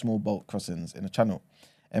tackle small boat crossings in the Channel.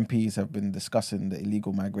 MPs have been discussing the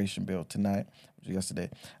illegal migration bill tonight, which was yesterday,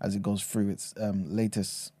 as it goes through its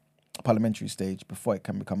latest parliamentary stage before it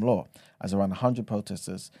can become law, as around 100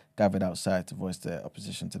 protesters gathered outside to voice their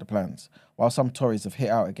opposition to the plans. While some Tories have hit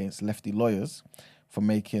out against lefty lawyers for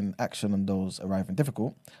making action on those arriving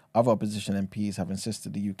difficult, other opposition MPs have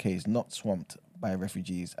insisted the UK is not swamped by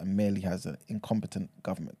refugees and merely has an incompetent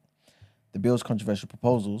government. The bill's controversial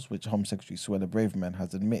proposals, which Home Secretary Suella Braverman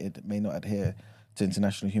has admitted may not adhere to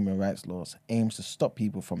international human rights laws, aims to stop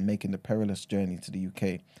people from making the perilous journey to the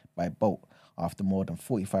UK by boat after more than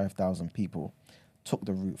 45,000 people took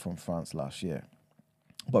the route from France last year.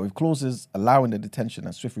 But with clauses allowing the detention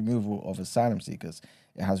and swift removal of asylum seekers,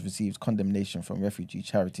 it has received condemnation from refugee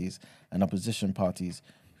charities and opposition parties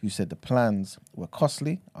who said the plans were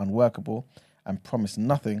costly, unworkable, and promised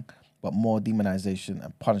nothing but more demonisation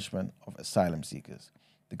and punishment of asylum seekers.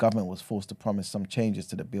 The government was forced to promise some changes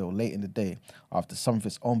to the bill late in the day after some of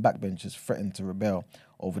its own backbenchers threatened to rebel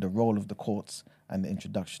over the role of the courts and the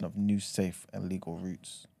introduction of new safe and legal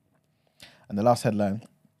routes. And the last headline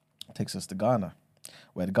takes us to Ghana.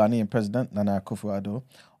 where the Ghanaian president, Nana Akufo-Addo,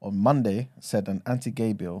 on Monday said an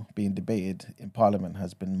anti-gay bill being debated in Parliament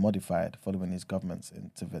has been modified following his government's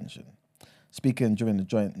intervention. Speaking during the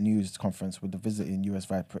joint news conference with the visiting US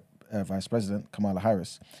Vice President Kamala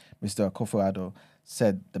Harris, Mr. Akufo-Addo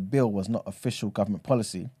said the bill was not official government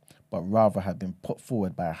policy, but rather had been put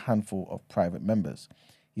forward by a handful of private members.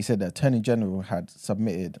 He said the Attorney General had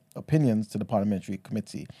submitted opinions to the Parliamentary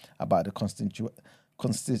Committee about the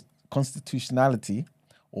constitutionality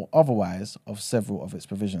or otherwise of several of its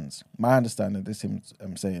provisions. My understanding, this him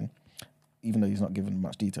saying, even though he's not given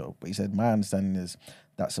much detail, but he said, my understanding is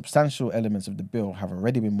that substantial elements of the bill have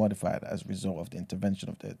already been modified as a result of the intervention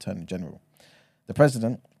of the Attorney General. The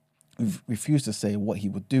President refused to say what he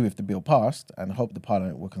would do if the bill passed and hoped the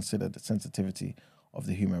Parliament will consider the sensitivity of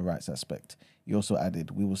the human rights aspect. He also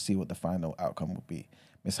added, we will see what the final outcome will be.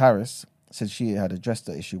 Ms. Harris said she had addressed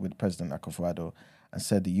the issue with President Akufo-Addo and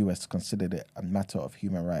said the US considered it a matter of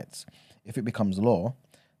human rights. If it becomes law,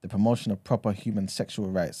 the Promotion of Proper Human Sexual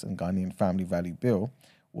Rights and Ghanaian Family Value Bill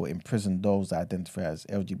will imprison those that identify as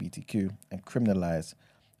LGBTQ and criminalise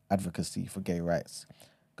advocacy for gay rights.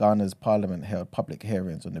 Ghana's parliament held public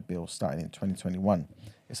hearings on the bill starting in 2021.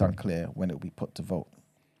 It's unclear when it will be put to vote.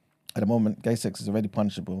 At the moment, gay sex is already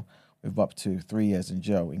punishable with up to 3 years in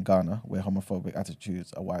jail in Ghana, where homophobic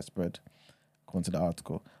attitudes are widespread, according to the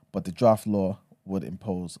article. But the draft law would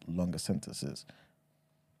impose longer sentences.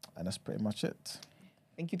 And that's pretty much it.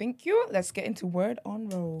 Thank you. Let's get into Word on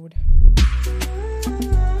Road.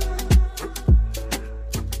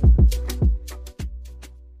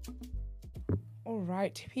 All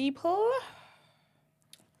right, people.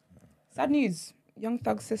 Sad news. Young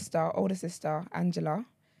Thug's sister, older sister, Angela,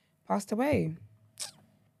 passed away.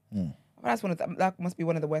 Well, that must be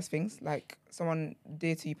one of the worst things. Like, someone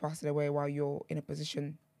dear to you passing away while you're in a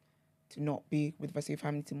position to not be with the rest of your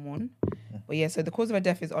family to mourn. But yeah, so the cause of her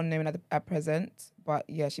death is unknown at present. But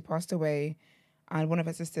yeah, she passed away. And one of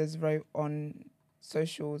her sisters wrote on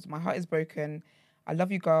socials, "My heart is broken. I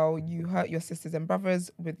love you, girl. You hurt your sisters and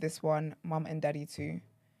brothers with this one, mum and daddy too."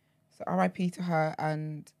 So RIP to her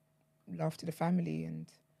and love to the family.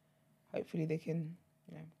 And hopefully they can,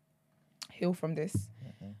 heal from this.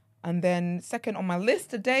 And then second on my list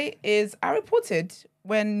today is, I reported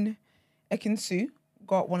when Ekinsu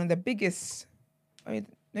got one of the biggest,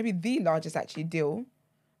 maybe the largest actually deal.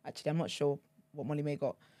 Actually, I'm not sure what Molly May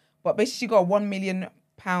got. But basically she got a £1 million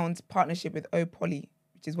partnership with Opoly,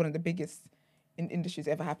 which is one of the biggest in industries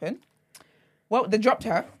ever happened. Well, they dropped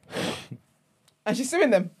her. And she's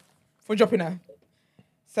suing them for dropping her.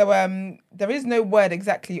 So there is no word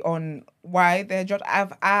exactly on why they dropped.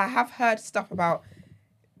 I have heard stuff about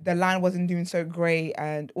the line wasn't doing so great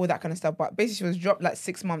and all that kind of stuff. But basically she was dropped like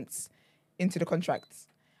 6 months into the contracts.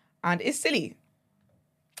 And it's silly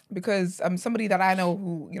because somebody that I know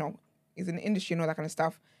who, is in the industry and all that kind of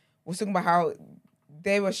stuff was talking about how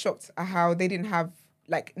they were shocked at how they didn't have,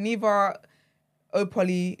 neither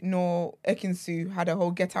Opoly nor Ekinsu had a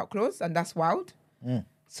whole get out clause, and that's wild.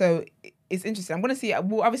 So it's interesting. I'm going to see,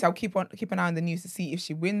 obviously I'll keep an eye on the news to see if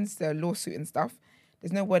she wins the lawsuit and stuff.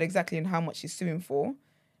 There's no word exactly on how much she's suing for,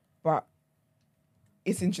 but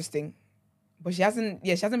it's interesting. But she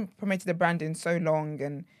hasn't promoted the brand in so long,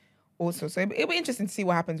 and also, so it'll be interesting to see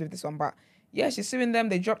what happens with this one. But yeah, she's suing them.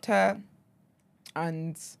 They dropped her,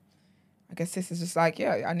 and I guess this is just like,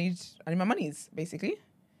 I need my monies basically.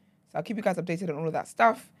 So I'll keep you guys updated on all of that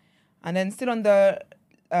stuff. And then still on the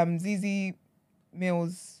ZZ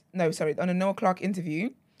Mills, on a Noah Clarke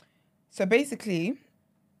interview. So basically,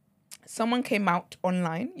 someone came out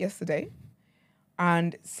online yesterday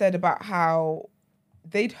and said about how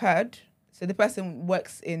they'd heard. So the person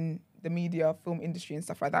works in the media, film industry and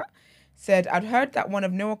stuff like that, said, "I'd heard that one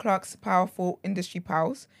of Noah Clarke's powerful industry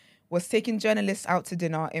pals was taking journalists out to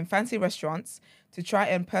dinner in fancy restaurants to try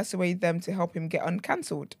and persuade them to help him get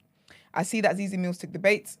uncancelled. I see that ZZ Mills took the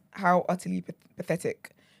bait. How utterly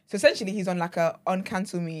pathetic." So essentially he's on like a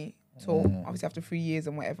uncancel me tour, obviously after 3 years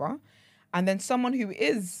and whatever. And then someone who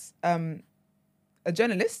is a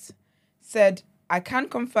journalist said, "I can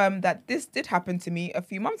confirm that this did happen to me a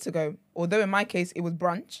few months ago, although in my case it was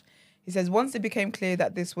brunch." He says, "Once it became clear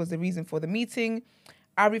that this was the reason for the meeting,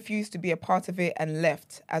 I refused to be a part of it and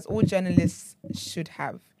left, as all journalists should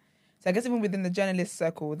have." So I guess even within the journalist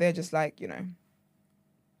circle, they're just like,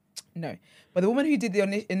 no. But the woman who did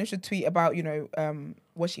the initial tweet about,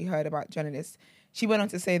 what she heard about journalists, she went on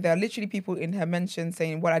to say there are literally people in her mentions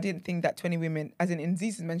saying, "Well, I didn't think that 20 women," as in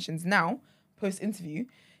Ziz's mentions now, post-interview,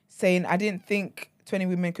 saying, "I didn't think 20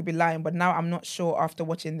 women could be lying, but now I'm not sure after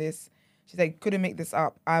watching this." She said, "Couldn't make this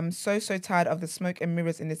up. I'm so tired of the smoke and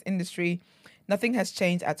mirrors in this industry. Nothing has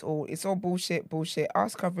changed at all. It's all bullshit,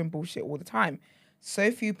 ass covering bullshit all the time. So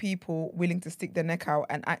few people willing to stick their neck out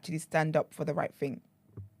and actually stand up for the right thing.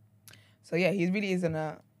 So yeah, he really is on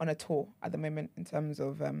a tour at the moment in terms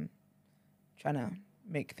of trying to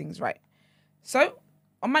make things right. So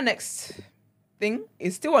on my next thing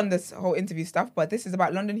is still on this whole interview stuff, but this is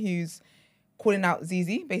about London Hughes calling out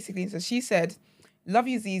Zizi, basically. So she said, "Love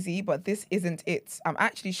you, Zizi, but this isn't it. I'm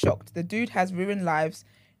actually shocked. The dude has ruined lives.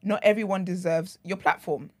 Not everyone deserves your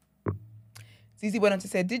platform." Zizi went on to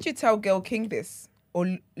say, "Did you tell Gayle King this?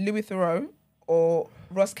 Or Louis Theroux? Or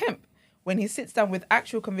Ross Kemp? When he sits down with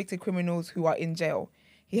actual convicted criminals who are in jail.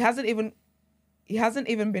 He hasn't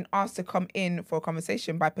even been asked to come in for a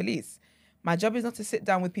conversation by police. My job is not to sit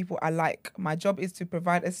down with people I like. My job is to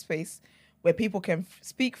provide a space where people can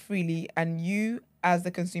speak freely and you, as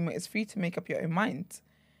the consumer, is free to make up your own mind."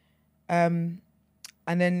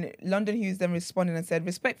 And then London Hughes then responded and said,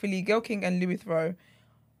 "Respectfully, Gayle King and Louis Theroux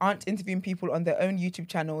aren't interviewing people on their own YouTube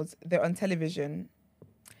channels. They're on television.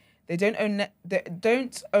 They don't own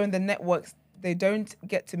the networks. They don't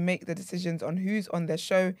get to make the decisions on who's on their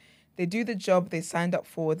show. They do the job they signed up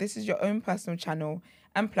for. This is your own personal channel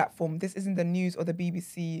and platform. This isn't the news or the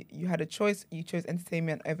BBC. You had a choice. You chose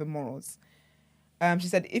entertainment over morals." She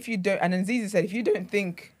said, "If you don't," and then Zizi said, if you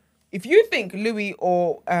think Louis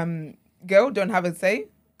or Gayle don't have a say,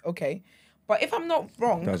 okay. But if I'm not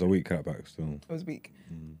wrong, That was a weak cutback still. it was weak.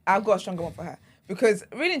 I've got a stronger one for her because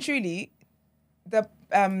really and truly, the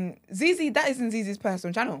Zizi, that isn't Zizi's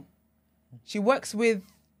personal channel. She works with.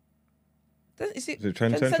 Is it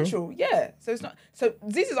Trend Central? Yeah. So it's not. So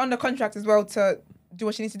Zizi's under contract as well to do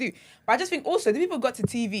what she needs to do. But I just think also the people got to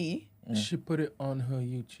TV. She put it on her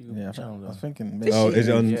YouTube channel. I was thinking. Did Oh, she? is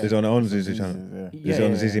it on? Yeah. Is it on her own Zizi channel? Is it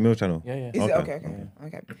on the Zizi Mill channel? Yeah, yeah. Is it okay?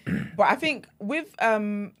 But I think with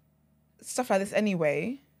stuff like this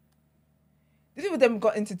anyway, these people them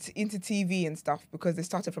got into TV and stuff because they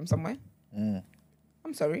started from somewhere.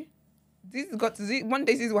 I'm sorry. One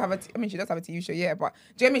day Zizi will have she does have a TV show, yeah, but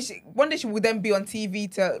do you know what I mean? One day she will then be on TV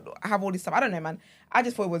to have all this stuff. I don't know, man. I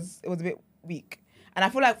just thought it was a bit weak. And I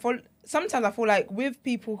feel like sometimes I feel like with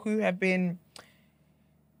people who've been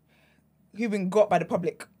got by the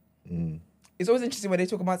public, it's always interesting when they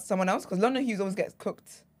talk about someone else because London Hughes always gets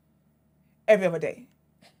cooked every other day.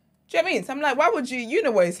 Do you know what I mean? So I'm like, why would you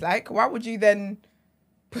know what it's like? Why would you then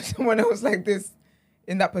put someone else like this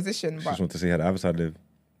in that position? Just want to see how the other side live.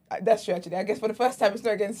 That's true, actually. I guess for the first time, it's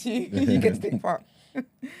not against you. You get to take part.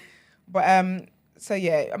 But, so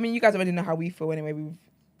yeah, I mean, you guys already know how we feel anyway. We've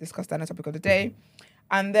discussed that on the topic of the day.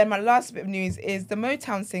 And then my last bit of news is the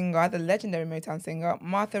Motown singer, the legendary Motown singer,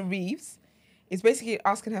 Martha Reeves, is basically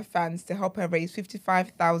asking her fans to help her raise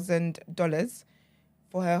 $55,000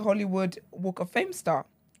 for her Hollywood Walk of Fame star,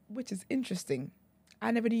 which is interesting.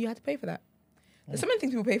 I never knew you had to pay for that. There's so many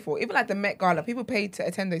things people pay for. Even like the Met Gala, people pay to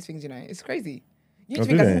attend those things, you know. It's crazy. You need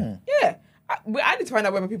to think yeah. I need to find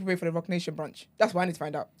out whether people pay for the Rock Nation brunch. That's what I need to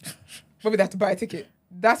find out. Maybe they have to buy a ticket.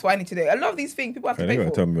 That's what I need to do. A lot of these things people have to pay for.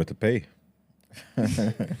 Tell me what to pay.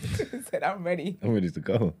 Said, I'm ready. I'm ready to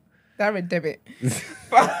go. Direct debit.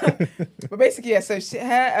 but basically, yeah, so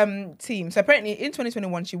her team, so apparently in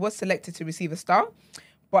 2021, she was selected to receive a star,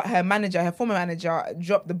 but her former manager,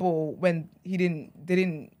 dropped the ball when they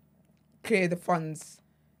didn't clear the funds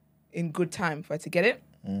in good time for her to get it.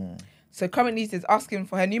 So currently,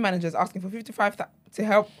 her new manager is asking for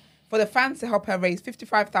for the fans to help her raise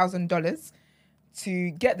 $55,000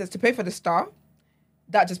 to get this, to pay for the star.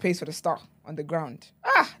 That just pays for the star on the ground.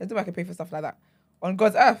 There's nobody can pay for stuff like that on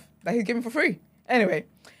God's earth that he's giving for free. Anyway,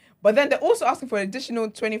 but then they're also asking for an additional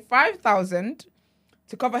 $25,000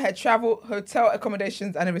 to cover her travel, hotel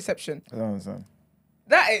accommodations, and a reception. I don't understand.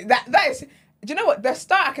 That is. Do you know what? The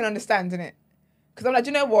star I can understand, innit? Because I'm like, do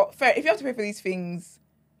you know what? Fair. If you have to pay for these things,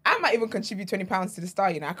 I might even contribute £20 to the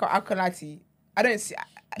star. You know, I can't lie to you. I don't see.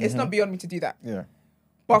 It's not beyond me to do that. Yeah.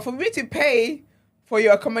 But for me to pay for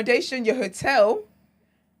your accommodation, your hotel,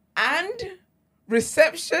 and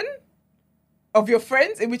reception of your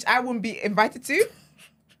friends, in which I wouldn't be invited to,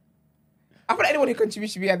 I feel like anyone who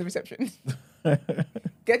contributes should be at the reception.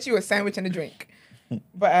 Get you a sandwich and a drink.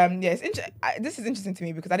 But yeah, this is interesting to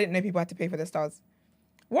me because I didn't know people had to pay for their stars.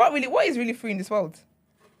 What is really free in this world?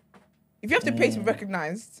 If you have to pay to be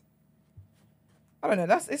recognized, I don't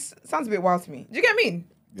know. It sounds a bit wild to me. Do you get what I mean?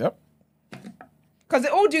 Yep. Because they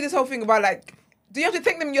all do this whole thing about like, do you have to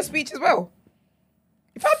thank them in your speech as well?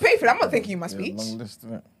 If I pay for it, I'm not thanking you in my speech. Long list,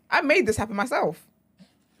 isn't it? I made this happen myself.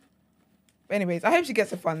 But anyways, I hope she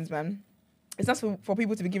gets the funds, man. It's not for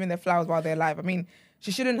people to be giving their flowers while they're alive. I mean,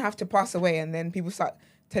 she shouldn't have to pass away and then people start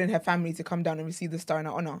telling her family to come down and receive the star in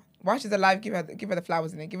her honor. While she's alive, give her the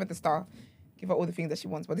flowers in it. Give her the star. give her all the things that she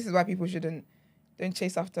wants. But this is why people don't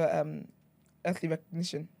chase after earthly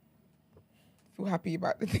recognition. Feel happy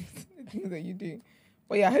about the things that you do.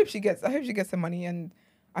 But yeah, I hope she gets the money, and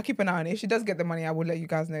I'll keep an eye on it. If she does get the money, I will let you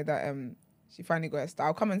guys know that she finally got a star.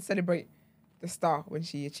 I'll come and celebrate the star when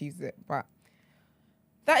she achieves it. But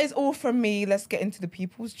that is all from me. Let's get into the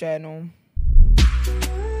People's Journal.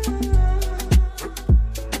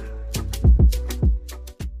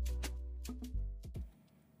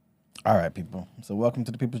 All right, people. So welcome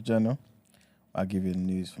to the People's Journal. I'll give you the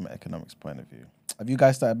news from an economics point of view. Have you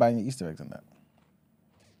guys started buying your Easter eggs and that?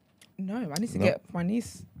 No, I need to get my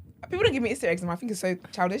niece. People don't give me Easter eggs, and I think it's so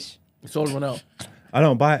childish. It's all run out. I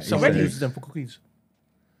don't buy it. Somebody uses them for cookies.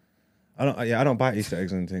 I don't buy Easter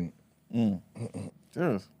eggs or anything.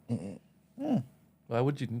 Serious? Why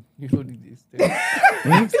would you? You don't need Easter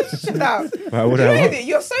eggs. Shut up. Why would I?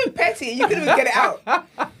 You're so petty. You couldn't even get it out.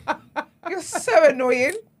 You're so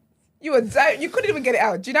annoying. You couldn't even get it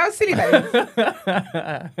out. Do you know how silly that is?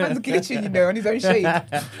 Man's glitching, on his own shade.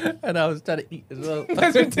 And I was trying to eat as well.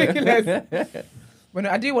 That's ridiculous. But no,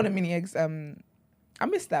 I do want a mini eggs. I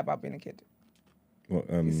miss that about being a kid. What,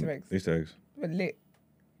 Easter eggs. They were lit.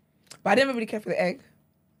 But I didn't really care for the egg.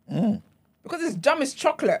 Because it's dumb as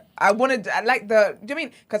chocolate. Do you know what I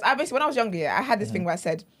mean? Because when I was younger, I had this thing where I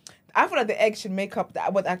said, I feel like the egg should make up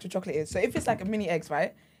what the actual chocolate is. So if it's like a mini eggs,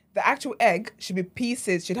 right? The actual egg should have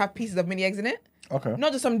pieces of mini eggs in it. Okay.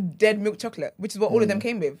 Not just some dead milk chocolate, which is what all of them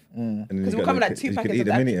came with. Because we're coming like 2 packets of that. You could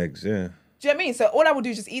eat the mini eggs, yeah. Do you know what I mean? So all I would do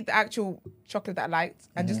is just eat the actual chocolate that I liked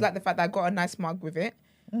and just like the fact that I got a nice mug with it.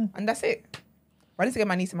 And that's it. But I need to get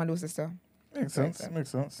my niece and my little sister. Makes sense.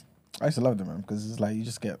 I used to love them, man, because it's like you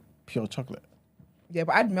just get pure chocolate. Yeah,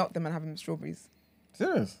 but I'd melt them and have them with strawberries.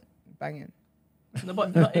 Serious? Banging. No,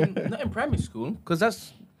 but not in primary school, because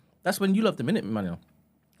that's when you loved them, innit, Manuel?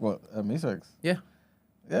 What, Easter eggs? Yeah.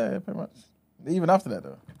 Yeah, pretty much. Even after that,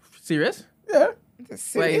 though. Serious? Yeah.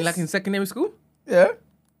 Wait, like in secondary school? Yeah.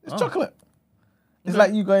 It's chocolate. It's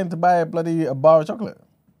like you going to buy a bar of chocolate.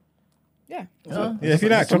 Yeah. Yeah, if you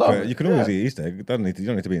like chocolate, you can always eat Easter egg. You don't need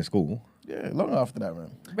to be in school. Yeah, long after that,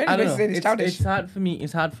 man. I don't know. It's hard for me.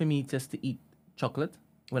 It's hard for me just to eat chocolate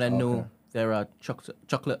when I know there are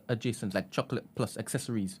chocolate adjacent, like chocolate plus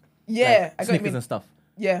accessories. Yeah, like Snickers and stuff.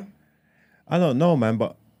 Yeah. I don't know, man,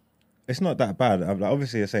 but it's not that bad.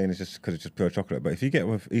 Obviously, you're saying it's just because it's just pure chocolate. But if you get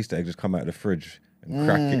with Easter egg, just come out of the fridge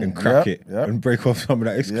and crack it and break off some of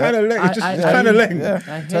that. It's kind of lame. It's just kind of lame.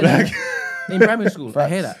 I hear that. In primary school, I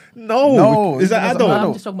hear that. No, is that adult?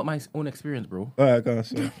 I'm just talking about my own experience, bro. All right, go on.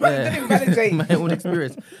 Sorry. My own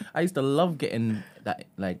experience. I used to love getting that,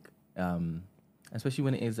 like, especially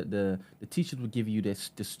when it is that the teachers would give you the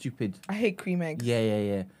stupid. I hate cream eggs.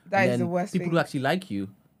 Yeah. That is the worst people thing. who actually like you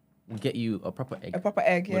will get you a proper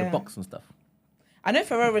egg. Yeah. With a box and stuff. I know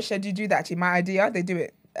Ferrero Rocher do that actually. My idea, they do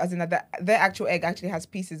it. As in that their actual egg actually has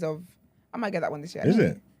pieces of... I might get that one this year. Is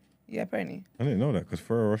it? Yeah, apparently. I didn't know that because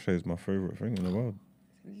Ferrero Rocher is my favourite thing in the world.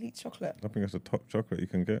 Elite chocolate. I think it's the top chocolate you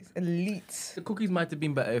can get. It's elite. The cookies might have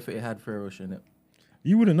been better if it had Ferrero Rocher in it.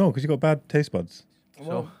 You wouldn't know because you got bad taste buds.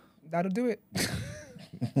 Well, that'll do it.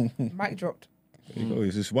 Mic dropped.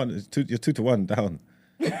 It's just one. You're 2 to 1 down.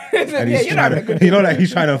 And he's like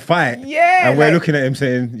he's trying to fight. Yeah. And we're looking at him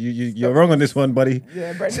saying, you're wrong on this one, buddy.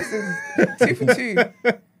 Yeah, bro, this is 2 for 2.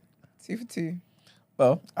 2 for 2.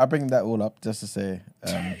 Well, I bring that all up just to say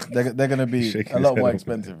they're going to be a lot more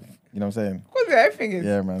expensive. You know what I'm saying? Of course, everything is.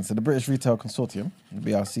 Yeah, man. So the British Retail Consortium,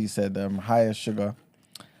 the BRC, said higher sugar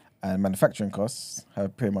and manufacturing costs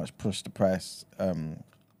have pretty much pushed the price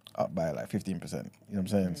up by like 15%. You know what I'm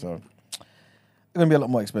saying? So it's going to be a lot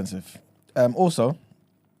more expensive. Also,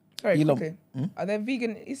 sorry, quickly. Are there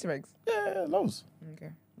vegan Easter eggs? Yeah, loads. Okay.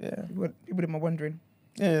 Yeah. People them are wondering.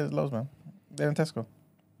 Yeah, loads, man. They're in Tesco.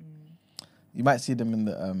 You might see them in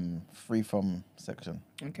the free from section.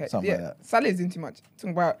 Okay. Something like that. Sally's in too much. Talking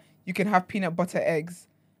about you can have peanut butter eggs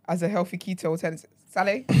as a healthy keto alternative.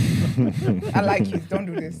 Sally, I like you. Don't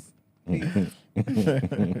do this, please.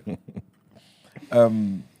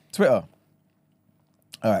 Twitter.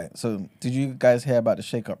 All right. So, did you guys hear about the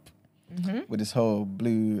shake-up with this whole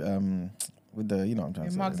blue, with the, you know what I'm trying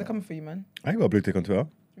to say? Marks are coming for you, man. I ain't got a blue tick on Twitter.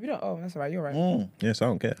 If you don't, that's all right. You're right. Yes, I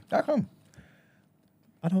don't care. How come?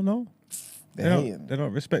 I don't know. They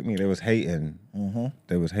don't respect me. They was hating.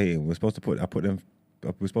 They was hating. We're supposed to put them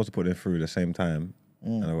through the same time,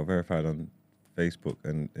 and I got verified on Facebook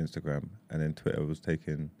and Instagram, and then Twitter was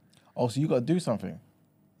taking. Oh, so you got to do something?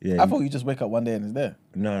 Yeah. I thought you just wake up one day and it's there.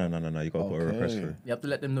 No. You got to put a request through. You have to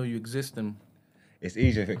let them know you exist, and it's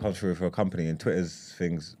easier if it comes through for a company. And Twitter's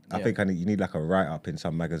things, I think you need like a write up in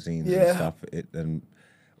some magazines and stuff.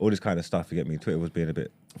 all this kind of stuff. You get me? Twitter was being a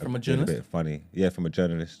bit From a being journalist? bit funny. Yeah, from a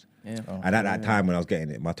journalist. Yeah. And at that time when I was getting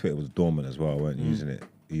it, my Twitter was dormant as well. I weren't using it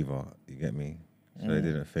either. You get me? So they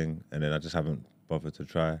did a thing, and then I just haven't bothered to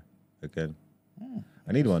try again.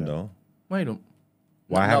 I need one though. Why you don't?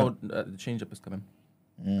 Why now the change up is coming.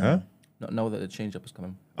 Huh? Not now that the change up is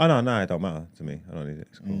coming. Oh no, it don't matter to me. I don't need it.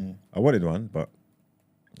 It's cool. I wanted one, but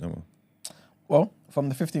no more. Well, from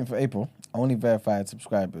the 15th of April, only verified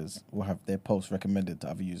subscribers will have their posts recommended to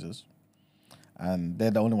other users. And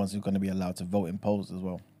they're the only ones who are going to be allowed to vote in polls as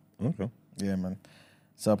well. Okay. Yeah, man.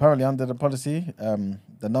 So apparently under the policy,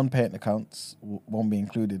 the non-parent accounts won't be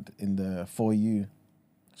included in the For You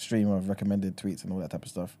stream of recommended tweets and all that type of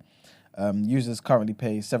stuff. Users currently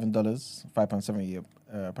pay $7, £5.70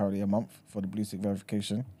 apparently a month for the blue tick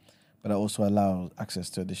verification. But it also allows access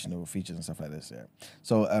to additional features and stuff like this. Yeah.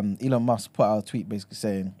 So Elon Musk put out a tweet basically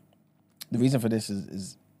saying the reason for this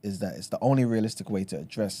is that it's the only realistic way to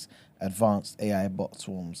address advanced AI bot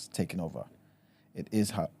swarms taking over. It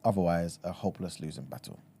is otherwise a hopeless losing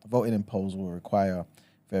battle. Voting in polls will require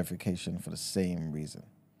verification for the same reason.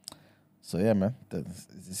 So yeah, man, it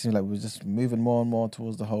seems like we're just moving more and more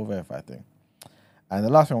towards the whole verify thing. And the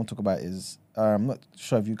last thing I want to talk about is, I'm not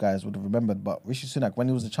sure if you guys would have remembered, but Rishi Sunak, when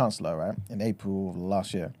he was the Chancellor, right, in April of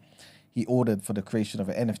last year, he ordered for the creation of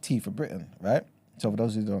an NFT for Britain, right? So for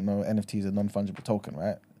those who don't know, NFT is a non-fungible token,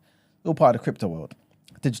 right? All part of the crypto world,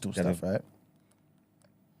 digital stuff, right?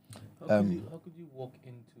 How could you walk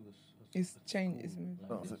into It's changed. It's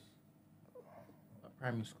a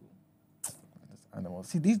primary school? Animals.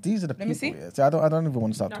 See, these are the Let me people. see. Yeah. So I don't even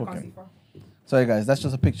want to start talking. Sorry, guys. That's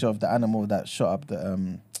just a picture of the animal that shot up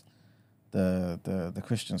the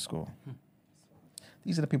Christian school.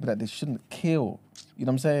 These are the people that they shouldn't kill. You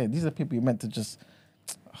know what I'm saying? These are the people you're meant to just.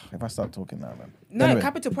 If I start talking now, man. No, Anyway.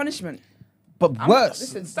 capital punishment. But worse,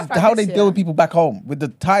 listen, stuff like how this, they deal with yeah. people back home with the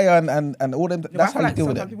tire and all them. No, That's I how feel you like deal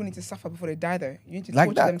with sometimes it. people need to suffer before they die, though. You need to Like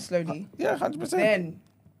torture that. them slowly. Yeah, 100%. Then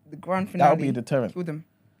the grand finale. That would be a deterrent. Kill them.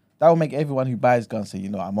 That will make everyone who buys guns say, you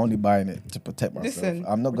know, I'm only buying it to protect myself. Listen,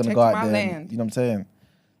 I'm not going to protect go out my there. land. And, you know what I'm saying?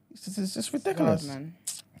 It's just ridiculous. Sad, man.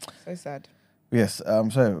 So sad. Yes,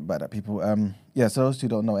 I'm sorry about that, people. Yeah, so those who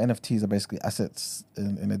don't know, NFTs are basically assets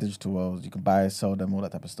in the digital world. You can buy, sell them, all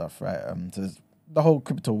that type of stuff, right? So it's the whole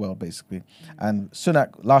crypto world, basically. And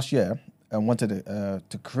Sunak, last year, wanted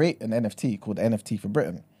to create an NFT called NFT for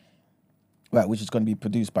Britain, right, which is going to be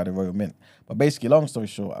produced by the Royal Mint. But basically, long story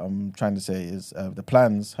short, I'm trying to say is the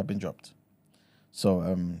plans have been dropped. So,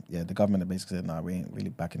 yeah, the government basically said, nah, we ain't really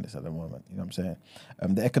backing this at the moment. You know what I'm saying?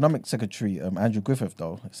 The Economic Secretary, Andrew Griffith,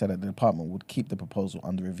 though, said that the department would keep the proposal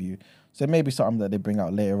under review. So it may be something that they bring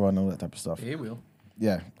out later on, all that type of stuff. It will.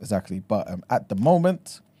 Yeah, exactly. But at the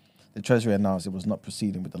moment, the Treasury announced it was not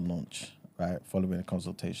proceeding with the launch, right, following a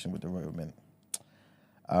consultation with the Royal Mint.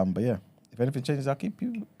 But yeah, if anything changes, I'll keep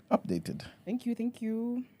you updated. Thank you, thank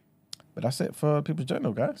you. But that's it for People's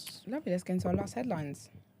Journal, guys. Lovely. Let's get into our last headlines.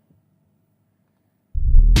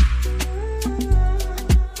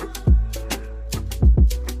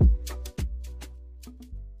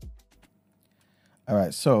 All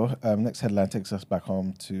right, so next headline takes us back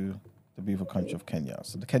home to the beautiful country of Kenya.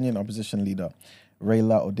 So the Kenyan opposition leader,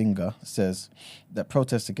 Raila Odinga, says that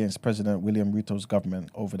protests against President William Ruto's government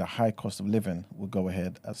over the high cost of living will go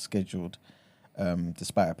ahead as scheduled,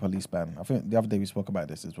 despite a police ban. I think the other day we spoke about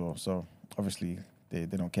this as well. So obviously they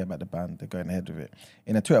don't care about the ban. They're going ahead with it.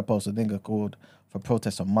 In a Twitter post, Odinga called for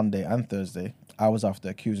protests on Monday and Thursday, hours after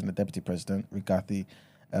accusing the deputy president, Rigathi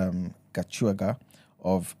Gachagua,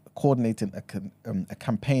 of coordinating a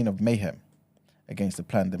campaign of mayhem against the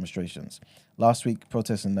planned demonstrations. Last week,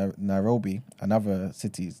 protests in Nairobi and other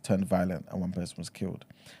cities turned violent and one person was killed.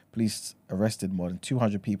 Police arrested more than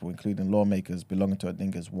 200 people, including lawmakers belonging to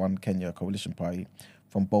Odinga's One Kenya coalition party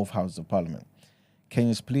from both houses of parliament.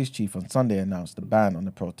 Kenya's police chief on Sunday announced the ban on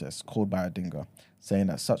the protests called by Odinga, saying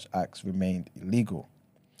that such acts remained illegal.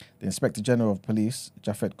 The Inspector General of Police,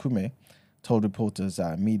 Japhet Kume, told reporters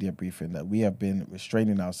at a media briefing that we have been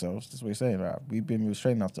restraining ourselves. This is what he's saying, right? We've been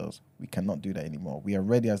restraining ourselves. We cannot do that anymore. We are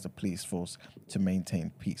ready as the police force to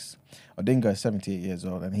maintain peace. Odinga is 78 years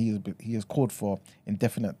old, and he has called for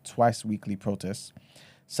indefinite twice-weekly protests,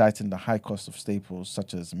 citing the high cost of staples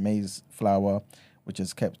such as maize flour, which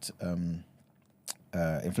has kept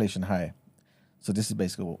inflation high. So this is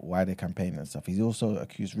basically why they're campaigning and stuff. He's also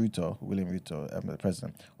accused William Ruto, the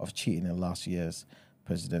president, of cheating in last year's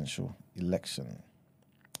presidential election.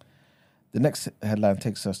 The next headline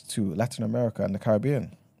takes us to Latin America and the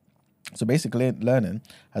Caribbean. So basic learning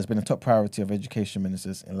has been a top priority of education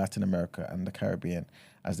ministers in Latin America and the Caribbean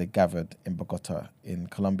as they gathered in Bogota in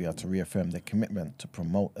Colombia to reaffirm their commitment to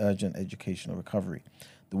promote urgent educational recovery.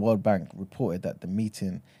 The World Bank reported that the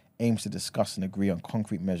meeting aims to discuss and agree on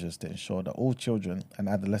concrete measures to ensure that all children and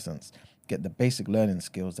adolescents get the basic learning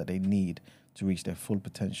skills that they need to reach their full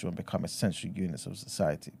potential and become essential units of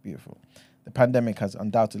society. Beautiful. The pandemic has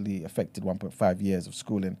undoubtedly affected 1.5 years of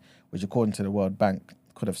schooling, which according to the World Bank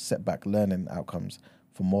could have set back learning outcomes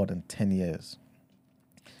for more than 10 years.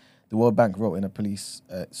 The World Bank wrote in a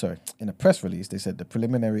press release, they said the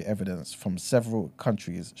preliminary evidence from several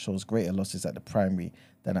countries shows greater losses at the primary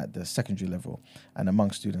than at the secondary level and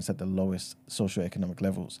among students at the lowest socioeconomic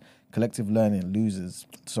levels. Collective learning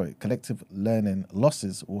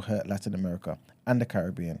losses will hurt Latin America and the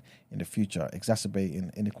Caribbean in the future,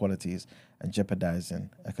 exacerbating inequalities and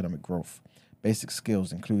jeopardizing economic growth. Basic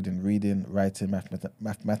skills, including reading, writing,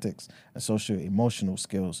 mathematics, and socio-emotional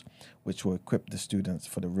skills, which will equip the students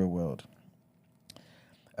for the real world.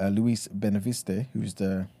 Luis Benaviste, who's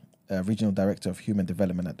the Regional Director of Human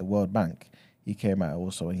Development at the World Bank, he came out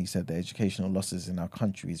also and he said the educational losses in our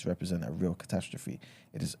countries represent a real catastrophe.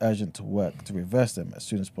 It is urgent to work to reverse them as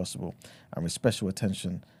soon as possible and with special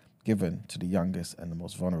attention given to the youngest and the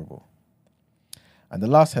most vulnerable. And the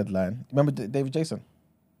last headline, remember David Jason?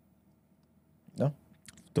 No?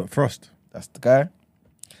 Dr. Frost. That's the guy.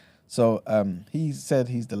 So he said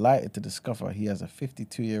he's delighted to discover he has a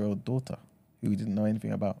 52-year-old daughter who he didn't know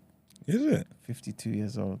anything about. Is it? 52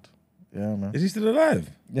 years old. Yeah, man. Is he still alive?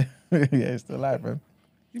 Yeah, yeah, he's still alive, man.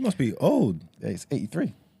 He must be old. Yeah, he's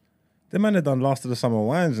 83. The man had done Last of the Summer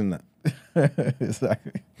Wines and that.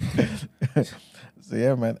 Exactly. So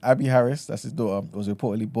yeah, man. Abby Harris, that's his daughter, was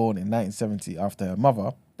reportedly born in 1970 after her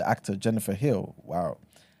mother, the actor Jennifer Hill,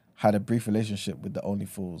 had a brief relationship with the Only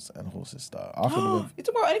Fools and Horses star. You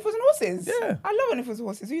talk about Only Fools and Horses? Yeah. I love Only Fools and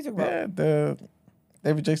Horses. Who you talking about? Yeah, the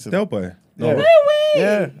David Jason. Del Boy. Yeah. No way.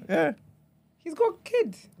 Yeah, yeah. He's got a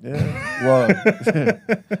kid. Yeah.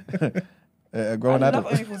 Well, a grown I adult.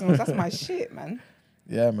 love Only Fools and Horses. That's my shit, man.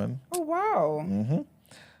 Yeah, man. Oh, wow. Mm-hmm.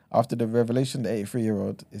 After the revelation, the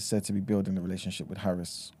 83-year-old is said to be building a relationship with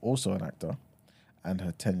Harris, also an actor, and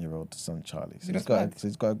her 10-year-old son, Charlie. So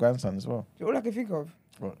he's got a grandson as well. All I can think of.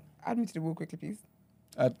 What? Add me to the wheel quickly, please.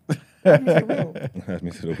 Add me to the wheel. Add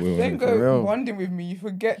me to the wheel. Don't go bonding with me. You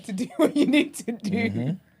forget to do what you need to do.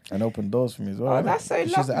 Mm-hmm. And open doors for me as well. Oh, that's so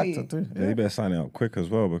lovely. She's an actor too. Yeah, you better sign it up quick as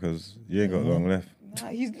well because you ain't got long left. Nah,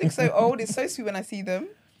 he looks so old. It's so sweet when I see them.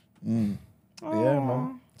 Yeah,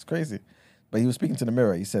 man. It's crazy. But he was speaking to the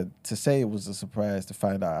Mirror. He said, to say it was a surprise to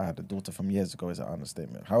find out I had a daughter from years ago is an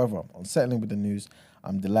understatement. However, on settling with the news,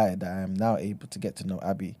 I'm delighted that I am now able to get to know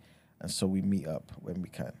Abby, and so we meet up when we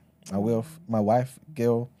can. My wife,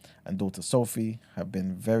 Gail, and daughter Sophie have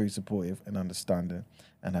been very supportive and understanding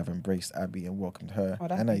and have embraced Abby and welcomed her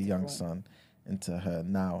and her young son into her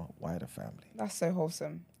now wider family. That's so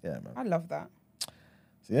wholesome. Yeah, man. I love that.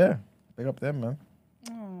 So yeah, big up them, man.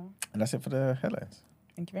 Oh. And that's it for the headlines.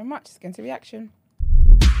 Thank you very much. Let's get into reaction.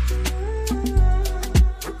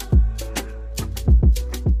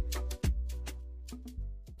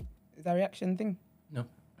 Is that a reaction thing? No.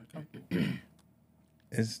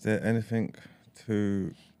 Is there anything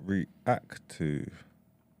to react to?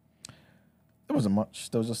 There wasn't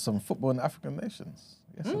much. There was just some football in African nations.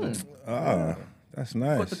 Ah, that's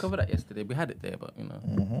nice. We got to cover that yesterday. We had it there, but you know.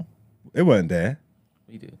 Mm-hmm. It weren't there.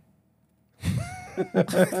 We did.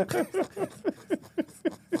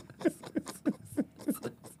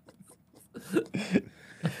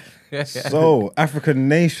 So, African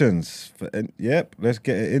nations. Yep, let's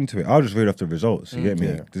get into it. I'll just read off the results. You get me?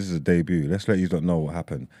 Yeah. This is a debut. Let's let you not know what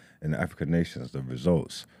happened in the African nations, the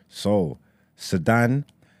results. So, Sudan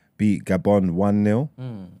beat Gabon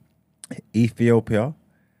 1-0. Ethiopia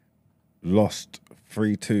lost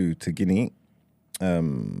 3-2 to Guinea.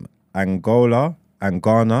 Ghana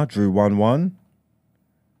drew 1-1.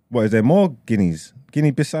 What, is there more Guineas?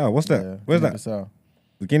 Guinea-Bissau, what's that? Yeah, Where's Guinea-Bissau.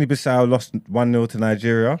 that? Guinea-Bissau lost 1-0 to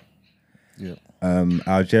Nigeria. Yeah.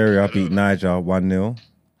 Algeria beat Niger 1-0.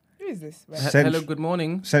 Who is this? Hello, good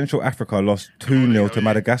morning. Central Africa lost 2-0 to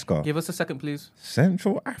Madagascar. Give us a second, please.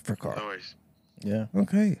 Central Africa. No worries. Yeah.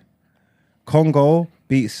 Okay. Congo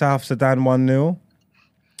beat South Sudan 1-0.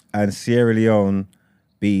 And Sierra Leone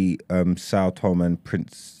beat Sao Tome and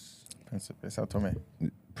Sao Tome.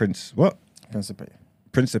 Prince what?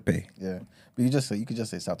 Principe. Yeah. But you could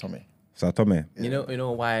just say Sao Tome. Sao Tome. Yeah. You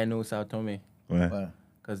know why I know Sao Tome? Why?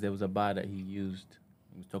 Because there was a bar that he used.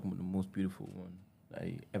 He was talking about the most beautiful one that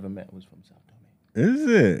he ever met was from Sao Tome. Is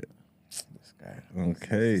it? This guy.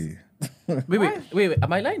 Okay. Wait.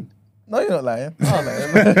 Am I lying? No, you're not lying.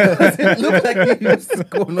 It looked like he was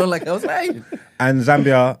going on like I was lying. And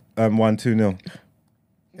Zambia won 2-0.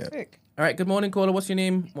 Sick. All right, good morning, caller. What's your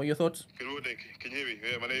name? What are your thoughts? Good morning. Can you hear me?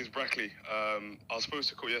 Yeah, my name's Brackley. I was supposed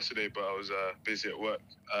to call yesterday, but I was busy at work.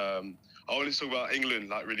 I wanted to talk about England,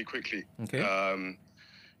 like, really quickly. Okay.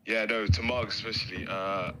 To Marks especially.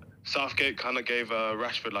 Southgate kind of gave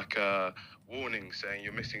Rashford like a warning, saying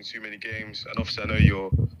you're missing too many games. And obviously, I know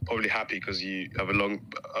you're probably happy because you have a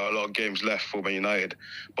lot of games left for Man United.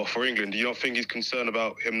 But for England, do you not think he's concerned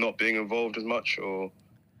about him not being involved as much, or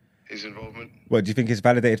his involvement? What, do you think it's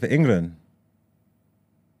validated for England?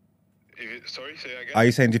 Sorry, say that again? Are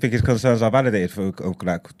you saying, do you think his concerns are validated for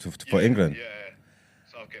England? Yeah,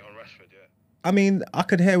 Southgate on Rashford, yeah. I mean, I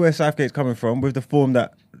could hear where Southgate's coming from. With the form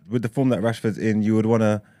that Rashford's in, you would want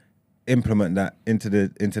to implement that into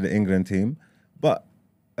the England team. But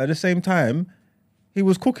at the same time, he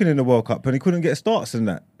was cooking in the World Cup and he couldn't get starts in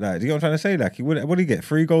that. Like, do you know what I'm trying to say? Like, what did he get?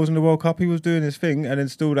 3 goals in the World Cup. He was doing his thing and then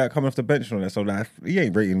still like coming off the bench and all that. So like, he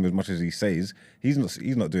ain't rating him as much as he says. He's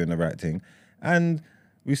not doing the right thing. And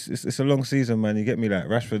it's a long season, man. You get me? Like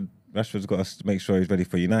Rashford's got to make sure he's ready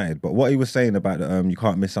for United. But what he was saying about you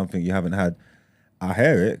can't miss something you haven't had, I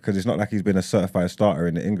hear it, because it's not like he's been a certified starter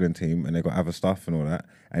in the England team and they've got other stuff and all that.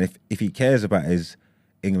 And if he cares about his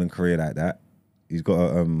England career like that, he's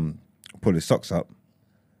got to pull his socks up.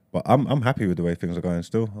 But I'm happy with the way things are going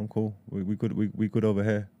still. I'm cool. We good over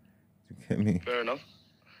here. You get me? Fair enough.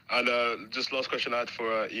 And just last question I had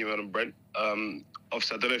for Eamon and Brent.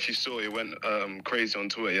 Obviously, I don't know if you saw it went crazy on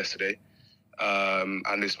Twitter yesterday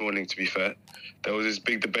and this morning, to be fair. There was this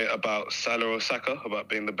big debate about Salah or Saka, about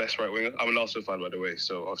being the best right winger. I'm an Arsenal fan, by the way,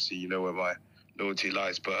 so obviously you know where my loyalty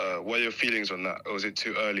lies. But what are your feelings on that? Or was it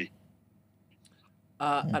too early?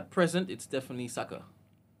 At present, it's definitely Saka.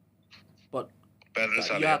 But better than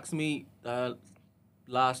Salah. You asked me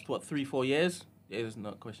last 3-4 years. There's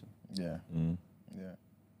no question. Yeah. Yeah.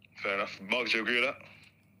 Fair enough. Mark, do you agree with that?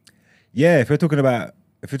 Yeah, if you're talking about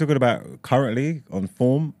currently on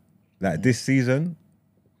form, like this season,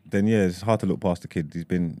 then yeah, it's hard to look past the kid. He's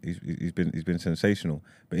been sensational.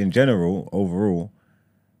 But in general, overall,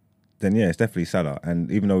 then yeah, it's definitely Salah.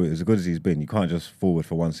 And even though as good as he's been, you can't just forward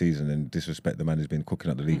for one season and disrespect the man who's been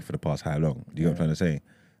cooking up the league for the past how long? Do you know what I'm trying to say?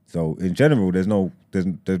 So in general, there's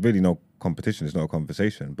really no competition. There's not a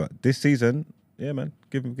conversation. But this season, yeah, man,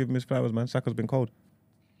 give him his flowers, man. Saka's been cold.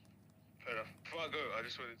 Fair enough. Before I go, I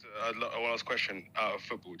just wanted to. I want to ask a question out of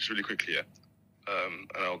football, just really quickly, yeah.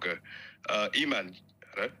 And I'll go. Eman,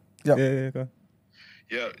 hello. Yeah, go.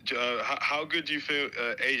 Yeah, how good do you feel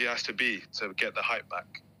AJ has to be to get the hype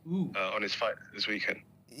back on his fight this weekend?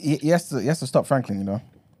 He has to stop Franklin, you know,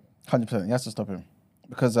 100%. He has to stop him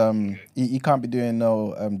because he can't be doing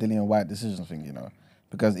no Dillian White decision thing, you know,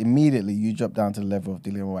 because immediately you drop down to the level of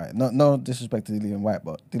Dillian White. No disrespect to Dillian White,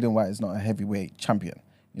 but Dillian White is not a heavyweight champion.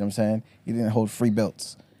 You know what I'm saying? He didn't hold 3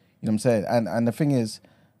 belts. You know what I'm saying? And the thing is,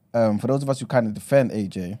 for those of us who kind of defend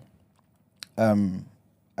AJ,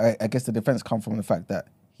 I guess the defense comes from the fact that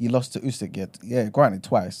he lost to Usyk. Yeah, granted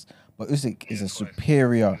twice, but Usyk is a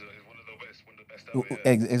superior.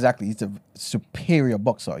 Exactly, he's a superior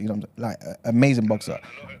boxer. You know, like amazing boxer,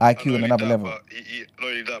 IQ on another level. But he, not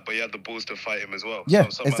only that, but he had the balls to fight him as well. Yeah,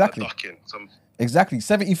 some exactly. Exactly,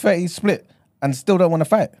 70-30 split, and still don't want to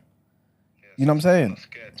fight. You know what I'm saying?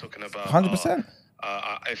 Talking about 100%.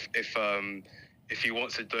 If he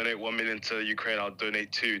wants to donate 1 million to Ukraine, I'll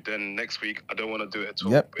donate 2. Then next week, I don't want to do it at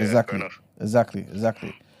all. Yep, yeah, exactly. Fair enough.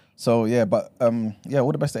 Exactly. So yeah, but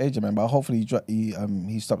all the best to AJ, man. But hopefully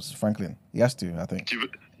he stops Franklin. He has to, I think. Do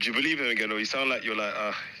you believe in him again, or you sound like you're like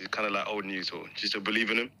he's kind of like old news, or do you still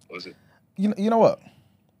believe in him? Or is it? You know what?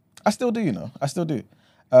 I still do. You know, I still do.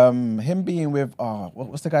 Him being with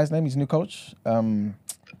what's the guy's name? His new coach. Yeah, I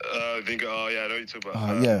know you're talking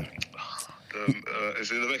about. Yeah.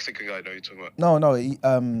 Is it the Mexican guy? I know you're talking about. No.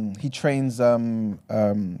 He trains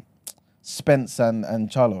Spence and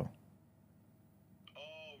Charlo.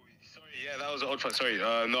 That was an odd fight. Sorry,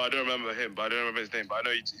 no, I don't remember him, but I don't remember his name. But I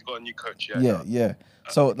know he's got a new coach. Yeah.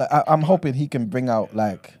 So like, I'm hoping he can bring out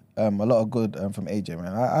like a lot of good from AJ,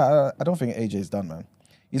 man. I don't think AJ's done, man.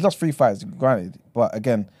 He's lost 3 fights, granted, but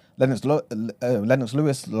again, Lennox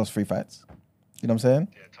Lewis lost 3 fights. You know what I'm saying?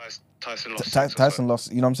 Yeah, Tyson lost. Tyson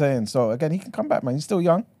lost. You know what I'm saying? So again, he can come back, man. He's still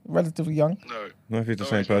young, relatively young. No, not if he's the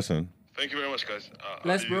same person. Thank you very much, guys.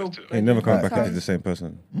 Bless, bro. He never come back if he's the same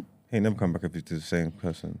person. He never come back if he's the same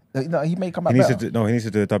person. No, he may come back. He needs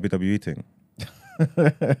to do a WWE thing.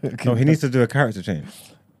 No, he needs to do a character change.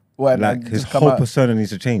 What, like his just come whole out? persona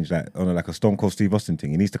needs to change, like on a Stone Cold Steve Austin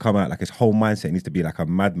thing. He needs to come out like his whole mindset needs to be like a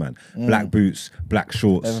madman. Black boots, black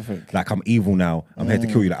shorts. Everything. Like I'm evil now. I'm here to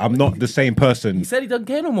kill you. Like I'm not the same person. He said he doesn't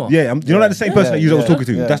care no more. Yeah, you know, like the same person that you was talking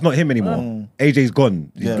to. yeah. That's not him anymore. AJ's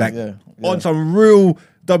gone. He's Yeah, like yeah. on some real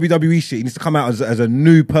WWE shit. He needs to come out as a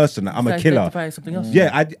new person. Like, I'm a killer. Identify as something else.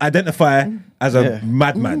 Yeah, I identify as a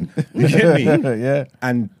madman. You get me? Yeah.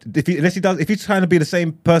 And if he's trying to be the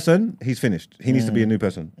same person, he's finished. He needs to be a new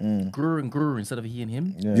person. Grew instead of he and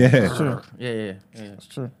him. Yeah. That's true. Yeah. That's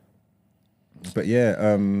true. But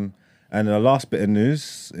yeah, and the last bit of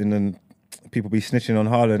news, people be snitching on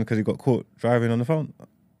Haaland because he got caught driving on the phone.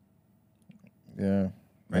 Yeah.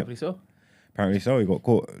 Rightfully so. Apparently so. He got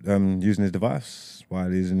caught using his device while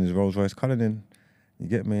he's in his Rolls Royce Cullinan. You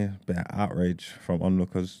get me? A bit of outrage from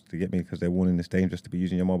onlookers, you get me? Because they're warning it's dangerous to be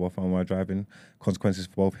using your mobile phone while driving. Consequences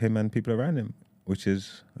for both him and people around him, which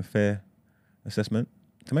is a fair assessment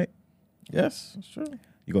to make. Yes, that's true.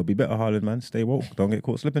 You got to be better, Haaland, man. Stay woke. Don't get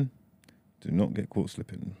caught slipping. Do not get caught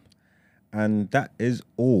slipping. And that is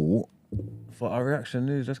all for our reaction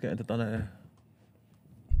news. Let's get into Donna.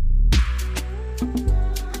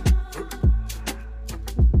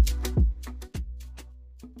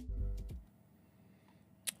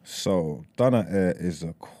 So, Donna Air is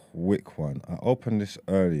a quick one. I opened this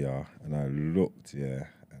earlier and I looked, and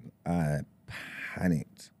I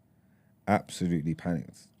panicked. Absolutely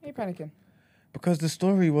panicked. Why are you panicking? Because the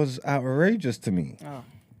story was outrageous to me. Oh.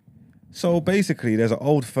 So basically, there's an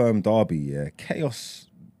old firm derby, Chaos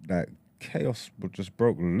just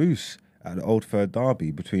broke loose at the Old Firm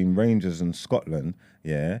derby between Rangers and Scotland,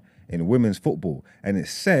 in women's football. And it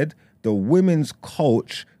said the women's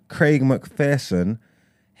coach, Craig McPherson,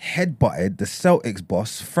 headbutted the Celtics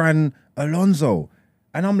boss, Fran Alonso.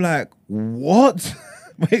 And I'm like, what?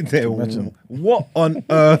 Wait there, what on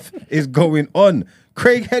earth is going on?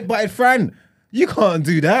 Craig headbutted Fran. You can't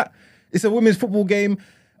do that. It's a women's football game.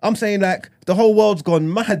 I'm saying like the whole world's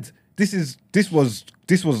gone mad. This was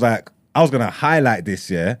like I was gonna highlight this,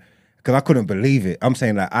 because I couldn't believe it. I'm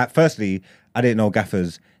saying like firstly, I didn't know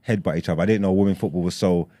gaffers headbutt each other. I didn't know women football was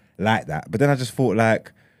so like that. But then I just thought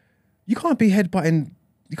like, you can't be headbutting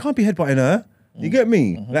her. You get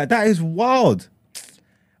me? Mm-hmm. Like that is wild.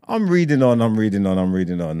 I'm reading on.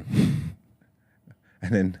 And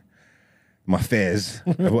then my fears,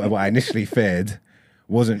 what I initially feared,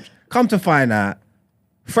 wasn't. Come to find out,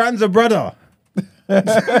 Fran's a brother.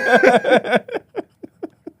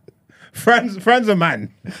 Fran's a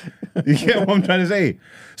man. You get what I'm trying to say?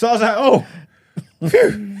 So I was like, oh,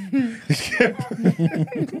 phew.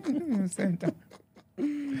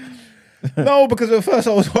 No, because at first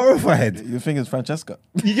I was horrified. You think it's Francesca?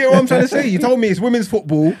 You get what I'm trying to say? You told me it's women's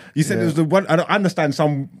football. You said it was the one. I understand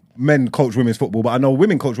some men coach women's football, but I know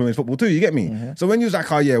women coach women's football too. You get me? Mm-hmm. So when you was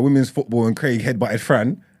like, oh yeah, women's football and Craig headbutted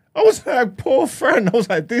Fran, I was like, poor Fran. I was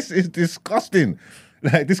like, this is disgusting.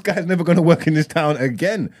 Like, this guy's never going to work in this town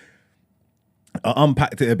again. I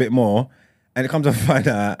unpacked it a bit more, and it comes to find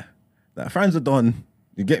out that Fran's a don.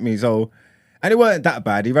 You get me? So. And it weren't that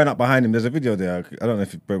bad. He ran up behind him. There's a video there. I don't know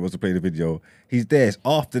if Brent wants to play the video. He's there. It's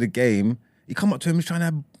after the game. He come up to him. He's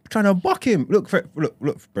trying to buck him. Look, Brent.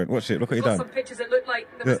 Watch it. Look what he done. Some pictures that look like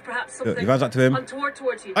there was perhaps something he runs up to him. untoward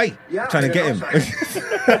towards you. Hey, trying to get him.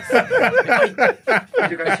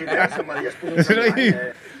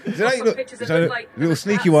 Is that you? Look, little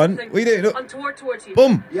sneaky one. What are you doing? Look. Untoward towards you.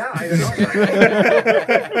 Boom. Yeah.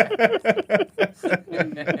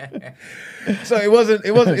 So it wasn't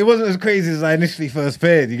as crazy as I initially first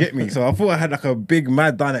feared. You get me? So I thought I had like a big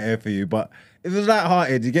mad diner here for you, but it was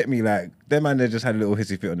light-hearted. You get me? Like them man, they just had a little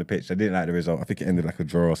hissy fit on the pitch. I didn't like the result. I think it ended like a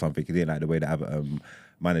draw or something. He didn't like the way that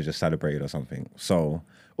manager celebrated or something. So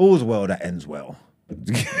all's well that ends well.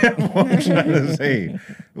 You get what I'm trying to say?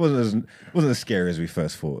 It wasn't as scary as we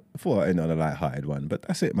first thought. I thought I ended on a light-hearted one, but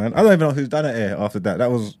that's it, man. I don't even know who's done it here after that. That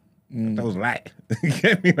was light. You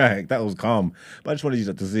get me? Like that was calm. But I just wanted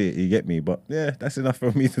you to see it. You get me? But yeah, that's enough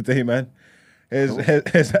for me today, man. Here's the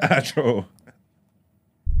outro.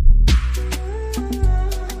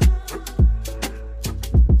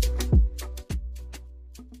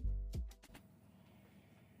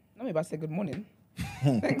 Let me about to say good morning.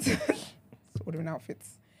 Thanks. Ordering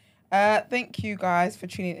outfits. Thank you guys for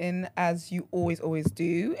tuning in as you always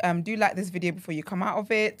do. Do like this video before you come out of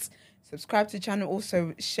it. Subscribe to the channel.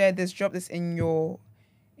 Also share this. Drop this in your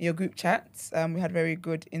group chats. We had very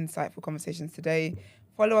good, insightful conversations today.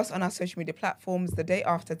 Follow us on our social media platforms. The Day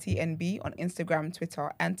After TNB on Instagram,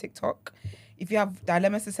 Twitter, and TikTok. If you have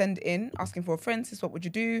dilemmas to send in, asking for a friend, sis, what would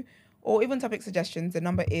you do? Or even topic suggestions, the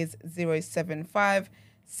number is 075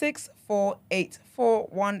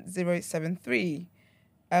 64841073.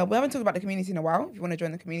 We haven't talked about the community in a while. If you want to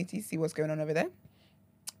join the community, see what's going on over there,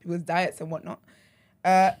 people's diets and whatnot.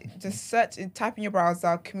 Just type in your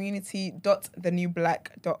browser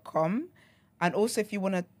community.thenewblack.com. And also, if you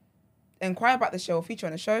want to inquire about the show or feature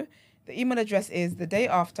on the show, the email address is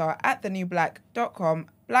thedayafter@thenewblack.com.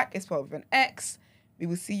 Black is spelled with an X. We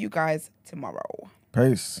will see you guys tomorrow.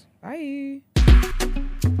 Peace. Bye.